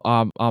 no,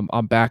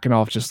 I'm backing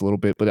off just a little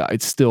bit, but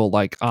it's still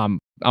like I'm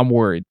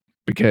worried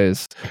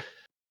because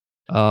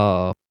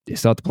they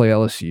still have to play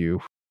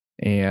LSU.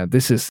 And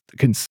this is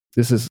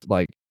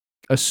like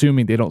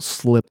assuming they don't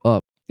slip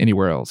up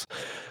anywhere else.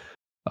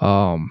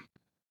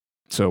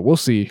 So we'll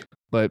see.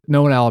 But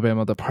knowing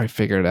Alabama, they'll probably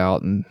figure it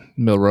out, and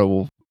Milroe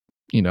will,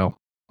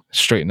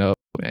 straighten up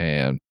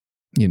and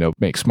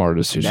make smarter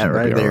decisions. That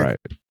right there,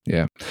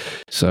 Yeah.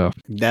 So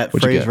that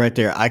what you phrase got? right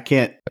there, I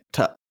can't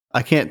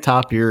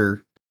top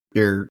your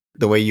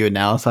the way you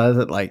analyze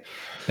it. Like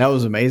that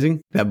was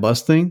amazing. That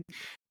bus thing,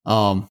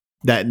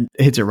 that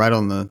hits it right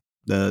on the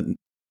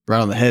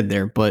right on the head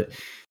there. But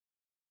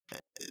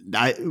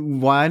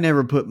why I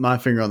never put my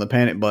finger on the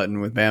panic button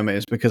with Bama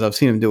is because I've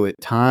seen him do it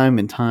time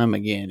and time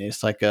again.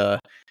 It's like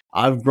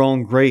I've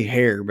grown gray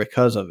hair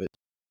because of it.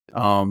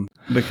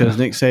 Because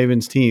Nick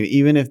Saban's team,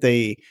 even if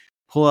they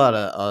pull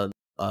out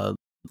a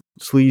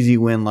sleazy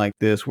win like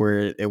this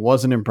where it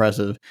wasn't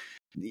impressive,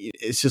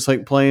 it's just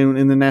like playing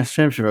in the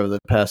national championship over the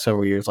past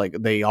several years. Like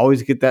they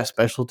always get that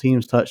special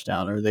teams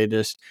touchdown, or they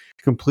just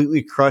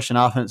completely crush an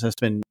offense that's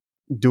been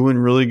doing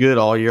really good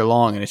all year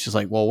long. And it's just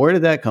like, well, where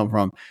did that come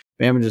from?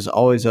 Bama just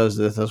always does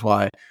this. That's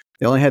why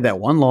they only had that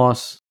one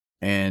loss,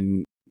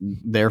 and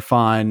they're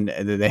fine.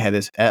 They had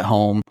this at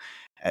home.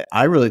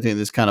 I really think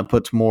this kind of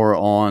puts more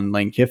on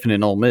Lane Kiffin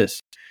and Ole Miss.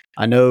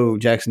 I know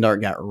Jackson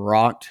Dart got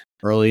rocked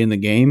early in the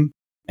game,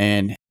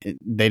 and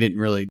they didn't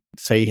really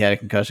say he had a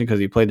concussion because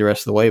he played the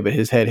rest of the way, but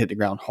his head hit the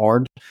ground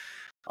hard.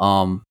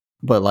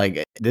 But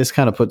like this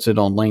kind of puts it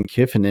on Lane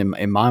Kiffin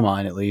in my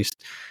mind, at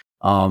least,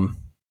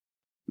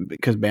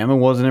 because Bama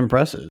wasn't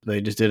impressive.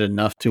 They just did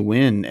enough to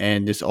win,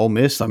 and just Ole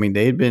Miss. I mean,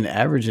 they had been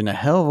averaging a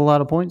hell of a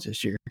lot of points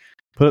this year.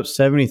 Put up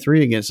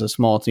 73 against a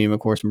small team, of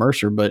course,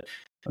 Mercer, but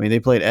I mean,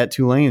 they played at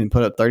Tulane and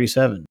put up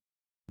 37.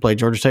 Played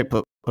Georgia Tech,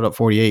 put up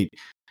 48.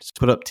 Just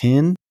put up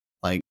 10.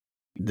 Like,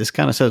 this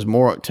kind of says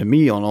more to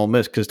me on Ole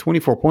Miss because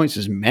 24 points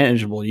is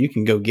manageable. You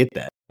can go get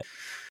that.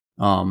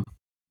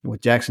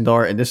 With Jackson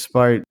Dart, and this is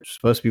probably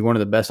supposed to be one of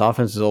the best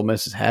offenses Ole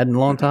Miss has had in a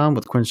long time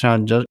with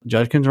Quinshon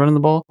Judkins running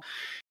the ball.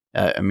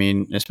 I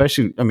mean,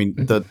 especially,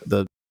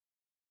 the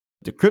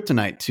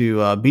kryptonite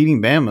to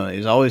beating Bama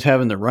is always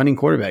having the running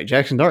quarterback.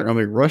 Jackson Dart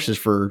normally rushes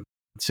for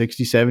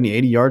 60, 70,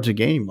 80 yards a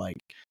game. Like,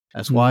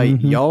 that's why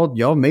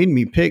y'all made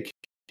me pick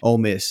Ole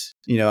Miss.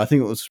 You know, I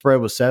think it was spread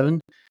was 7,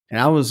 and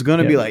I was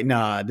gonna be like,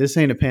 nah, this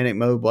ain't a panic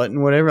mode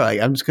button, whatever. Like,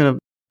 I'm just gonna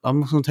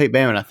take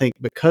Bama. And I think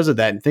because of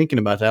that and thinking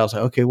about that, I was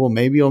like, okay, well,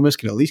 maybe Ole Miss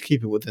can at least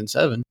keep it within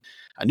 7.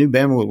 I knew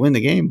Bama would win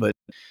the game, but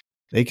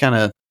they kind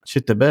of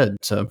shit the bed.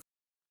 So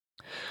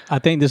I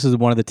think this is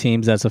one of the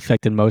teams that's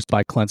affected most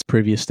by Clint's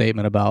previous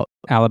statement about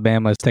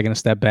Alabama is taking a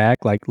step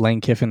back. Like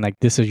Lane Kiffin, like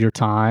this is your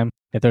time.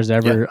 If there's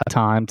ever a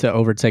time to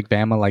overtake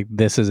Bama, like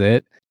this is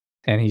it.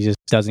 And he just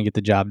doesn't get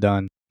the job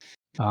done.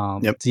 So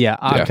yeah,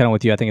 I'm kind of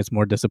with you. I think it's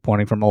more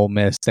disappointing from Ole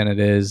Miss than it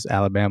is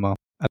Alabama.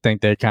 I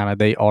think they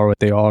are what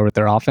they are with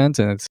their offense,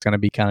 and it's going to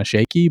be kind of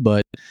shaky,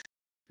 but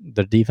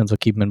the defense will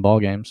keep them in ball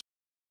games.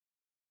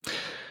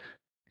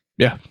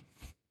 Yeah.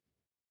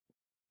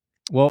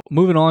 Well,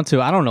 moving on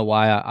to, I don't know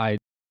why I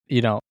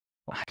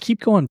keep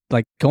going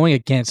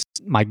against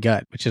my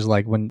gut, which is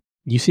like when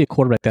you see a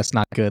quarterback that's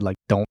not good, like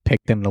don't pick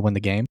them to win the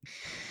game.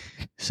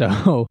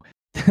 So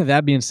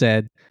that being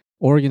said,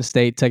 Oregon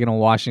State taking on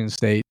Washington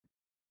State,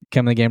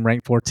 coming the game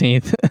ranked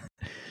 14th.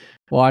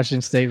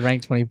 Washington State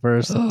ranked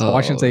 21st.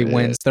 Washington State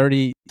wins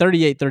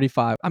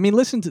 38-35. I mean,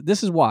 listen to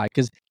this is why,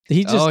 because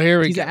he's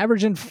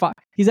averaging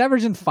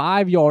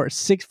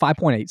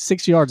 5.8,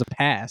 6 yards a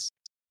pass.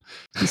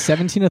 He's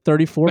 17 of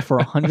 34 for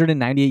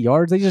 198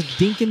 yards. They just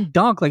dink and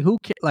dunk. Like, who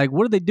cares? Like,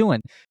 what are they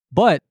doing?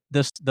 But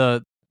their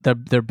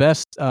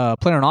best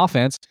player on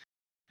offense,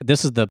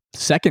 this is the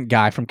second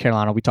guy from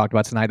Carolina we talked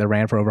about tonight that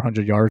ran for over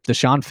 100 yards.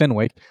 Deshaun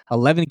Fenwick,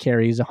 11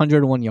 carries,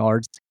 101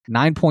 yards,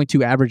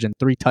 9.2 average, and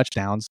 3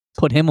 touchdowns.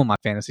 Put him on my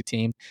fantasy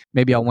team.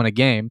 Maybe I'll win a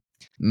game.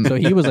 So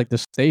he was like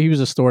he was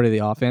the story of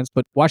the offense.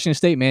 But Washington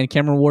State, man,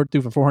 Cameron Ward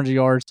threw for 400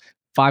 yards,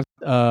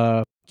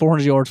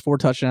 400 yards, 4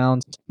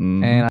 touchdowns,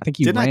 and I think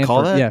he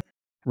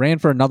ran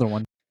for another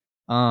one.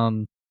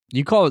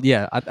 You call it?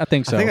 Yeah, I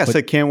think so. I think I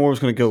said Cam Ward was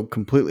going to go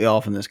completely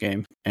off in this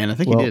game, and I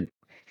think he did.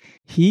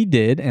 He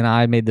did, and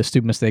I made the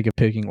stupid mistake of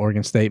picking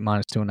Oregon State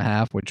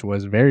 -2.5, which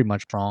was very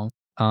much wrong.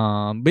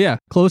 But yeah,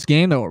 close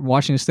game that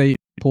Washington State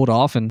pulled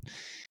off, and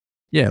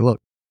yeah, look,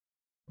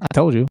 I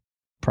told you,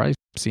 probably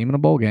see him in a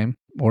bowl game.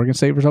 Oregon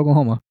State versus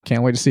Oklahoma.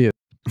 Can't wait to see it.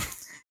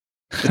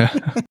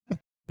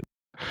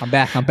 I'm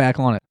back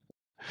on it.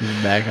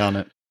 You're back on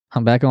it.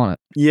 I'm back on it.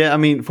 Yeah, I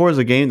mean, for as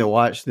a game to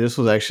watch, this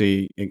was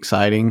actually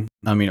exciting.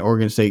 I mean,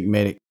 Oregon State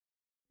made it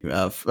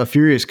a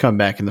furious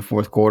comeback in the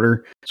fourth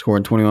quarter,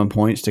 scoring 21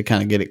 points to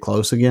kind of get it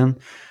close again.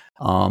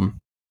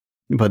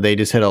 But they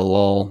just hit a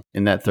lull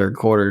in that third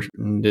quarter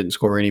and didn't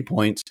score any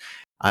points.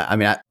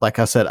 Like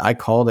I said, I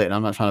called it, and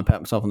I'm not trying to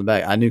pat myself on the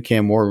back. I knew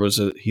Cam Ward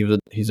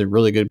he's a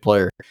really good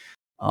player.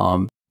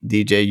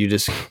 DJ, you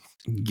just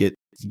get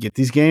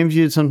these games.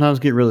 You sometimes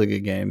get really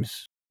good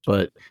games,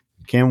 but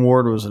Cam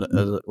Ward was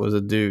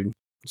a dude.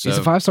 So he's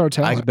a 5-star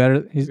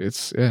talent. He's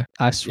better.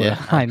 I swear,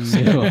 Yeah. I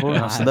knew.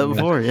 I've said that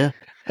before. Yeah.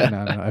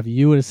 No. If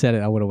you would have said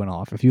it, I would have went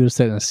off. If you would have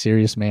said it in a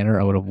serious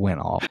manner, I would have went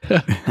off.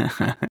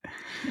 I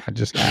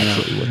just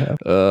absolutely would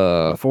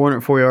have.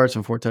 404 yards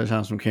and 4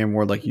 touchdowns from Cam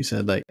Ward, like you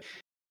said. Like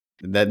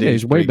that dude,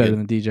 he's way better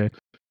than DJ.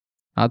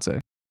 I'd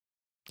say.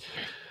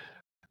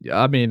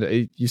 Yeah, I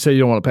mean, you say you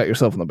don't want to pat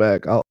yourself on the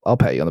back. I'll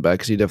pat you on the back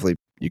because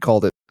you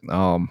called it.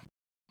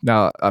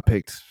 Now I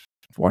picked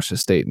Washington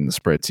State in the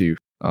spread too.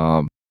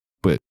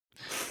 But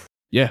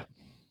yeah,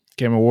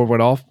 Cameron Ward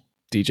went off.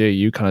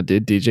 DJU kind of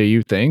did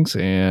DJU things,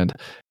 and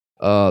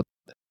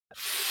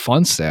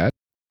fun stat: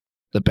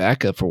 the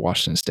backup for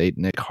Washington State,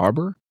 Nick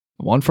Harbor,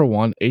 1 for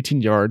 1,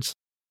 18 yards,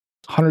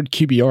 100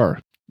 QBR.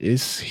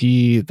 Is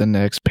he the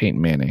next Peyton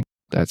Manning?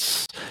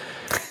 That's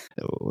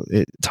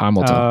it. Time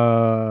will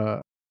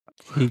tell.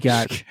 He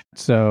got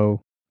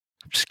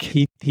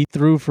he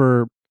threw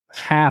for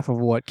half of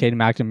what Caden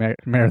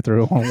McNamara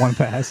threw on one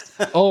pass.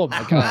 Oh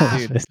my god,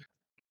 dude!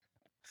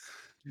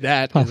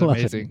 That is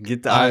amazing.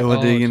 Get the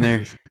Iowa dig in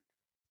there.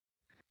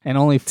 And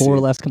only 4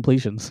 less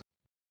completions.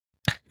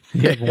 He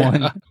had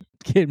 1.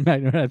 Caden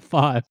McNamara had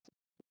 5.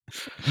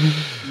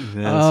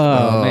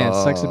 Man,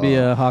 sucks to be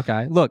a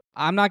Hawkeye. Look,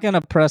 I'm not gonna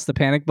press the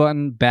panic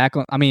button back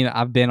on. I mean,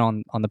 I've been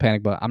on the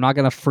panic button. I'm not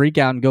gonna freak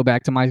out and go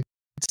back to my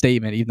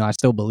statement, even though I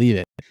still believe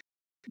it.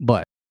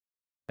 But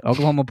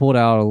Oklahoma pulled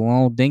out a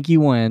little dinky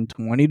win,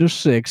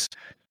 20-6,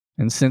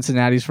 in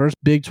Cincinnati's first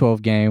Big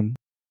 12 game.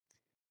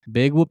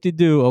 Big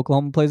whoop-de-doo.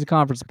 Oklahoma plays a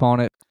conference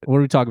opponent. What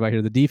are we talking about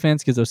here? The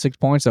defense gets those 6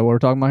 points. Is that what we're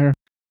talking about here?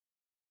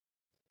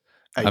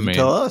 You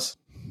tell us.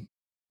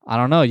 I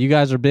don't know. You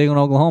guys are big on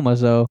Oklahoma,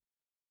 so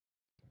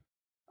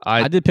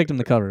I did pick them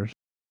to cover.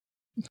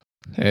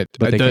 But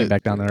they came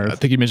back down there. I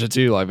think you mentioned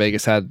too, like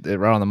Vegas had it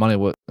right on the money.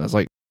 What it was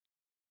like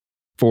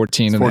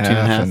 14 and a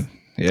half. And,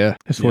 yeah.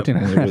 It's 14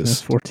 and a half. It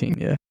was 14,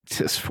 yeah.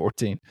 It's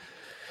 14.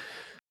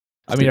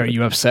 I mean, are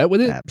you upset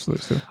with it?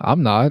 Absolutely.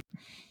 I'm not.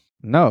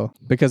 No,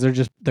 because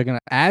they're gonna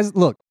as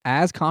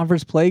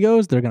conference play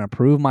goes, they're gonna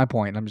prove my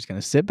point. I'm just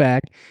gonna sit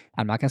back.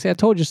 I'm not gonna say I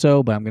told you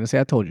so, but I'm gonna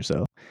say I told you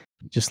so.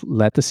 Just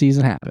let the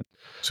season happen.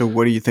 So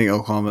what do you think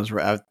Oklahoma's?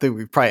 I think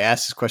we've probably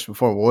asked this question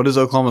before. But what is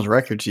Oklahoma's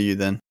record to you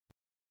then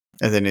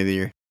at the end of the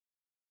year?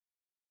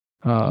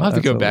 I'll have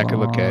to go back and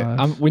look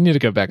at. We need to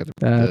go back at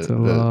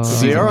the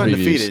They are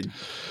undefeated.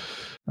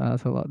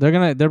 That's a lot. They're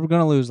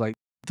gonna lose like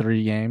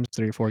 3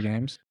 or 4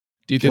 games.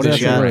 Do you think they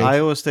got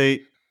Iowa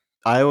State,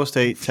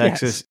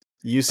 Texas,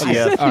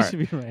 UCF?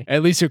 All right.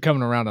 At least you're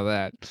coming around to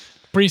that.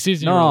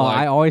 Preseason. No,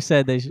 I always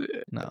said they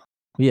should. No.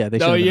 Yeah, they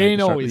should. No, you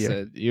ain't always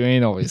said. You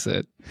ain't always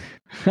said.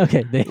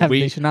 Okay,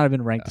 they should not have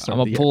been ranked. I'm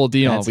gonna pull a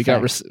Dion. We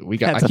got.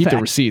 I keep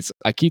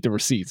the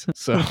receipts.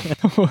 So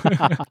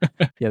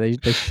yeah, they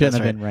shouldn't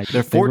have been ranked.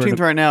 They're 14th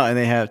right now, and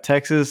they have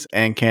Texas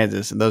and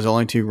Kansas, and those are the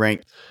only 2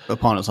 ranked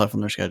opponents left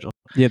on their schedule.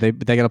 Yeah, they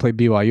got to play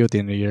BYU at the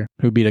end of the year,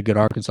 who beat a good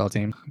Arkansas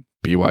team.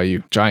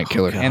 BYU giant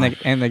killer,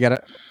 and they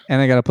got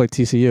to play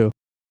TCU.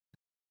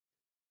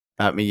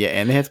 I mean, yeah,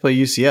 and they have to play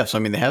UCF. So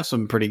I mean, they have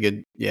some pretty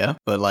good,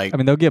 but like, I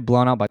mean, they'll get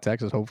blown out by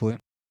Texas, hopefully.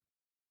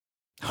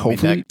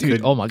 Hopefully,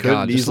 dude. Oh my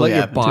god, just let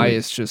your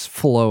bias just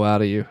flow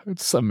out of you.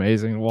 It's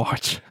amazing to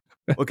watch.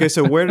 Okay,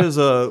 so where does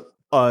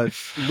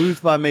lose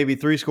by maybe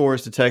 3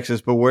 scores to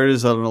Texas, but where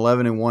does an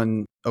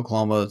 11-1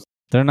 Oklahoma?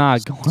 They're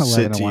not going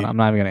 11-1. I'm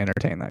not even going to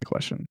entertain that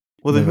question.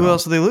 Well, then who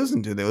else are they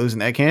losing to? They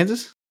losing at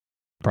Kansas?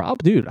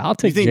 Dude, I'll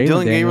take. You think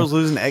Dylan Gabriel's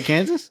losing at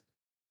Kansas?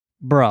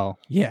 Bro,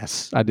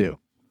 yes, I do.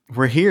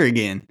 We're here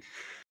again.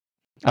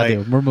 I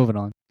do. We're moving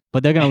on.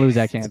 But they're going to lose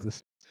at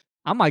Kansas.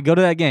 I might go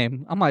to that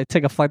game. I might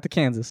take a flight to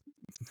Kansas.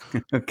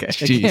 Okay.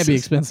 It can't be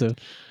expensive.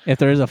 If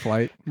there is a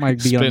flight, might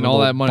be spend all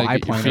that money,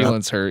 get your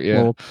feelings hurt.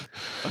 Yeah.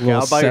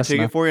 I'll buy your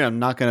ticket for you. I'm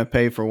not going to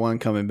pay for one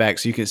coming back,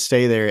 so you can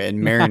stay there and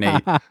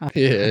marinate.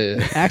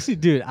 Yeah. Actually,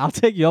 dude, I'll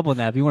take you up on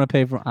that. If you want to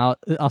pay for,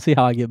 I'll see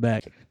how I get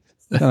back.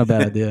 It's not a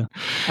bad idea.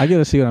 I get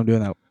to see what I'm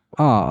doing that.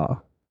 Yeah,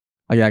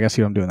 I got to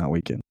see what I'm doing that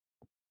weekend.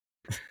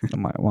 I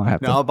might want to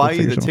have. I'll buy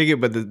you the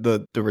ticket, but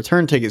the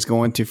return ticket's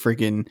going to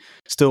freaking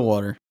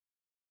Stillwater.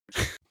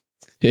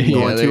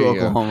 Going to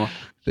Oklahoma.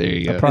 There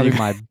you go. Probably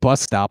my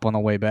bus stop on the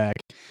way back.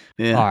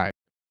 Yeah. All right.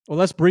 Well,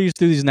 let's breeze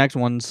through these next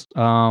ones.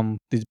 All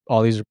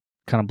these are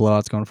kind of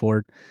blowouts going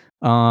forward.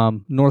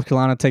 North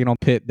Carolina taking on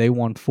Pitt. They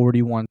won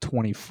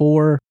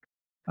 41-24.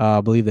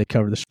 I believe they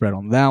covered the spread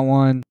on that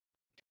one.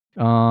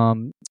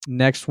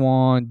 Next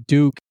one,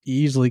 Duke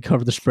easily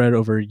covered the spread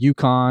over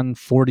UConn,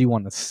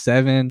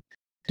 41-7.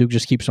 Duke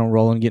just keeps on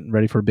rolling, getting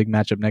ready for a big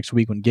matchup next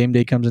week when game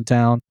day comes in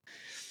town.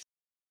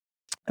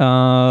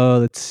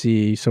 Let's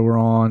see. So we're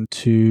on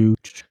to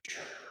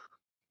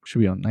should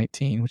be on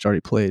 19, which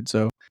already played.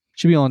 So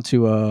should be on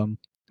to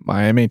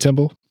Miami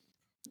Temple.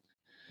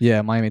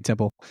 Yeah, Miami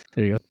Temple.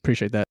 There you go.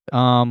 Appreciate that.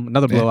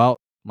 Another blowout.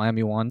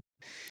 Miami won.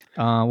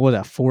 What was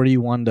that?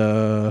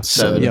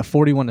 41-7. Yeah,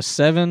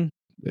 41-7.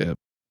 Yep.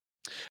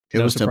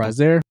 No surprise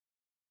there.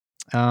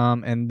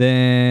 And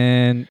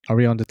then are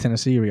we on to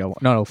Tennessee? Or we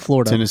got no,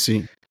 Florida.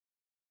 Tennessee.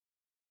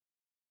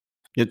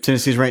 Yep,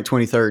 Tennessee's ranked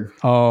 23rd.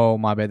 Oh,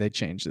 my bad. They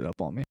changed it up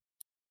on me.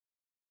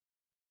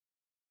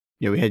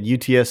 Yeah, we had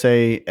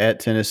UTSA at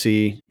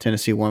Tennessee.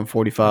 Tennessee won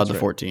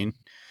 45-14.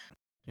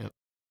 Yep.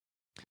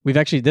 We've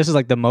actually, this is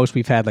like the most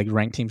we've had like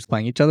ranked teams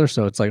playing each other,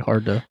 so it's like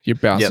hard to. You're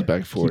bouncing back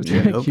and forth.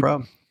 Yeah, no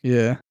problem.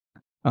 Yeah.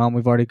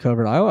 We've already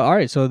covered Iowa. All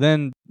right, so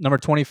then number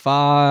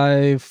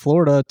 25,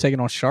 Florida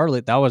taking on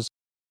Charlotte. That was,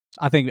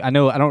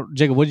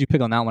 Jacob, what did you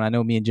pick on that one? I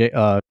know me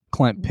and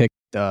Clint picked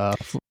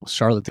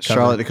Charlotte to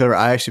cover.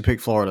 I actually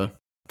picked Florida.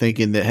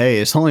 thinking that,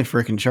 hey, it's only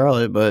freaking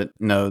Charlotte, but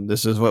no,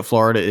 this is what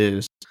Florida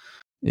is.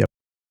 Yep,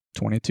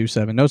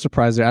 22-7. No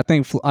surprise there. I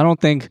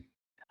don't think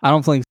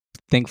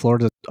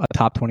Florida's a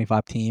top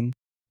 25 team.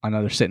 I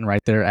know they're sitting right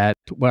there at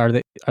where are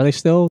they? Are they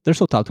still? They're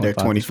still top 25.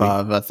 They're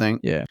 25, I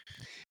think. Yeah.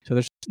 So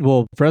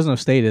Fresno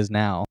State is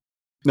now.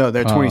 No,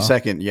 they're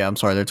 22nd. Yeah, I'm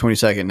sorry, they're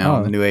 22nd now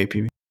in the new AP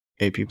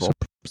poll.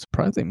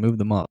 Surprised they moved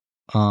them up.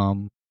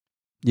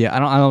 Yeah, I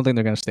don't think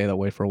they're going to stay that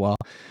way for a while.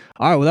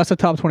 All right, well, that's a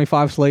top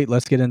 25 slate.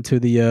 Let's get into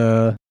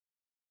the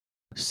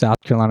South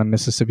Carolina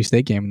Mississippi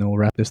State game, and then we'll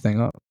wrap this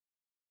thing up.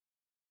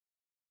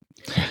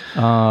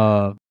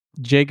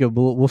 Jacob,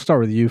 we'll start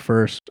with you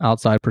first.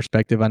 Outside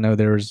perspective, I know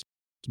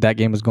that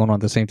game was going on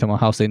at the same time.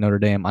 Ohio State Notre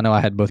Dame. I know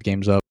I had both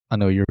games up. I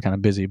know you were kind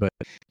of busy, but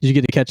did you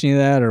get to catch any of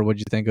that, or what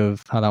did you think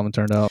of how that one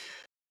turned out?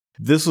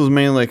 This was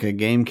mainly like a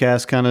game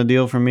cast kind of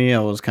deal for me. I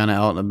was kind of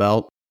out and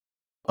about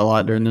a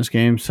lot during this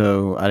game,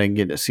 so I didn't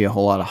get to see a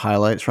whole lot of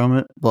highlights from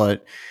it.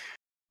 But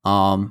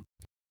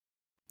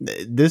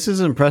this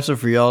is impressive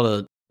for y'all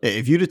to.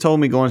 If you'd have told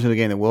me going into the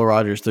game that Will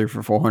Rogers threw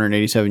for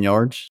 487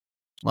 yards,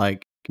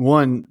 like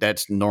one,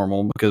 that's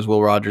normal because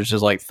Will Rogers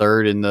is like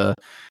third in the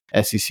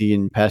SEC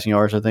in passing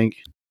yards, I think,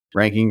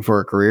 ranking for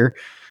a career,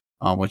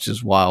 which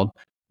is wild.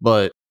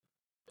 But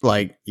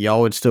like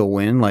y'all would still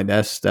win. Like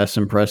that's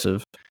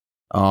impressive.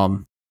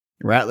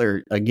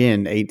 Rattler,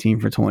 again,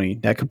 18 for 20.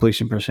 That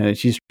completion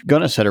percentage. He's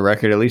going to set a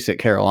record, at least at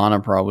Carolina,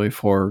 probably,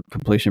 for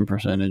completion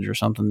percentage or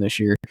something this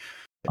year.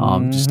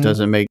 Just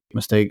doesn't make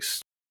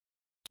mistakes,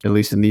 at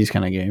least in these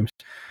kind of games.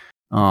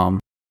 I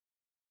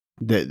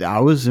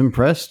was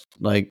impressed.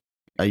 Like,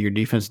 your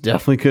defense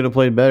definitely could have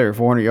played better,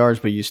 400 yards,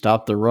 but you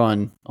stopped the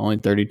run, only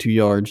 32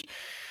 yards.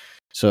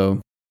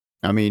 So,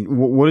 I mean,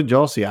 what did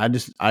y'all see? I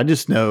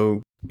just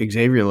know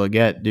Xavier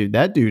Legette, dude,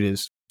 that dude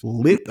has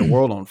lit the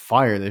world on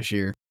fire this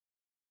year.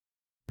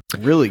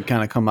 Really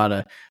kind of come out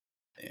of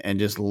and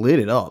just lit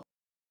it up.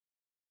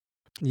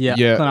 Yeah.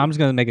 I'm just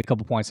gonna make a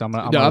couple points. I'm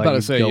about to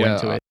say, go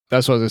into it.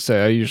 That's what I was gonna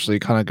say. I usually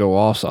kind of go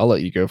off, so I'll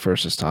let you go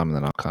first this time, and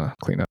then I'll kind of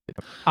clean up.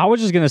 I was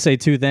just gonna say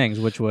two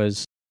things, which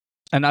was,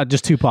 and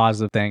just two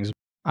positive things.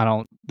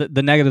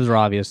 The negatives are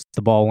obvious.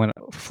 The ball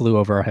flew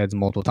over our heads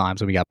multiple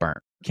times, and we got burnt.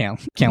 Can't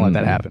let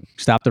that happen.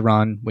 Stop the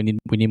run. We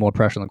need more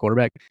pressure on the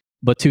quarterback.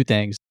 But two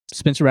things: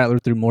 Spencer Rattler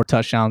threw more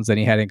touchdowns than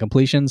he had in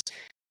completions.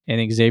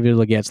 And Xavier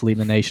Legette's leading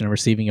the nation in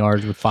receiving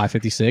yards with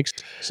 556.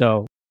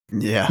 So,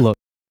 yeah, look,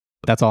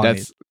 that's all I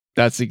need.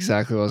 That's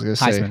exactly what I was going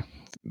to say.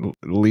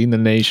 Leading the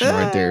nation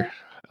right there.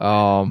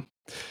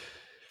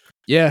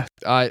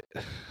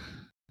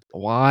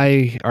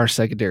 Why our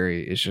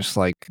secondary is just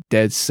like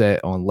dead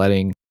set on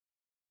letting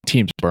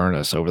teams burn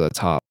us over the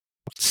top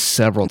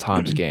several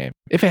times a game.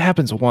 If it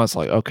happens once,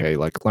 like, okay,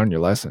 like learn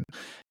your lesson.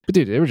 But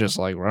dude, they were just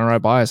like running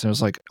right by us, and it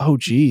was like, oh,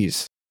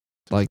 geez,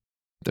 like.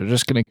 They're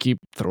just going to keep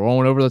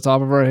throwing over the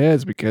top of our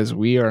heads because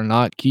we are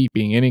not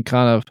keeping any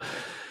kind of,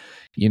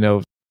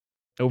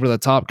 over the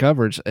top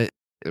coverage.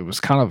 It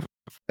was kind of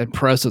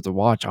impressive to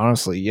watch,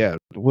 honestly. Yeah,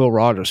 Will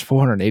Rogers,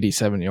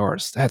 487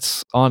 yards.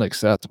 That's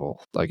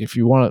unacceptable. Like, if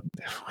we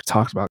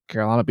talked about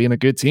Carolina being a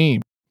good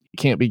team, you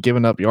can't be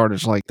giving up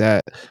yardage like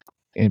that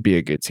and be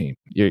a good team.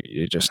 You're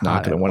just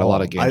not going to win a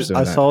lot of games.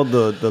 I saw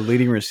the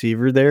leading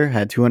receiver there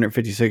had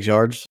 256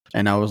 yards,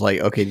 and I was like,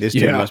 okay, this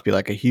dude must be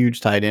like a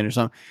huge tight end or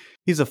something.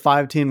 He's a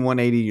 5'10",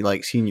 180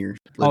 like senior.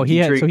 Like he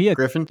had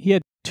Griffin. He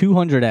had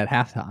 200 at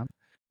halftime.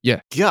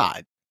 Yeah,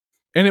 God.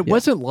 And it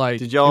wasn't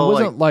like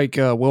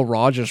Will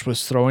Rogers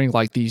was throwing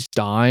like these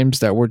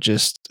dimes that were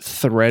just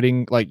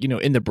threading like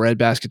in the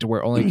breadbasket to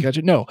where only catch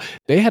it. No,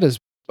 they had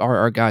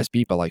our guys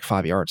beat by like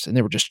 5 yards, and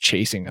they were just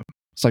chasing him.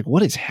 It's like,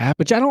 what is happening?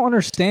 Which I don't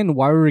understand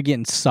why we were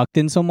getting sucked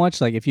in so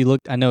much. Like, if you look,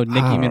 I know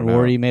Nicky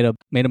Manwari made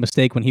a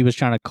mistake when he was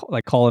trying to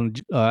call an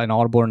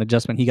audible or an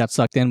adjustment. He got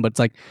sucked in, but it's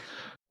like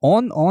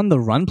on the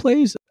run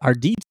plays, our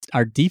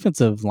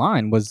defensive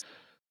line was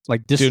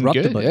like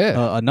disrupted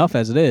enough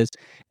as it is.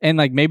 And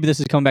like maybe this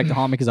is coming back to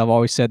haunt me because I've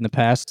always said in the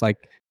past, like,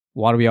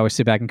 why do we always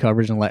sit back in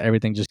coverage and let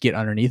everything just get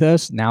underneath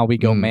us? Now we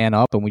go man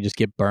up and we just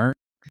get burnt.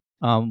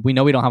 We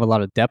know we don't have a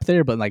lot of depth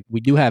there, but like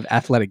we do have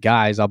athletic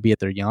guys, albeit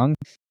they're young.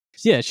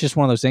 Yeah, it's just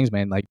one of those things,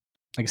 man. Like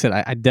I said,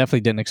 I definitely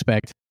didn't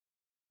expect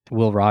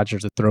Will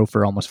Rogers to throw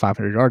for almost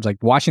 500 yards. Like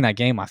watching that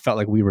game, I felt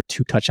like we were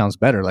 2 touchdowns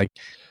better. Like,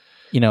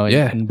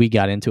 and we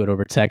got into it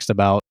over text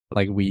about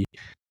like we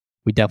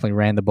definitely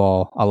ran the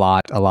ball a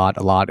lot,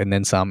 and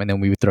then some, and then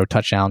we would throw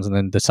touchdowns and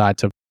then decide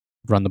to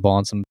run the ball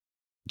and some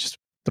just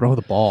throw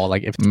the ball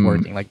like if it's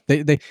working. Like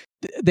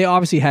they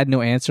obviously had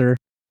no answer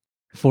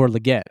for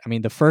Legette. I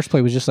mean, the first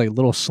play was just like a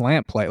little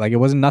slant play. Like it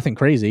wasn't nothing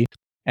crazy.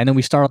 And then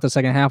we start off the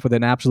second half with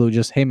an absolute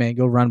just, hey man,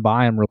 go run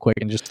by him real quick,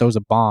 and just throws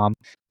a bomb.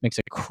 Makes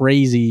it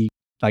crazy.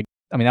 Like,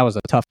 I mean, that was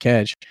a tough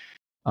catch.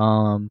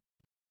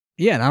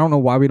 Yeah, and I don't know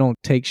why we don't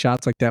take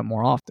shots like that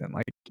more often.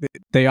 Like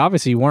they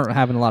obviously weren't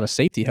having a lot of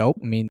safety help.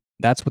 I mean,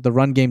 that's what the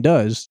run game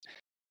does.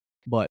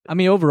 But I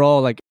mean,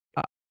 overall, like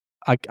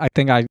I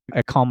think I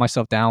calmed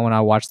myself down when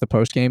I watched the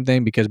post game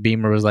thing because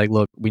Beamer was like,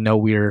 look, we know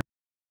we're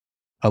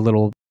a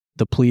little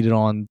depleted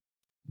on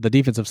the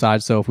defensive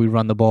side, so if we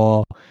run the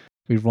ball,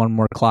 we'd run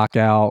more clock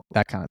out,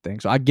 that kind of thing.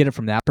 So I get it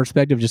from that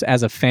perspective. Just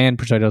as a fan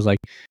perspective, I was like,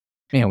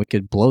 man, we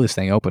could blow this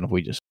thing open if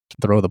we just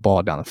throw the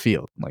ball down the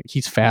field. Like,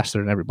 he's faster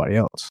than everybody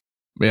else.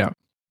 Yeah.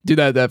 Dude,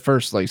 that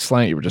first like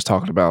slant you were just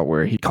talking about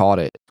where he caught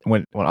it,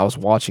 when I was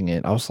watching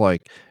it, I was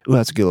like, ooh,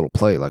 that's a good little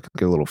play, like a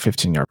good little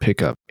 15-yard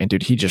pickup. And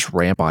dude, he just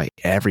ran by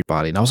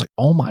everybody. And I was like,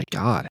 oh my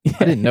God.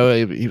 I didn't know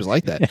he was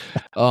like that.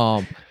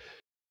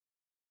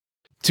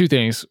 Two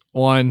things.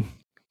 One,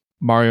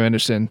 Mario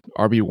Anderson,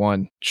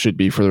 RB1 should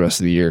be for the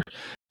rest of the year.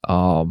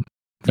 You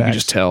can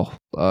just tell.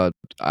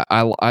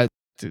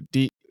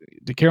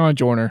 DeCarolyn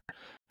Joyner,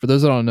 for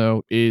those that don't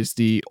know, is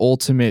the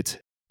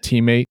ultimate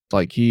teammate.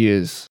 Like, he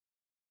is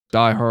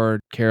diehard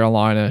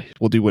Carolina,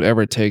 will do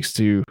whatever it takes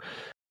to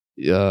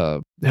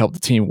help the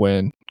team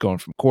win, going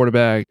from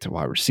quarterback to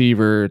wide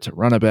receiver to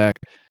running back.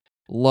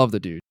 Love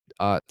the dude.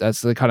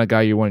 That's the kind of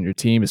guy you want on your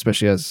team,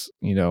 especially as,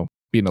 you know,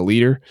 being a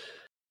leader.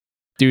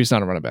 Dude's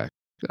not a running back.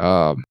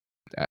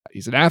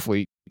 He's an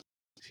athlete,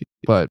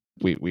 but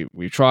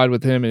we've tried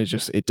with him, and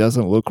it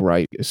doesn't look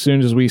right. As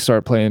soon as we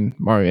start playing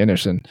Mario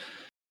Anderson,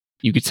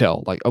 you could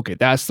tell, like, okay,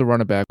 that's the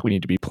running back we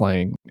need to be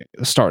playing,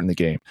 starting the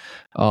game.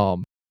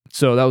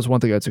 So that was one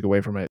thing I took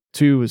away from it.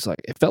 Two is, like,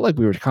 it felt like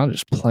we were kind of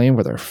just playing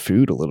with our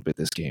food a little bit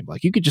this game.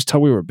 Like, you could just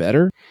tell we were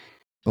better,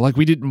 but like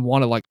we didn't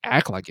want to like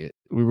act like it.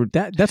 We were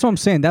that's what I'm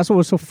saying. That's what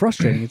was so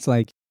frustrating. It's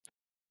like,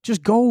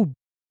 just go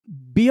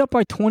be up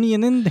by 20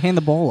 and then hand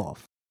the ball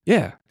off.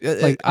 Yeah,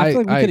 like I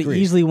feel like we could have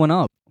easily went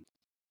up.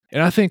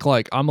 And I think,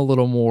 like, I'm a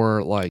little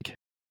more like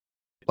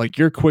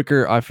you're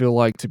quicker, I feel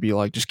like, to be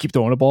like, just keep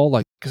throwing the ball.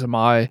 Like, because in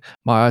my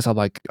eyes, I'm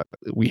like,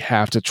 we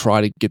have to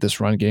try to get this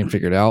run game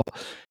figured out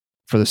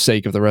for the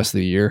sake of the rest of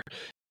the year.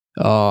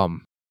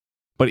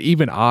 But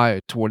even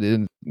toward the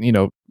end, you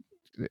know,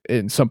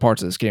 in some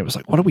parts of this game, was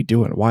like, what are we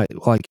doing? Why?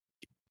 Like,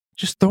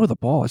 just throw the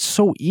ball. It's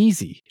so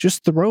easy.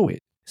 Just throw it.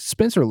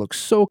 Spencer looks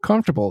so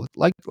comfortable.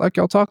 Like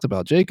y'all talked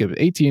about, Jacob,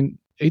 18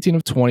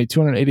 of 20,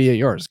 288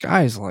 yards.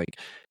 Guys, like,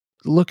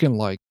 looking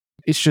like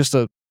it's just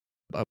a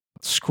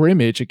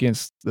scrimmage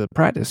against the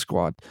practice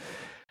squad.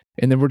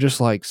 And then we're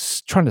just like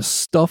trying to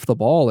stuff the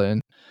ball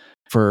in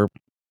for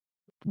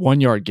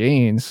 1 yard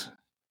gains.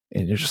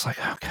 And you're just like,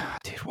 oh God,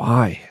 dude,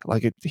 why?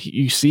 Like,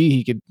 you see,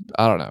 he could,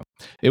 I don't know.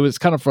 It was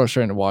kind of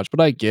frustrating to watch, but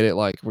I get it.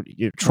 Like,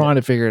 you're trying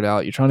to figure it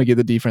out. You're trying to get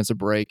the defense a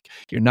break.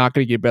 You're not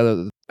going to get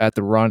better at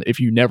the run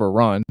if you never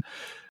run.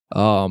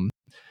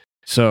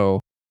 So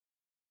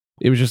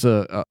it was just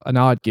an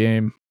odd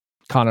game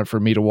kind of for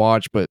me to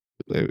watch, but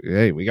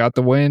hey, we got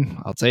the win.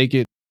 I'll take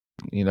it.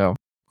 You know,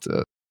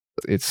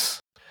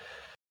 it's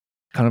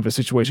kind of a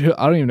situation.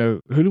 I don't even know,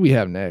 who do we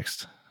have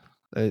next?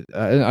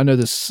 I know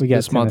this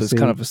month is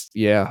kind of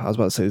I was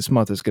about to say this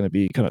month is going to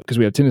be kind of, because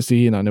we have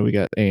Tennessee, and I know we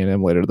got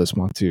A&M later this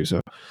month too. So,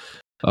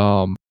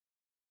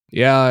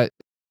 yeah,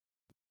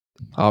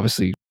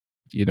 obviously,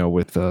 you know,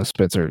 with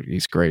Spencer,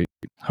 he's great.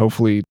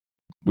 Hopefully,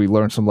 we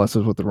learn some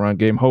lessons with the run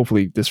game.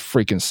 Hopefully, this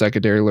freaking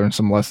secondary learns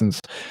some lessons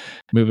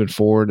moving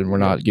forward, and we're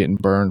not getting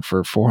burned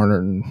for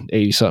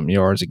 480 something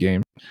yards a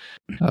game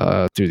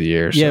through the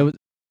air. Yeah, so.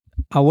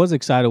 I was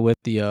excited with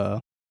the.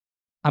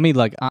 I mean,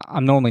 like,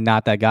 I'm normally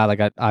not that guy. Like,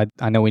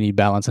 I know we need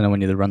balance. I know we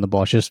need to run the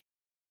ball. It's just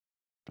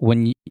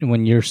when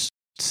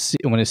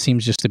it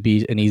seems just to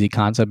be an easy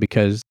concept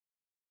because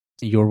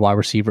your wide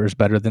receiver is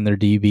better than their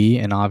DB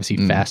and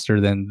obviously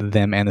faster than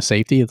them and the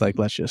safety. It's like,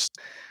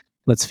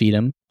 let's feed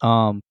him.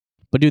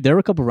 But dude, there were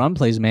a couple run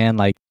plays, man.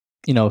 Like,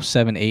 you know,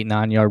 7, 8,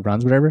 9 yard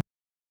runs, whatever.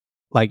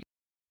 Like,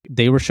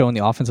 they were showing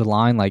the offensive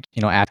line, like,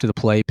 you know, after the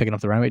play, picking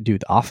up the runway. Dude,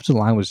 the offensive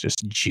line was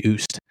just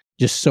juiced,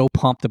 just so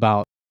pumped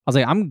about. I was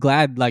like, I'm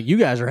glad, like, you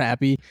guys are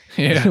happy,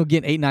 you know,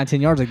 getting 8, 9,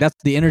 10 yards. Like, that's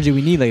the energy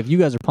we need. Like, if you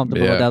guys are pumped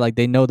about that, like,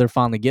 they know they're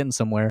finally getting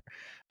somewhere.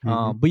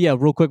 But yeah,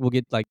 real quick, we'll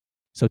get, like,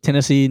 so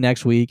Tennessee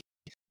next week.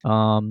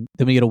 Then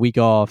we get a week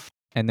off,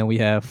 and then we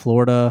have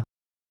Florida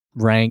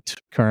ranked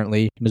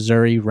currently,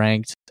 Missouri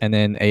ranked, and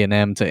then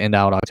A&M to end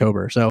out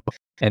October. So,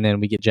 and then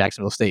we get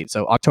Jacksonville State.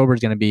 So October is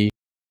going to be,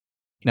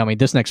 you know, I mean,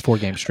 this next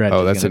 4-game stretch.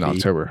 Oh, that's in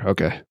October.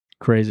 Okay,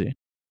 crazy.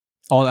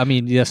 I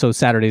mean, yeah. So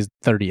Saturday's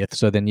 30th.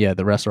 So then, yeah,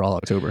 the rest are all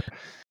October.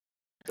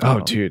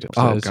 Oh, dude.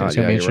 So God.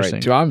 Yeah, you're right.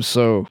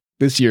 Dude,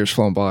 this year's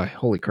flown by.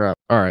 Holy crap.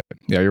 All right.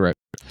 Yeah, you're right.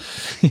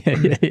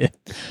 yeah.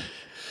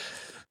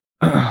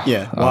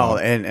 Yeah. Wow.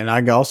 And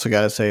I also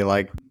got to say,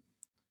 like,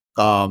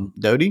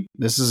 Doty,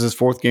 this is his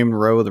 4th game in a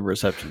row with a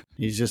reception.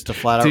 He's just a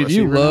flat out receiver.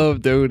 Dude, you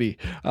love Doty.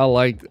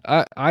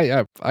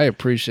 I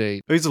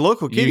appreciate. He's a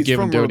local kid. He's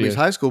from Roby's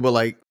High School, but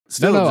like,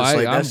 still,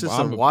 that's just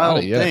a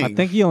wild thing. I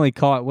think he only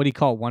caught, what he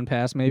caught, one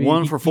pass, maybe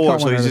 1 for 4.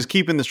 So he's just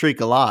keeping the streak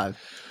alive.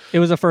 It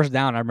was a first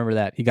down. I remember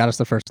that. He got us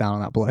the first down on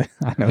that play.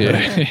 I know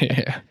that.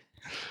 Yeah.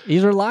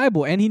 He's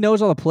reliable, and he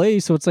knows all the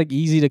plays, so it's like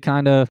easy to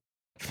kind of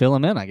fill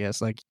him in, I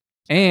guess. Like,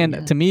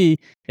 and to me,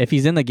 if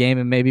he's in the game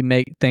and maybe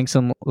makes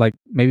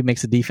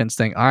the defense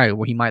think, all right,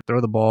 well, he might throw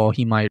the ball,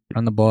 he might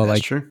run the ball. That's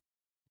like, true.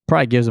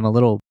 Probably gives him a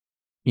little,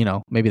 you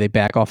know, maybe they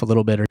back off a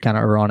little bit or kind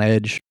of are on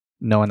edge,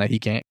 knowing that he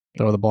can't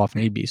throw the ball if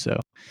need be. So,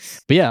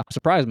 but yeah,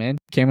 surprised, man.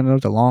 Came in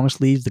with the long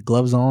sleeves, the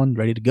gloves on,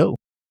 ready to go.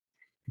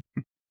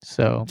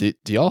 So Do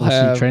y'all we'll see.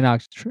 have? Trey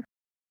Knox.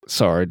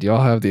 Sorry, do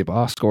y'all have the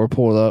box score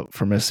pulled up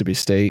for Mississippi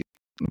State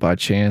by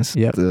chance?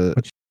 Yep.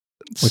 What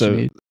you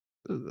need?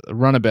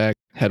 Running back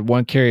had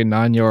 1 carry,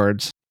 9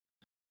 yards.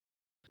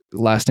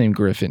 Last name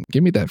Griffin.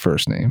 Give me that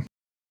first name.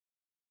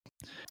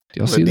 Do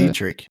y'all see that?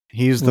 Dietrich.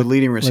 He was the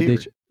leading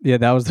receiver. Yeah,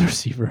 that was the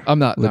receiver. I'm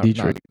not.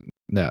 Dietrich.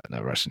 No,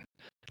 Russian.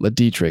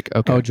 Dietrich.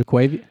 Okay. Oh,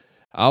 Jaquavius.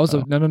 I was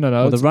no.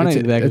 Well, the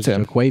running back is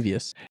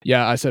Jaquavius.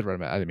 Yeah, I said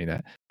running back. I didn't mean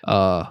that.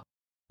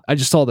 I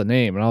just saw the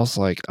name and I was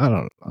like, I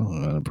don't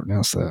know how to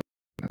pronounce that.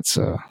 That's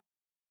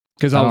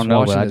because I was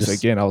watching this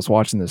again. I was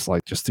watching this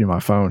like just through my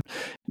phone,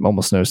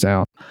 almost no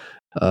sound.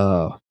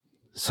 So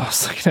I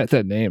was looking at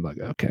that name, like,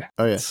 okay.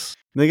 Oh yes,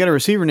 they got a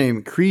receiver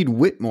named Creed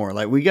Whitmore.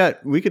 Like we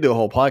could do a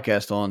whole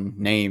podcast on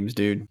names,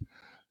 dude.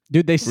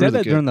 Dude, they said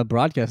that during the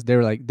broadcast. They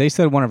were like, they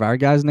said one of our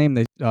guys'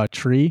 name,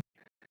 Tree,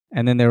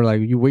 and then they were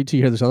like, you wait till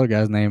you hear this other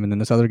guy's name, and then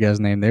this other guy's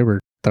name. They were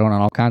throwing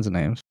out all kinds of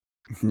names.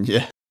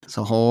 Yeah, it's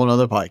a whole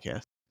other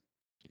podcast.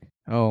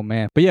 Oh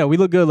man, but yeah, we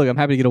look good. Look, I'm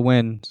happy to get a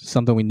win.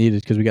 Something we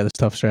needed because we got this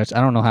tough stretch.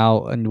 I don't know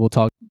how, and we'll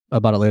talk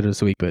about it later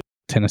this week. But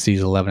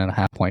Tennessee's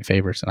 11.5-point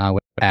favorites, and I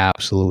would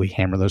absolutely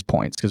hammer those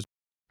points because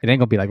it ain't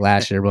gonna be like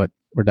last year, but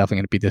we're definitely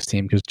gonna beat this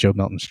team because Joe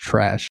Milton's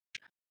trash.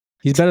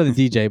 He's better than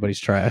DJ, but he's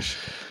trash.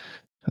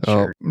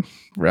 Sure.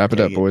 Wrap it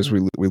up, boys.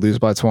 We lose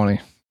by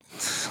 20,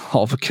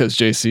 all because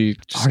JC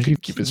just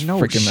keep his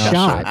freaking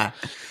mouth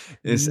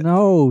shut.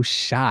 No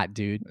shot,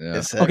 dude.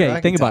 Yeah. Okay,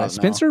 think about it.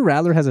 Spencer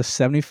Rattler has a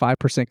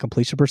 75%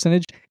 completion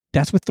percentage.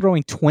 That's with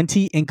throwing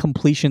 20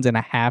 incompletions and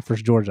a half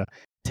versus Georgia.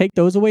 Take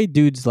those away,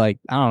 dude's like,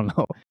 I don't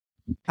know,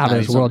 out of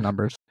this world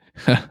numbers.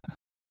 Out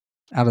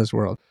of this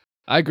world.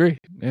 I agree.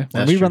 Yeah,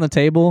 when we run the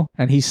table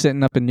and he's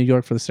sitting up in New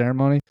York for the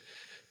ceremony,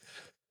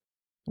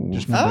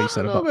 just remember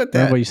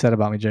what you said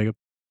about me, Jacob.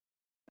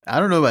 I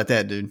don't know about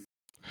that, dude.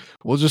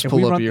 We'll just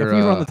pull up your. If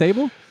we run the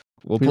table,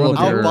 we'll pull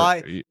up your.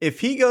 Buy, if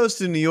he goes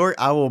to New York,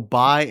 I will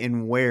buy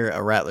and wear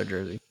a Rattler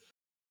jersey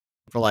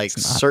for like a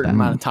certain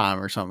amount of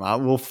time or something. I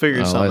will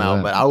figure something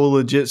out, but I will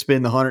legit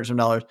spend $100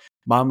 some,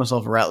 buy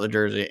myself a Rattler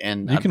jersey,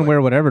 and you can wear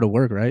whatever to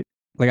work, right?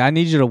 Like I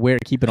need you to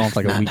keep it on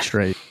for like a week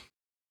straight.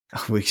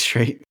 A week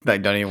straight,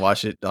 like don't even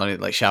wash it, don't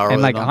even like shower. And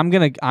with like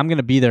it I'm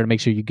gonna be there to make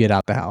sure you get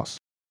out the house.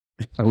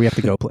 Like we have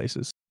to go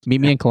places.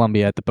 Meet me in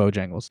Columbia at the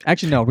Bojangles.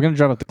 Actually, no, we're gonna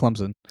drive up to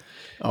Clemson.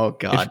 Oh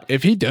God!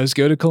 If he does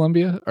go to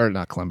Columbia, or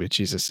not Columbia,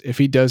 Jesus, if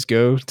he does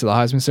go to the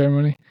Heisman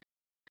ceremony,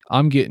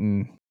 I'm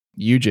getting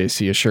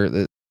UJC a shirt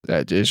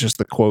that is just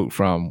the quote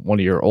from one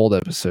of your old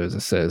episodes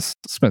that says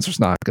Spencer's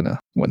not gonna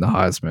win the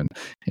Heisman,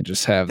 and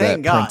just have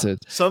that printed.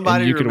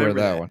 Somebody you can wear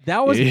that one.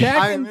 That was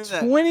back in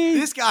 20.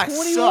 This guy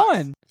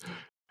 21.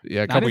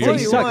 Yeah, a couple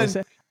years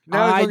ago.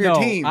 I know.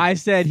 I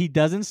said he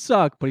doesn't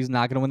suck, but he's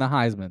not going to win the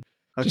Heisman.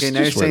 Okay, now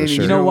you're saying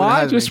you know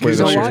why? Just wear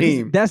the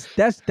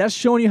shirt. That's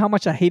showing you how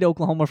much I hate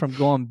Oklahoma from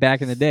going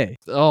back in the day.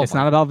 It's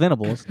not about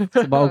Venables. It's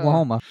about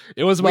Oklahoma.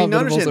 It was about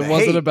Venables. It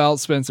wasn't about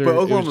Spencer. But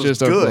Oklahoma's it was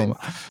just good. Oklahoma.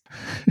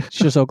 It's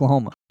just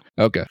Oklahoma.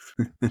 Okay.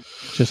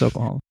 It's just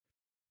Oklahoma.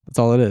 That's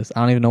all it is. I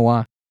don't even know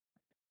why.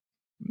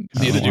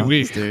 Neither do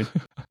we, dude.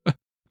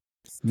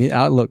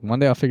 Look, one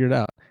day I'll figure it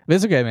out. But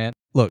it's okay, man.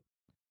 Look,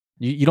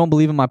 you don't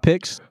believe in my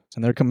picks,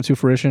 and they're coming to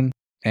fruition.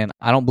 And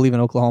I don't believe in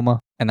Oklahoma,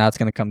 and that's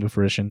going to come to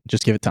fruition.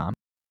 Just give it time.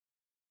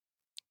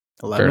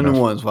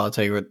 11-1 is what I'll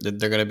tell you what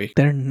they're going to be.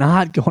 They're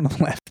not going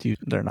to left, dude.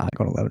 They're not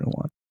going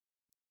 11-1.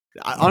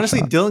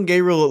 Honestly, Dylan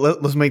Gabriel,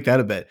 let's make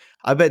that a bet.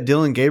 I bet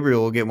Dylan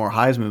Gabriel will get more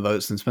Heisman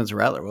votes than Spencer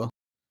Rattler will.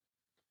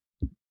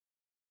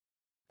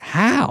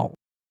 How?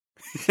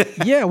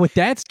 Yeah, with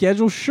that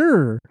schedule,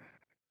 sure.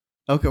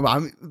 Okay,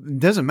 well, it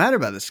doesn't matter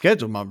about the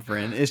schedule, my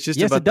friend. It's just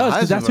yes, about it does, the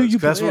Heisman that's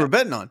votes. That's what we're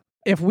betting on.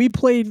 If we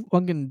played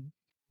fucking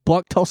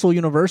Buck Tussle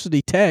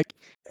University Tech,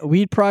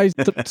 we'd probably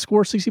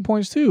score 60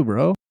 points too,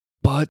 bro.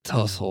 But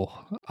Tussle,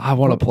 I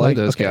want to play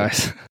those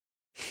guys.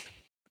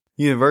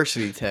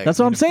 University Tech. That's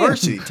what I'm saying.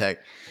 University Tech.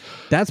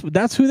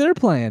 That's who they're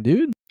playing,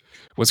 dude.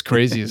 What's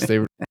crazy is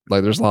there's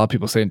a lot of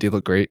people saying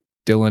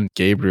Dylan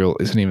Gabriel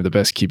isn't even the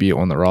best QB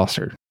on the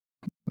roster.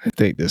 I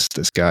think this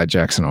guy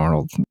Jackson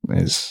Arnold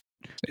is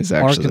actually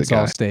Arkansas the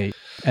guy. State,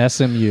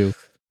 SMU,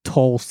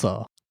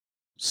 Tulsa,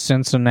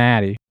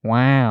 Cincinnati.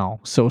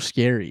 Wow, so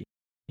scary.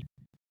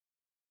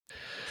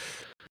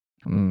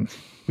 You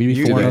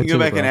can go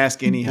back and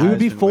ask any Heisman. We would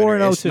be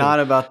 4-0. It's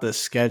not about the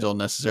schedule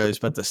necessarily. It's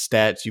about the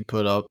stats you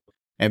put up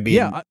and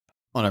being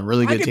on a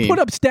really good team. I can put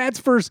up stats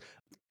for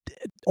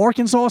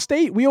Arkansas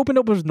State. We opened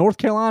up with North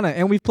Carolina,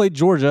 and we've played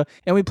Georgia,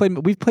 and we've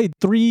played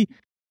 3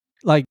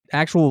 like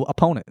actual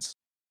opponents.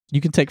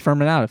 You can take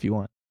Furman out if you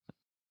want.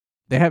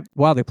 They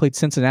played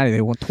Cincinnati.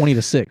 They won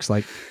 20-6.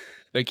 Like,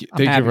 thank you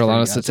for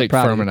allowing us to take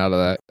Furman out of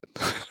that.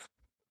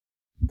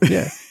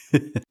 Yeah,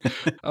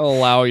 I'll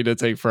allow you to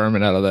take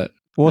Furman out of that.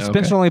 Well,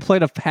 Spencer only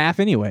played a half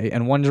anyway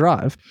and one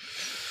drive.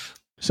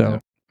 So,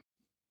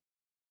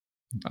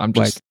 I'm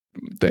just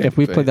if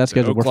we played that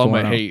schedule,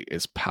 Oklahoma hate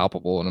is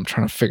palpable, and I'm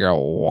trying to figure out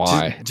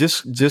why.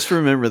 Just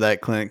remember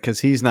that, Clint, because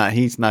he's not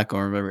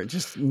going to remember it.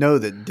 Just know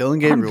that Dylan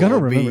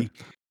Gabriel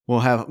will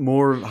have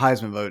more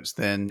Heisman votes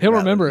than He'll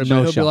remember it, but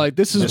No he'll shot. be like,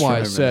 "This is Just why I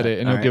remember said that. it,"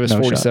 and All he'll give us No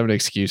shot. 47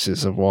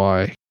 excuses of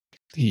why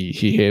he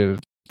hated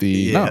the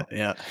Yeah,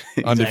 undefeated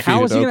exactly.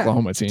 How is he gonna-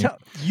 Oklahoma team.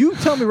 You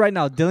tell me right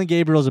now, Dylan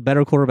Gabriel is a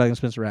better quarterback than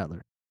Spencer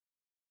Rattler.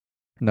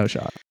 No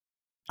shot.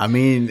 I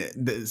mean,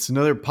 it's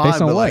another pod,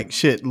 Based on but what? like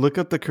shit. Look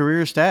up the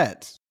career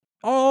stats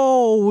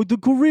Oh, the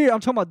career. I'm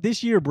talking about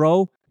this year,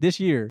 bro. This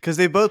year. because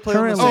they both play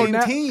on the Currently- same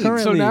now- team.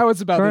 currently- So now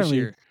it's about this currently-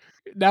 year.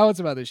 Now it's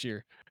about this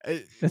year.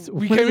 That's-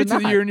 We when came is it into the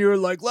not? year and you were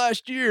like,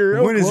 last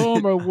year When is it?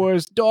 Oklahoma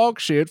was dog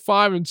shit,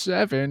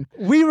 5-7.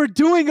 We were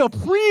doing a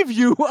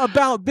preview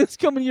about this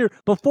coming year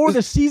before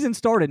the season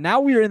started. Now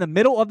we are in the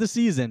middle of the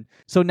season.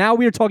 So now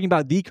we are talking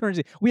about the current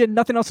season. We had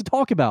nothing else to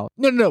talk about.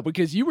 No,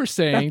 because you were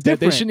saying That's that they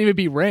different. shouldn't even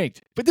be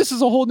ranked. But this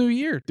is a whole new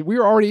year. We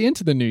were already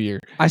into the new year.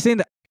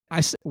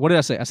 What did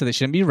I say? I said they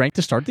shouldn't be ranked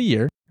to start the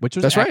year, which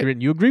was That's right. accurate.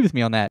 And you agree with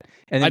me on that.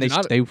 And I then did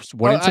not- they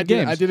won in some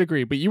games. I did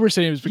agree, but you were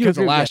saying it was You because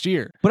of agree with last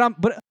year. But I'm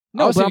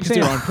was saying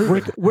saying because they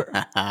were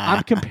unproven.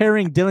 I'm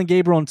comparing Dylan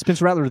Gabriel and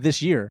Spencer Rattler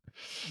this year.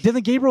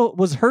 Dylan Gabriel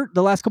was hurt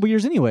the last couple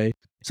years anyway,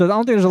 so I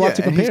don't think there's a lot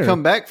to and compare. he's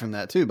come back from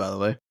that too, by the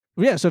way.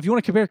 Yeah, so if you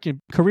want to compare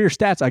career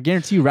stats, I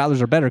guarantee you Rattlers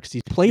are better because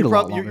he's played a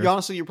lot longer.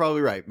 Honestly, you're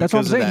probably right. That's what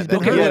I'm because of saying. that. He's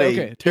been He had hurt. a Okay,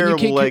 then you terrible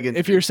can't- leg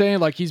If you're saying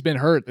like he's been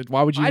hurt,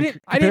 why would you? I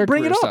didn't compare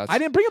bring it career up. stats? I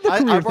didn't bring up the I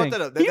career brought thing.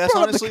 that up. He That's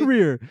brought honestly- up the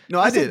career. No,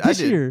 I said did.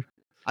 This year.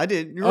 I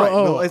did. You're right.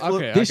 No, it's-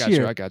 okay. this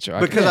year. I got you.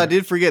 Because Yeah. I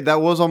did forget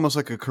that was almost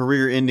like a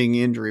career-ending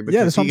injury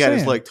because that's what he I'm got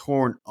his saying. leg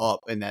torn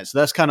up in that. So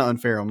that's kind of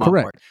unfair on my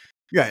Correct. part.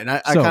 Yeah, and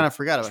I So, kind of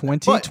forgot about that.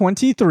 But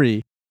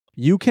 2023.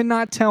 You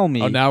cannot tell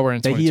me Oh, now we're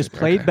in that he has 22.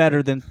 played Okay.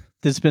 better than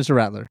Spencer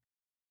Rattler.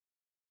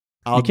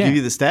 I'll you can't. give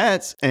you the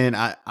stats, and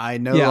I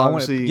know Yeah, I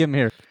want to obviously give him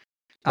here.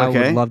 I Okay.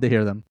 would love to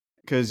hear them.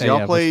 because Hey, y'all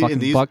yeah, play fucking in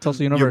these. Buck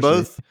Tulsa You're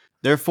University. both.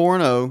 They're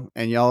 4-0,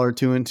 and y'all are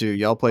 2-2.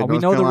 Y'all played. We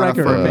North know the Carolina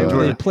record. first, Okay,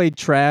 Georgia. they played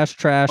trash,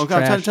 Okay,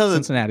 I'm trying to tell the-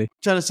 Cincinnati.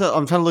 I'm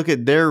trying to look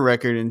at their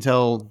record and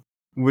tell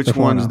which They're 4-0.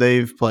 ones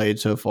they've played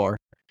so far.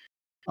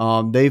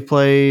 They've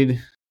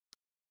played.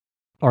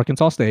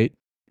 Arkansas State,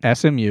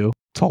 SMU,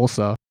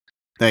 Tulsa,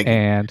 Thank you.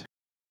 and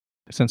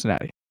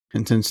Cincinnati.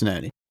 In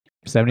Cincinnati.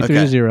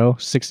 73-0,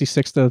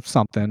 66 to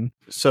something.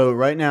 So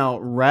right now,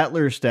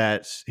 Rattler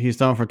stats, he's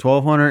thrown for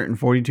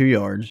 1,242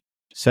 yards,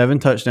 7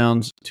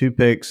 touchdowns, 2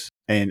 picks,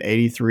 and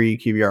 83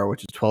 QBR,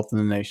 which is 12th in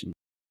the nation.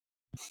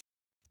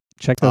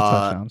 Check those Uh,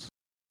 touchdowns.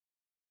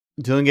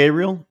 Dylan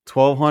Gabriel,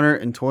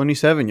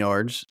 1,227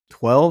 yards,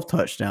 12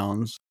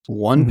 touchdowns,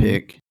 1 Mhm.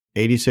 pick,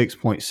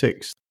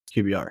 86.6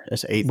 QBR.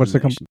 That's 8th What's in the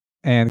the nation.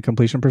 And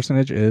completion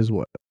percentage is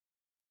what?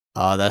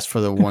 That's for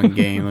the one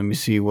game. Let me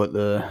see what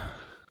the...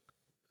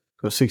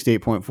 So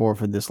 68.4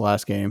 for this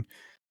last game.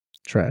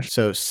 Trash.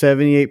 So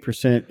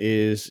 78%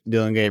 is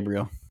Dylan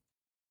Gabriel.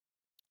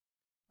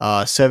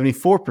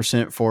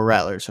 74% for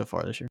Rattler so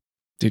far this year.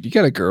 Dude, you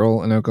got a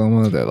girl in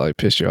Oklahoma that like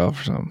pissed you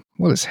off or something.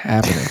 What is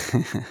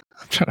happening?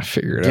 I'm trying to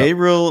figure it out.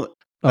 Gabriel,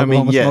 I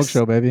mean, Oklahoma yes.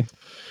 Smoke Show, baby.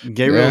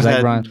 Gabriel's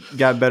Zach Bryan.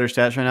 got better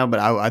stats right now, but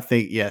I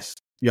think, yes,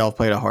 y'all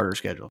played a harder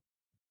schedule.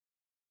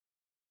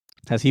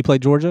 Has he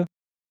played Georgia?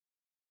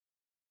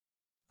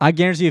 I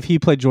guarantee if he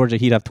played Georgia,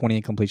 he'd have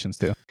 20 incompletions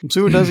too. Let's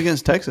see what it does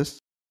against Texas.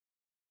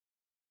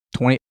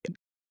 20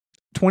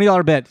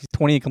 $20 bet,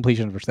 20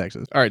 incompletions versus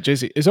Texas. All right,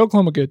 JC, is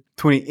Oklahoma good?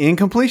 20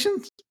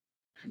 incompletions?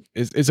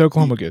 Is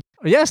Oklahoma good?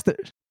 Yes,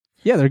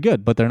 they're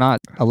good, but they're not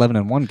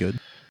 11-1 good.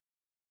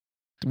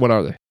 What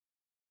are they?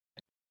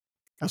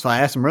 That's why I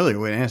asked him earlier.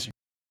 We didn't answer.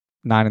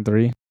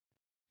 9-3.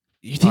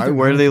 You All right, they're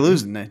where are good? they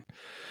losing then?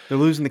 They're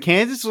losing to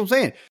Kansas. That's what I'm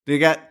saying. They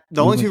got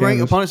the only Losing two to ranked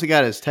Kansas. opponents they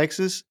got is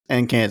Texas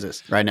and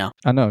Kansas right now.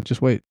 I know.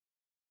 Just wait.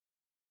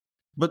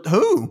 But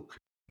who?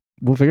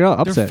 We'll figure it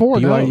out. They're Upset.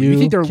 4-0. BYU, You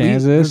think they're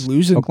Kansas,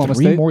 losing Oklahoma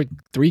three State.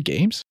 3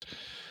 games?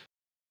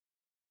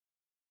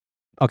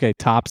 Okay,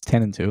 tops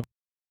 10-2.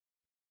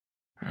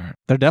 Alright.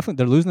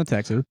 They're losing to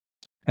Texas,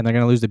 and they're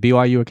going to lose to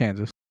BYU or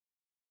Kansas.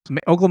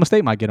 Oklahoma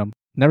State might get them.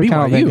 Never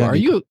count on Van BYU, are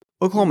Gundy. you?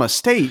 Oklahoma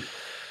State.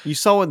 You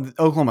saw what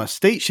Oklahoma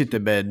State shit to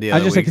bed the I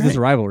other just think week. it's a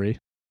rivalry.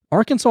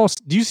 Arkansas.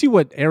 Do you see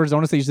what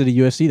Arizona State did to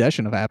USC? That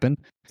shouldn't have happened.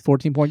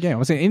 14-point game.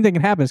 I'm saying anything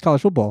can happen. It's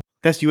college football.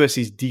 That's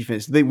USC's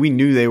defense. We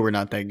knew they were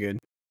not that good.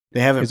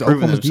 They haven't Is proven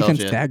Oklahoma's themselves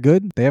defense yet. that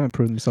good? They haven't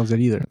proven themselves yet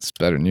either. It's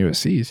better than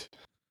USC's.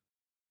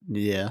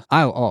 Yeah.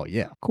 Oh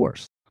yeah, of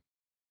course.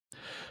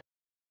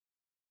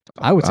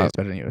 I would say Uh, it's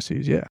better than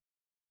USC's. Yeah.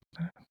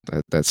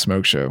 that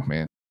smoke show,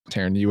 man,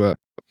 tearing you up.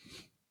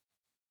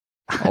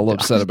 All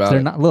upset about They're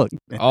it. not. Look,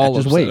 All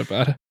just upset wait.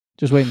 about it.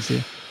 just wait and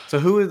see. So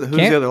who's Can't-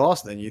 the other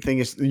loss then? You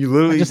think it's you I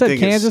literally just said think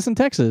Kansas and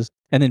Texas,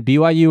 and then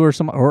BYU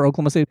or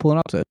Oklahoma State pull an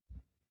upset,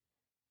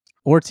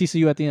 or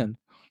TCU at the end.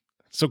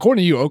 So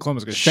according to you,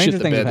 Oklahoma's going to Stranger shit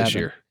the things bed have this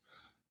happened. year.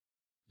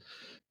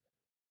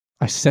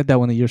 I said that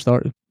when the year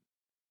started.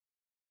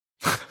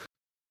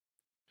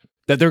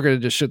 That they're going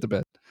to just shit the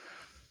bed.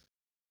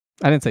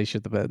 I didn't say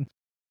shit the bed.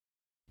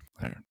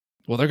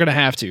 Well, they're going to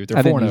have to. They're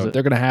I didn't 4-0. use it.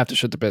 They're going to have to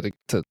shit the bed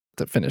to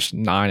finish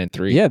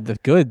 9-3. Yeah, they're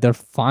good. They're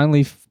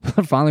finally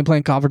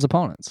playing conference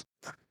opponents.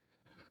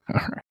 All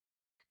right.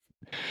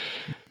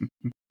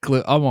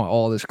 clip. I want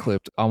all this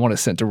clipped. I want it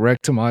sent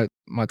direct to my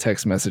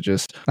text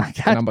messages, I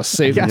got, and I'm gonna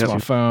save it to you. my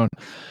phone.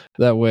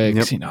 That way,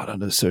 because Yep. I don't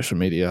do social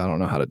media. I don't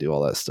know how to do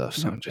all that stuff.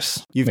 So I'm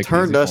just You've make it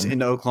turned easy for us me.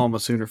 into Oklahoma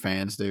Sooner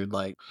fans, dude.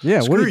 Like, yeah.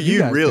 What screw are you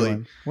guys really.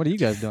 doing? What are you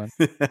guys doing?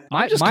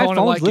 I'm just my calling it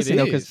phone's like listening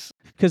it though, is.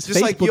 because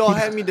Just like Facebook y'all keeps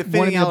had me wanting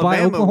defending me to buy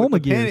Alabama Oklahoma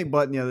with the gear. panic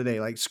button the other day.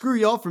 Like, screw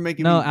y'all for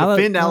making No, me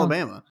defend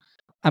Alabama.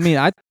 I mean,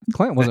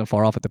 Clinton wasn't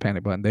far off at the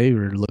panic button. They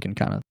were looking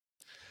kind of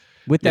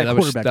with that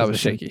quarterback. That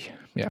was position. shaky.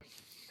 Yeah.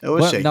 It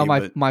was shaky. No,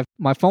 but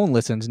my phone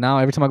listens now.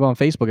 Every time I go on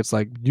Facebook, it's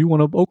like, "Do you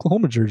want an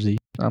Oklahoma jersey?"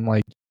 I'm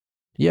like,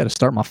 "Yeah, to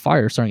start my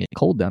fire. It's starting to get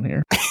cold down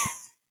here."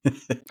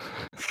 It's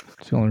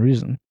the only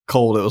reason.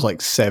 cold. It was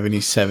like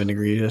 77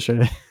 degrees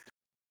yesterday.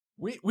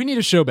 We need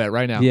a show bet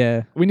right now.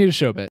 Yeah, We need a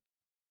show bet.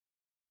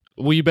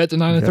 Will you bet the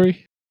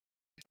 9-3?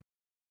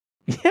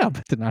 yeah,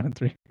 but the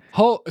 9-3.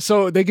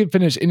 So they could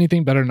finish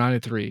anything better than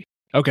 9-3.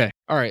 Okay.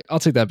 All right. I'll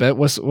take that bet.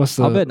 What's the?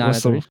 I'll bet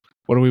 9-3.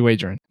 What are we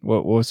wagering?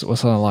 What's on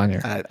the line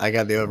here? I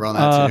got the over on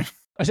that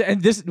too.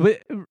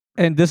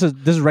 And this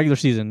is regular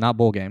season, not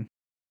bowl game.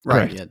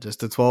 Right. Correct. Yeah. Just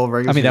the 12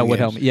 regular I mean, that season would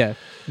help games. me. Yeah,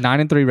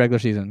 9-3 regular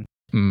season.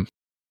 Hmm.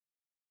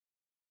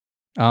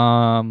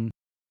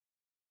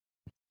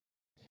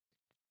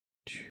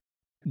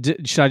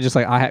 Should I just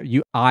like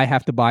I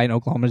have to buy an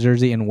Oklahoma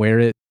jersey and wear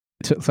it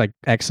to like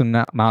X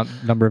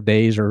number of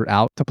days or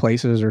out to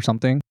places or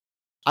something?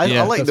 I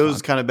like that's those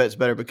fine. kind of bets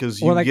better because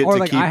you Or like, get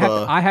to keep.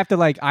 I have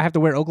to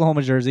wear an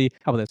Oklahoma jersey.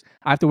 How about this?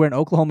 I have to wear an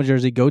Oklahoma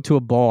jersey, go to a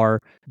bar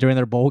during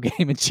their bowl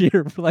game and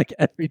cheer for like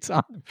every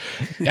time.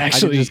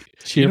 Actually,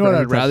 cheer you know for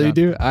what every I'd rather you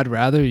touchdown. do? I'd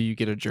rather you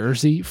get a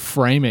jersey,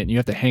 frame it, and you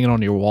have to hang it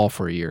on your wall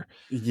for a year.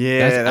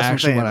 Yeah, that's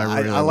actually what what I'm I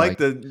saying. really I like like.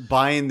 the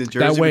buying the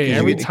jersey. That way, because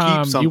every you get to keep time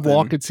you something.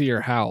 walk into your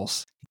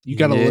house, you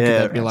got to look at Yeah,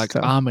 that and be like, so-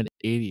 I'm an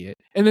idiot.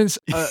 And then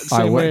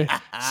same wait.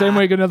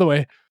 way, go another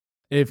way.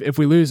 If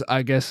we lose,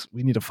 I guess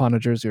we need to find a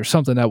jersey or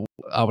something that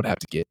I would have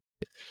to get.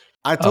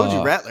 I told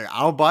you, Rattler.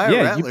 I'll buy a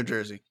yeah, Rattler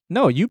jersey.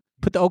 No, you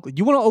put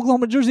you want an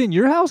Oklahoma jersey in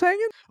your house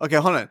hanging? Okay,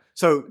 hold on.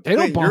 So They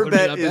don't Clint, your bother me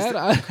bet that is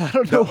bad. I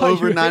don't the know why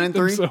over you 9 hate and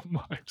them 3? so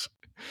much.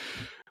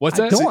 What's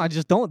I that? don't. I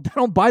just don't. I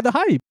don't buy the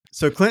hype.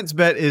 So Clint's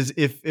bet is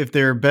if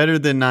they're better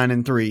than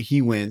 9-3,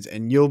 he wins,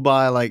 and you'll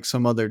buy like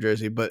some other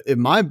jersey. But if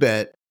my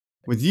bet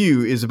with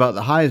you is about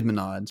the Heisman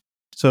odds.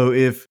 So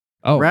if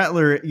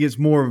Rattler gets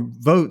more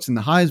votes in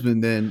the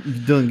Heisman than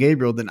Dylan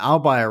Gabriel, then I'll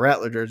buy a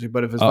Rattler jersey.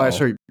 But if it's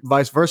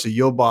vice versa,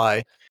 you'll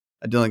buy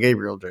a Dylan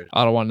Gabriel jersey.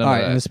 I don't want to know All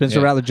right, that. and the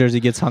Spencer Rattler jersey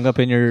gets hung up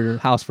in your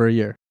house for a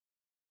year.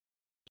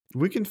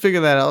 We can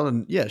figure that out,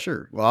 and yeah,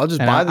 sure. Well, I'll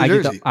just buy the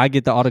jersey. I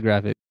get to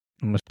autograph it.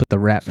 I'm just put the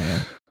Rat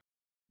Man.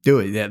 Do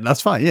it. Yeah,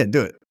 that's fine. Yeah,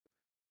 do it.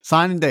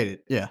 Sign and date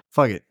it. Yeah,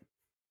 fuck it.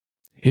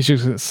 He's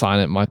just going to sign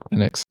it, Mike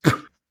Penix.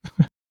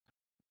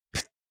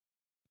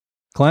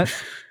 Clint?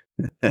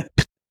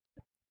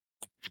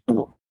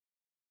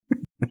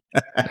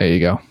 There you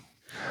go.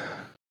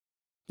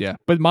 Yeah,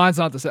 but mine's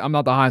not the same. I'm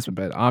not the Heisman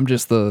bet. I'm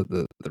just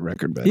the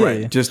record bet. Yeah, Right,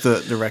 yeah. just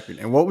the record.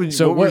 And what was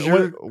So what was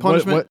your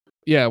punishment?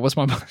 Yeah, what's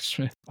my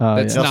punishment?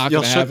 That's not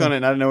Y'all gonna shook happen. on it.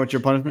 And I didn't know what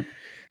your punishment.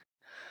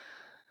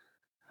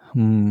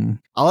 Hmm.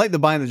 I like the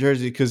buying the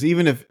jersey because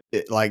even if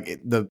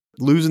the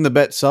losing the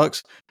bet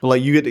sucks, but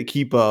like you get to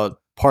keep a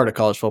part of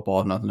college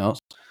football if nothing else.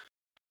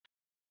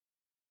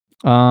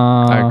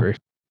 I agree.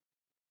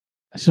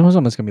 It's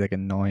almost gonna be like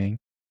annoying.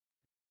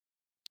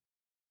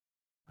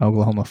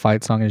 Oklahoma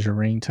fight song is your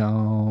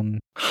ringtone.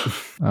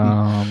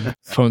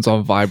 Phone's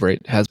on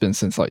vibrate. Has been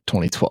since like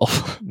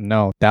 2012.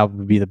 No, that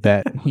would be the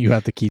bet. You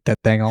have to keep that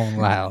thing on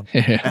loud.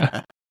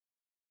 Yeah.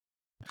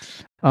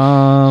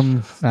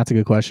 That's a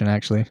good question,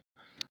 actually.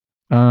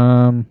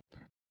 I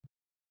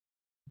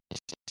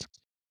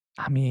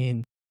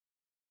mean,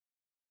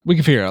 We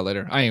can figure it out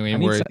later. I ain't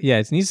even worried.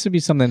 it needs to be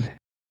something.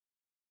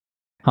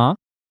 Huh?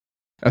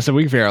 I said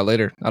we can figure it out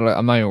later.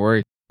 I'm not even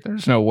worried.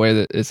 There's no way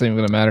that it's even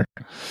going to matter.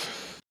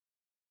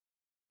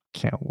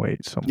 Can't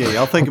wait. So Yeah,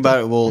 y'all think about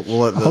it. We'll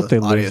let I hope they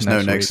the lose audience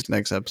know next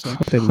next episode. I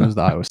hope they lose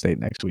to Iowa State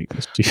next week.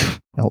 It's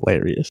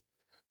hilarious.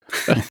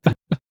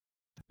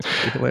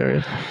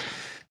 Hilarious.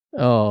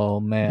 Oh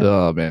man.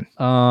 Oh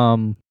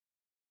man.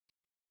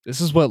 This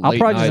is what I'll late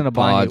probably just night end up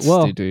buying pods it.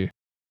 Well, do.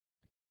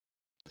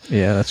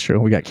 Yeah, that's true.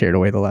 We got carried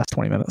away the last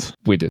 20 minutes.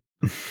 We did.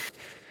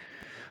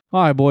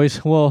 All right,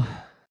 boys. Well,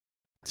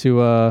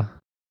 to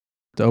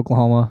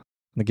Oklahoma,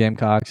 the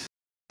Gamecocks,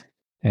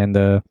 and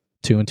the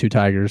 2-2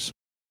 Tigers.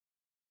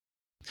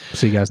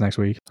 See you guys next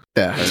week.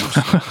 Yeah.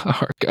 All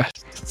right, guys.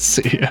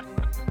 See ya.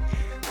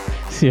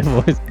 See you,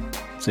 boys.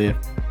 See ya.